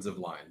offensive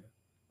line.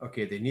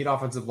 Okay, they need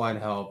offensive line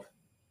help.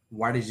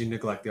 Why did you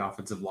neglect the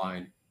offensive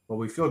line? Well,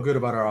 we feel good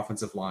about our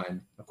offensive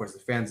line. Of course, the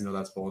fans know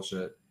that's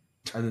bullshit.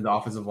 And then the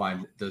offensive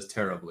line does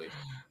terribly.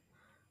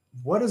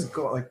 What is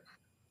like?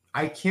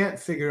 I can't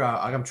figure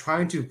out. Like, I'm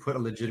trying to put a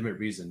legitimate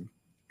reason,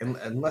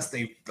 unless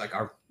they like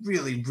are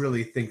really,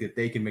 really think that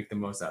they can make the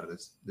most out of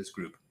this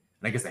group.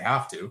 And I guess they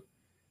have to.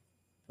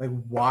 Like,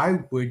 why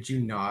would you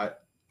not?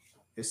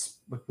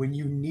 When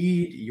you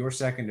need your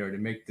secondary to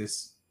make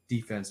this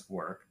defense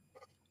work,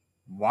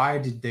 why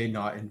did they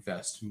not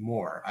invest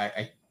more?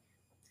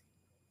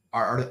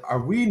 Are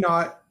we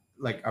not,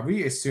 like, are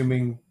we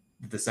assuming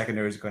that the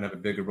secondary is going to have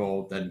a bigger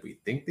role than we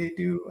think they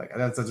do? Like,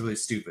 that's really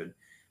stupid.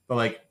 But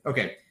like,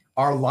 okay,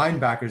 our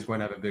linebackers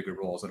going to have a bigger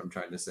role is what I'm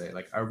trying to say.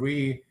 Like, are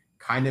we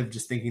kind of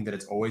just thinking that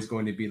it's always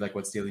going to be like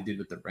what Staley did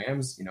with the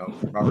Rams? You know,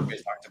 Robert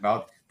Bates talked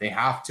about they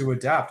have to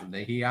adapt, and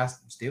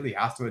Staley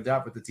has to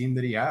adapt with the team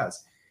that he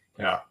has.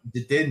 Yeah.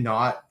 Did they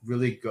not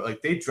really go,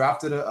 like, they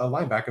drafted a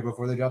linebacker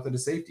before they drafted a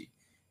safety?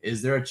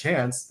 Is there a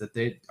chance that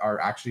they are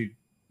actually,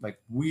 like,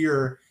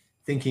 we're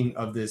thinking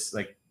of this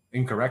like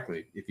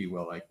incorrectly, if you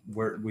will? Like,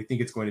 we think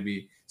it's going to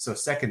be so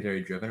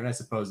secondary driven, and I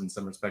suppose in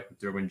some respect with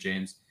Derwin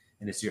James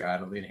and Nasir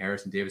Adderley and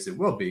Harrison Davis it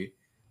will be,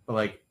 but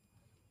like,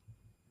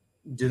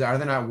 are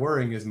they not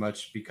worrying as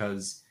much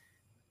because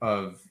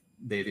of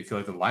they feel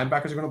like the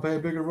linebackers are going to play a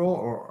bigger role,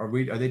 or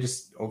are they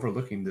just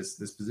overlooking this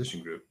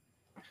position group?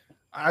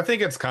 I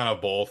think it's kind of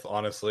both,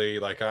 honestly.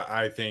 Like,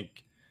 I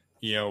think,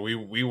 you know,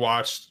 we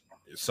watched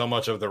so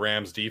much of the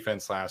Rams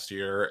defense last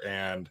year,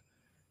 and,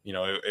 you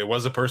know, it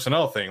was a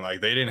personnel thing.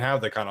 Like, they didn't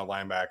have the kind of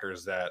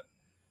linebackers that,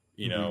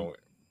 you know,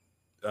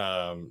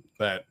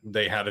 that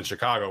they had in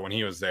Chicago when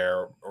he was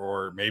there,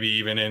 or maybe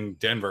even in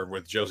Denver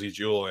with Josie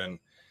Jewell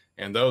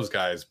and those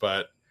guys.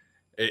 But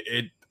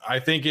I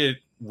think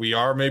we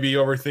are maybe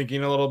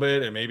overthinking a little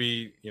bit, and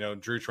maybe, you know,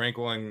 Drew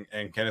Tranquill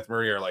and Kenneth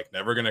Murray are like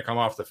never going to come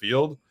off the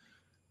field.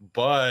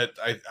 But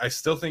I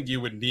still think you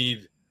would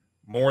need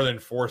more than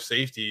 4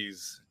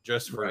 safeties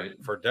just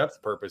for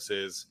depth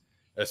purposes,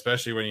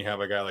 especially when you have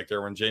a guy like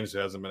Derwin James who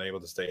hasn't been able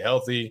to stay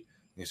healthy.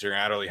 Nasir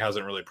Adderley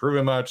hasn't really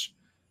proven much.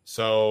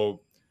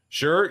 So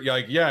sure,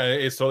 like, yeah,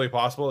 it's totally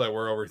possible that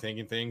we're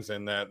overthinking things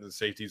and that the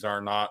safeties are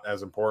not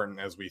as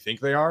important as we think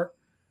they are.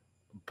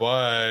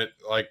 But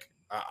like,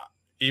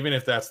 even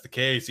if that's the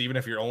case, even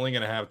if you're only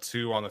going to have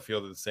 2 on the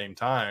field at the same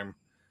time,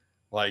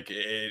 like,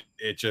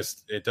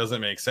 it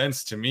doesn't make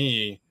sense to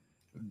me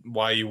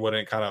why you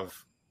wouldn't kind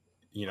of,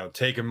 you know,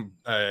 take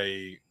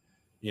a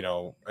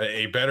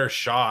better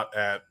shot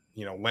at,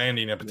 you know,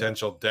 landing a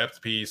potential depth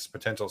piece,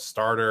 potential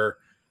starter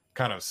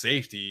kind of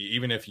safety,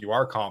 even if you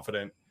are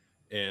confident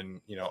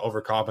in, you know,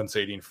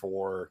 overcompensating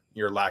for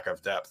your lack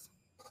of depth.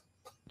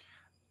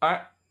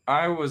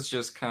 I was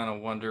just kind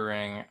of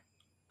wondering,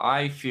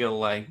 I feel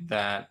like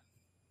that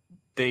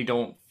they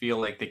don't feel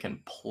like they can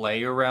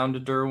play around a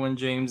Derwin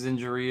James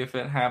injury if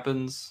it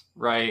happens,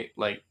 right?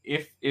 Like,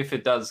 if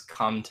it does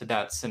come to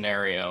that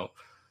scenario,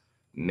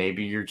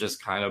 maybe you're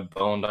just kind of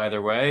boned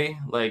either way.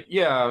 Like,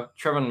 yeah,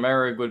 Trevon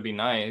Merrick would be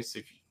nice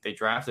if they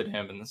drafted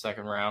him in the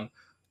 2nd round,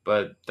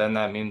 but then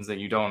that means that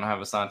you don't have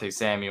Asante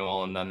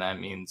Samuel, and then that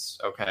means,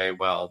 okay,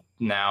 well,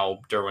 now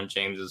Derwin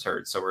James is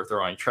hurt, so we're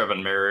throwing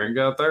Trevon Merrick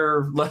out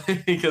there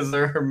because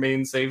they're our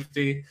main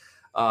safety.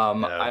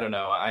 I don't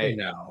know.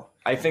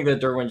 I think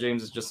that Derwin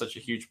James is just such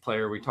a huge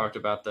player. We talked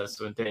about this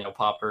when Daniel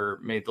Popper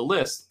made the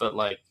list, but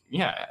like,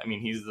 yeah, I mean,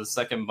 he's the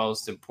 2nd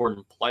most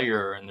important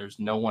player, and there's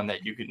no one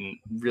that you can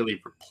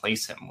really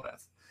replace him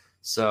with.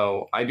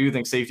 So I do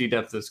think safety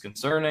depth is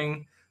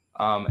concerning.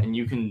 And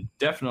you can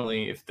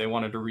definitely, if they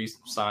wanted to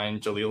re-sign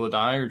Jaleel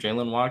Adai or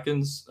Jalen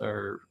Watkins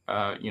or,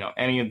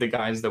 any of the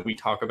guys that we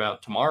talk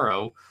about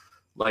tomorrow,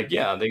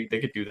 they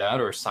could do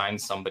that or sign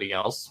somebody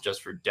else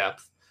just for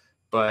depth.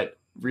 But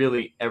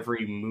really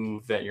every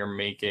move that you're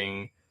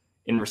making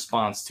in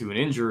response to an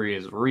injury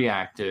is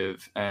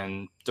reactive,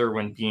 and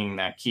Derwin being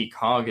that key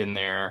cog in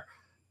there,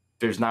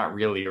 there's not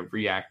really a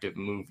reactive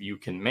move you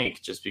can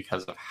make just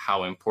because of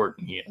how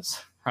important he is,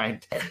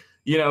 right?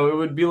 It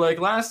would be like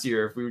last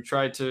year if we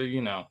tried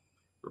to,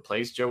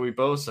 replace Joey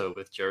Bosa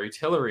with Jerry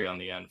Tillery on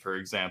the end, for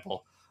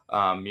example.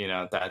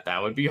 That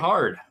would be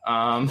hard.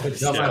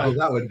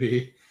 That would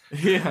be.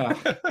 Yeah,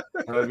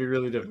 that would be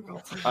really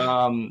difficult.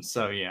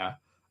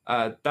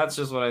 That's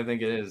just what I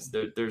think it is.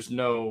 There's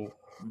no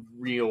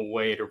real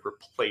way to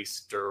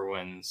replace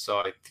Derwin. So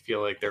I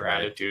feel like their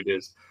attitude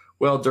is,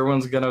 well,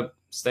 Derwin's going to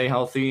stay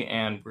healthy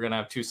and we're going to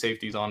have two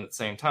safeties on at the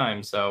same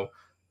time. So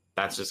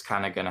that's just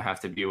kind of going to have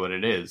to be what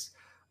it is.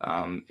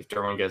 If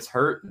Derwin gets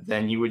hurt,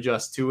 then you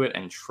adjust to it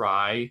and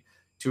try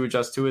to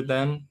adjust to it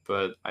then.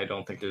 But I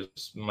don't think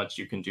there's much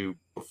you can do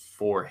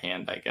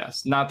beforehand, I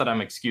guess. Not that I'm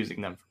excusing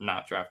them for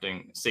not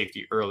drafting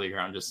safety earlier.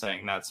 I'm just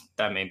saying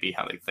that may be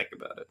how they think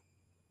about it.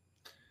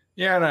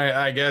 Yeah, and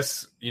I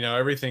guess,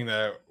 everything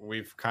that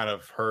we've kind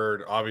of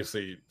heard,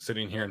 obviously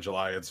sitting here in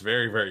July, it's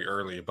very, very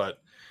early, but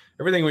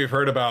everything we've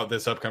heard about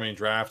this upcoming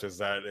draft is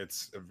that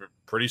it's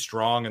pretty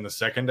strong in the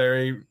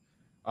secondary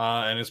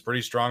and it's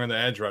pretty strong in the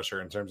edge rusher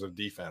in terms of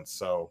defense.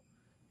 So,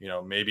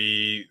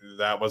 maybe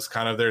that was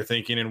kind of their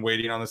thinking and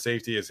waiting on the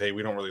safety is, hey,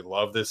 we don't really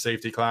love this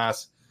safety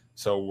class,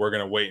 so we're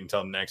going to wait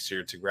until next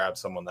year to grab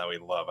someone that we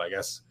love. I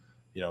guess,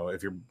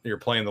 if you're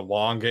playing the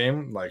long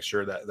game,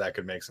 sure, that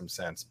could make some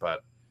sense,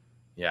 but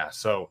yeah.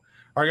 So,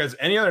 all right, guys,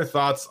 any other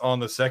thoughts on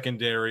the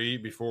secondary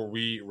before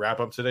we wrap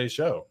up today's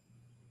show?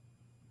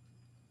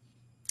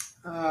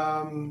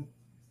 I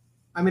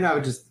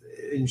would just,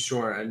 in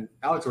short, and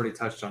Alex already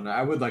touched on it,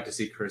 I would like to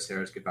see Chris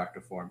Harris get back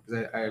to form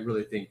because I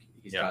really think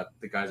he's got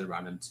the guys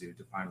around him to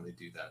finally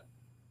do that.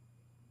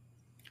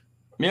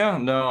 Yeah,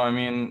 no,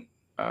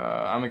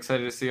 I'm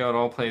excited to see how it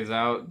all plays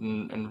out,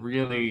 and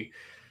really,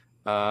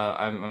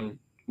 I'm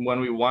when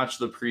we watch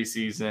the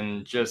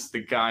preseason, just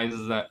the guys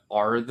that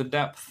are the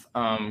depth,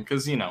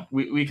 because,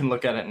 we can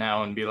look at it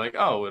now and be like,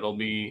 oh, it'll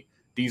be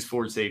these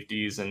 4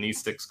 safeties and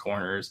these 6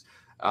 corners.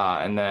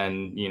 And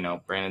then,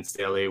 Brandon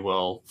Staley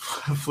will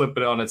flip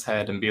it on its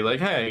head and be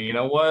like, hey, you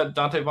know what?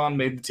 Dante Vaughn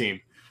made the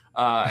team.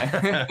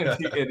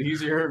 And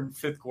he's your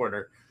 5th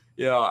corner.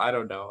 I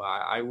don't know.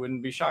 I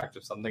wouldn't be shocked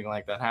if something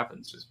like that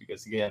happens just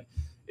because, again,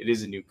 it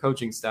is a new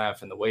coaching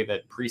staff and the way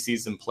that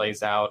preseason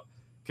plays out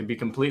can be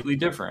completely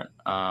different.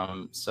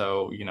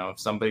 So, if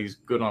somebody's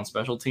good on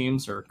special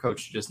teams or a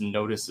coach just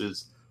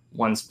notices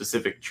one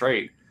specific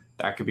trait,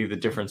 that could be the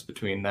difference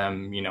between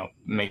them,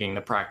 making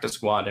the practice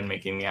squad and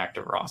making the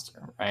active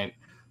roster, right?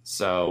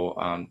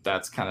 So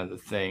that's kind of the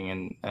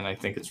thing. And I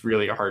think it's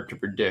really hard to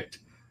predict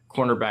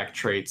cornerback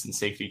traits and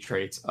safety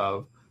traits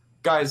of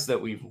guys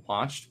that we've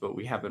watched, but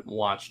we haven't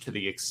watched to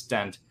the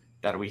extent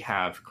that we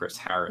have Chris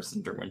Harris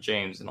and Derwin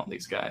James and all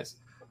these guys.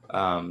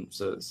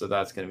 So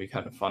that's going to be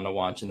kind of fun to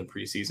watch in the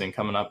preseason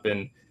coming up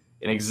in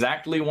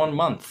exactly 1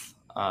 month.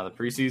 The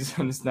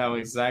preseason is now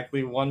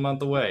exactly 1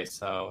 month away.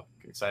 So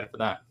excited for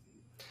that.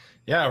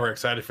 Yeah, we're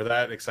excited for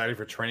that. Excited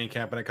for training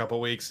camp in a couple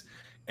weeks.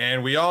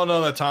 And we all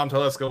know that Tom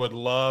Telesco would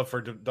love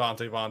for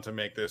Dante Vaughn to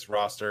make this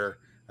roster.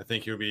 I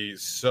think he would be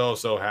so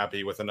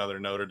happy with another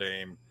Notre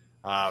Dame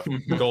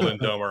Golden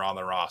Domer on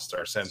the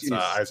roster since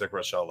Isaac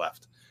Rochelle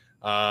left.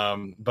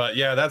 But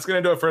yeah, that's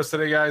going to do it for us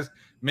today, guys.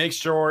 Make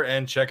sure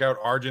and check out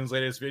Arjun's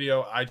latest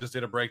video. I just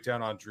did a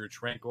breakdown on Drue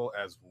Tranquill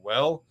as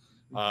well.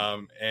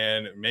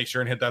 And make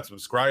sure and hit that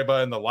subscribe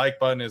button. The like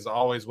button is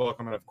always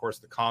welcome. And of course,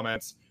 the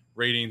comments,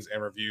 ratings,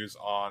 and reviews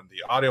on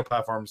the audio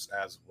platforms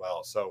as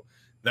well. So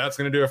that's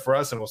going to do it for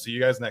us, and we'll see you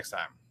guys next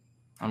time.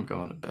 I'm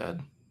going to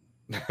bed.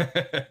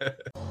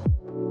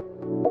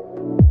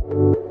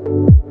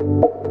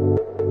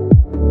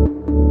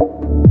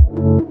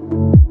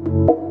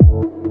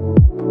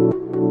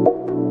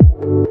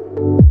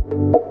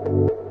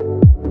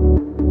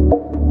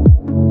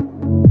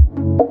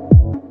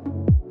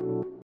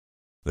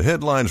 The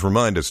headlines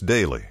remind us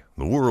daily,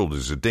 the world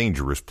is a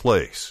dangerous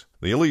place.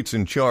 The elites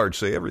in charge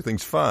say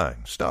everything's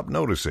fine, stop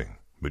noticing.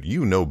 But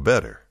you know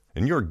better.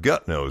 And your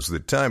gut knows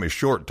that time is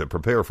short to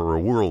prepare for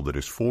a world that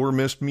is 4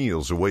 missed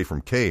meals away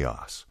from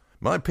chaos.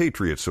 My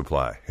Patriot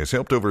Supply has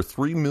helped over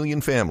 3 million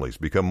families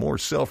become more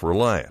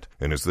self-reliant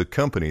and is the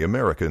company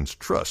Americans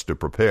trust to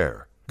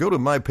prepare. Go to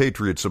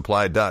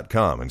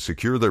MyPatriotSupply.com and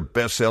secure their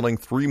best-selling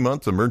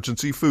 3-month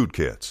emergency food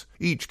kits.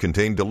 Each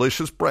contain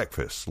delicious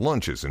breakfasts,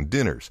 lunches, and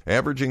dinners,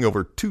 averaging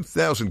over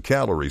 2,000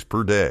 calories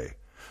per day.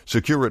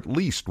 Secure at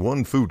least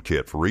 1 food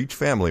kit for each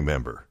family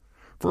member.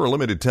 For a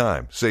limited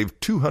time, save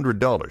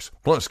 $200,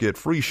 plus get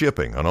free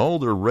shipping on all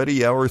their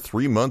Ready Hour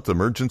 3-month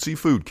emergency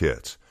food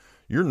kits.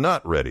 You're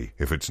not ready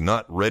if it's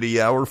not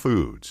Ready Hour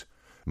Foods.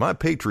 My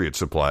Patriot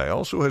Supply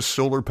also has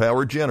solar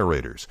power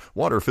generators,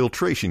 water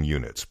filtration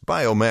units,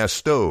 biomass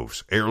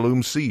stoves,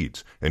 heirloom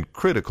seeds, and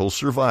critical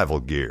survival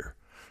gear.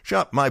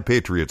 Shop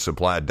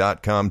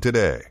MyPatriotSupply.com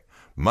today.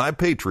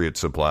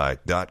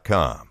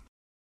 MyPatriotSupply.com.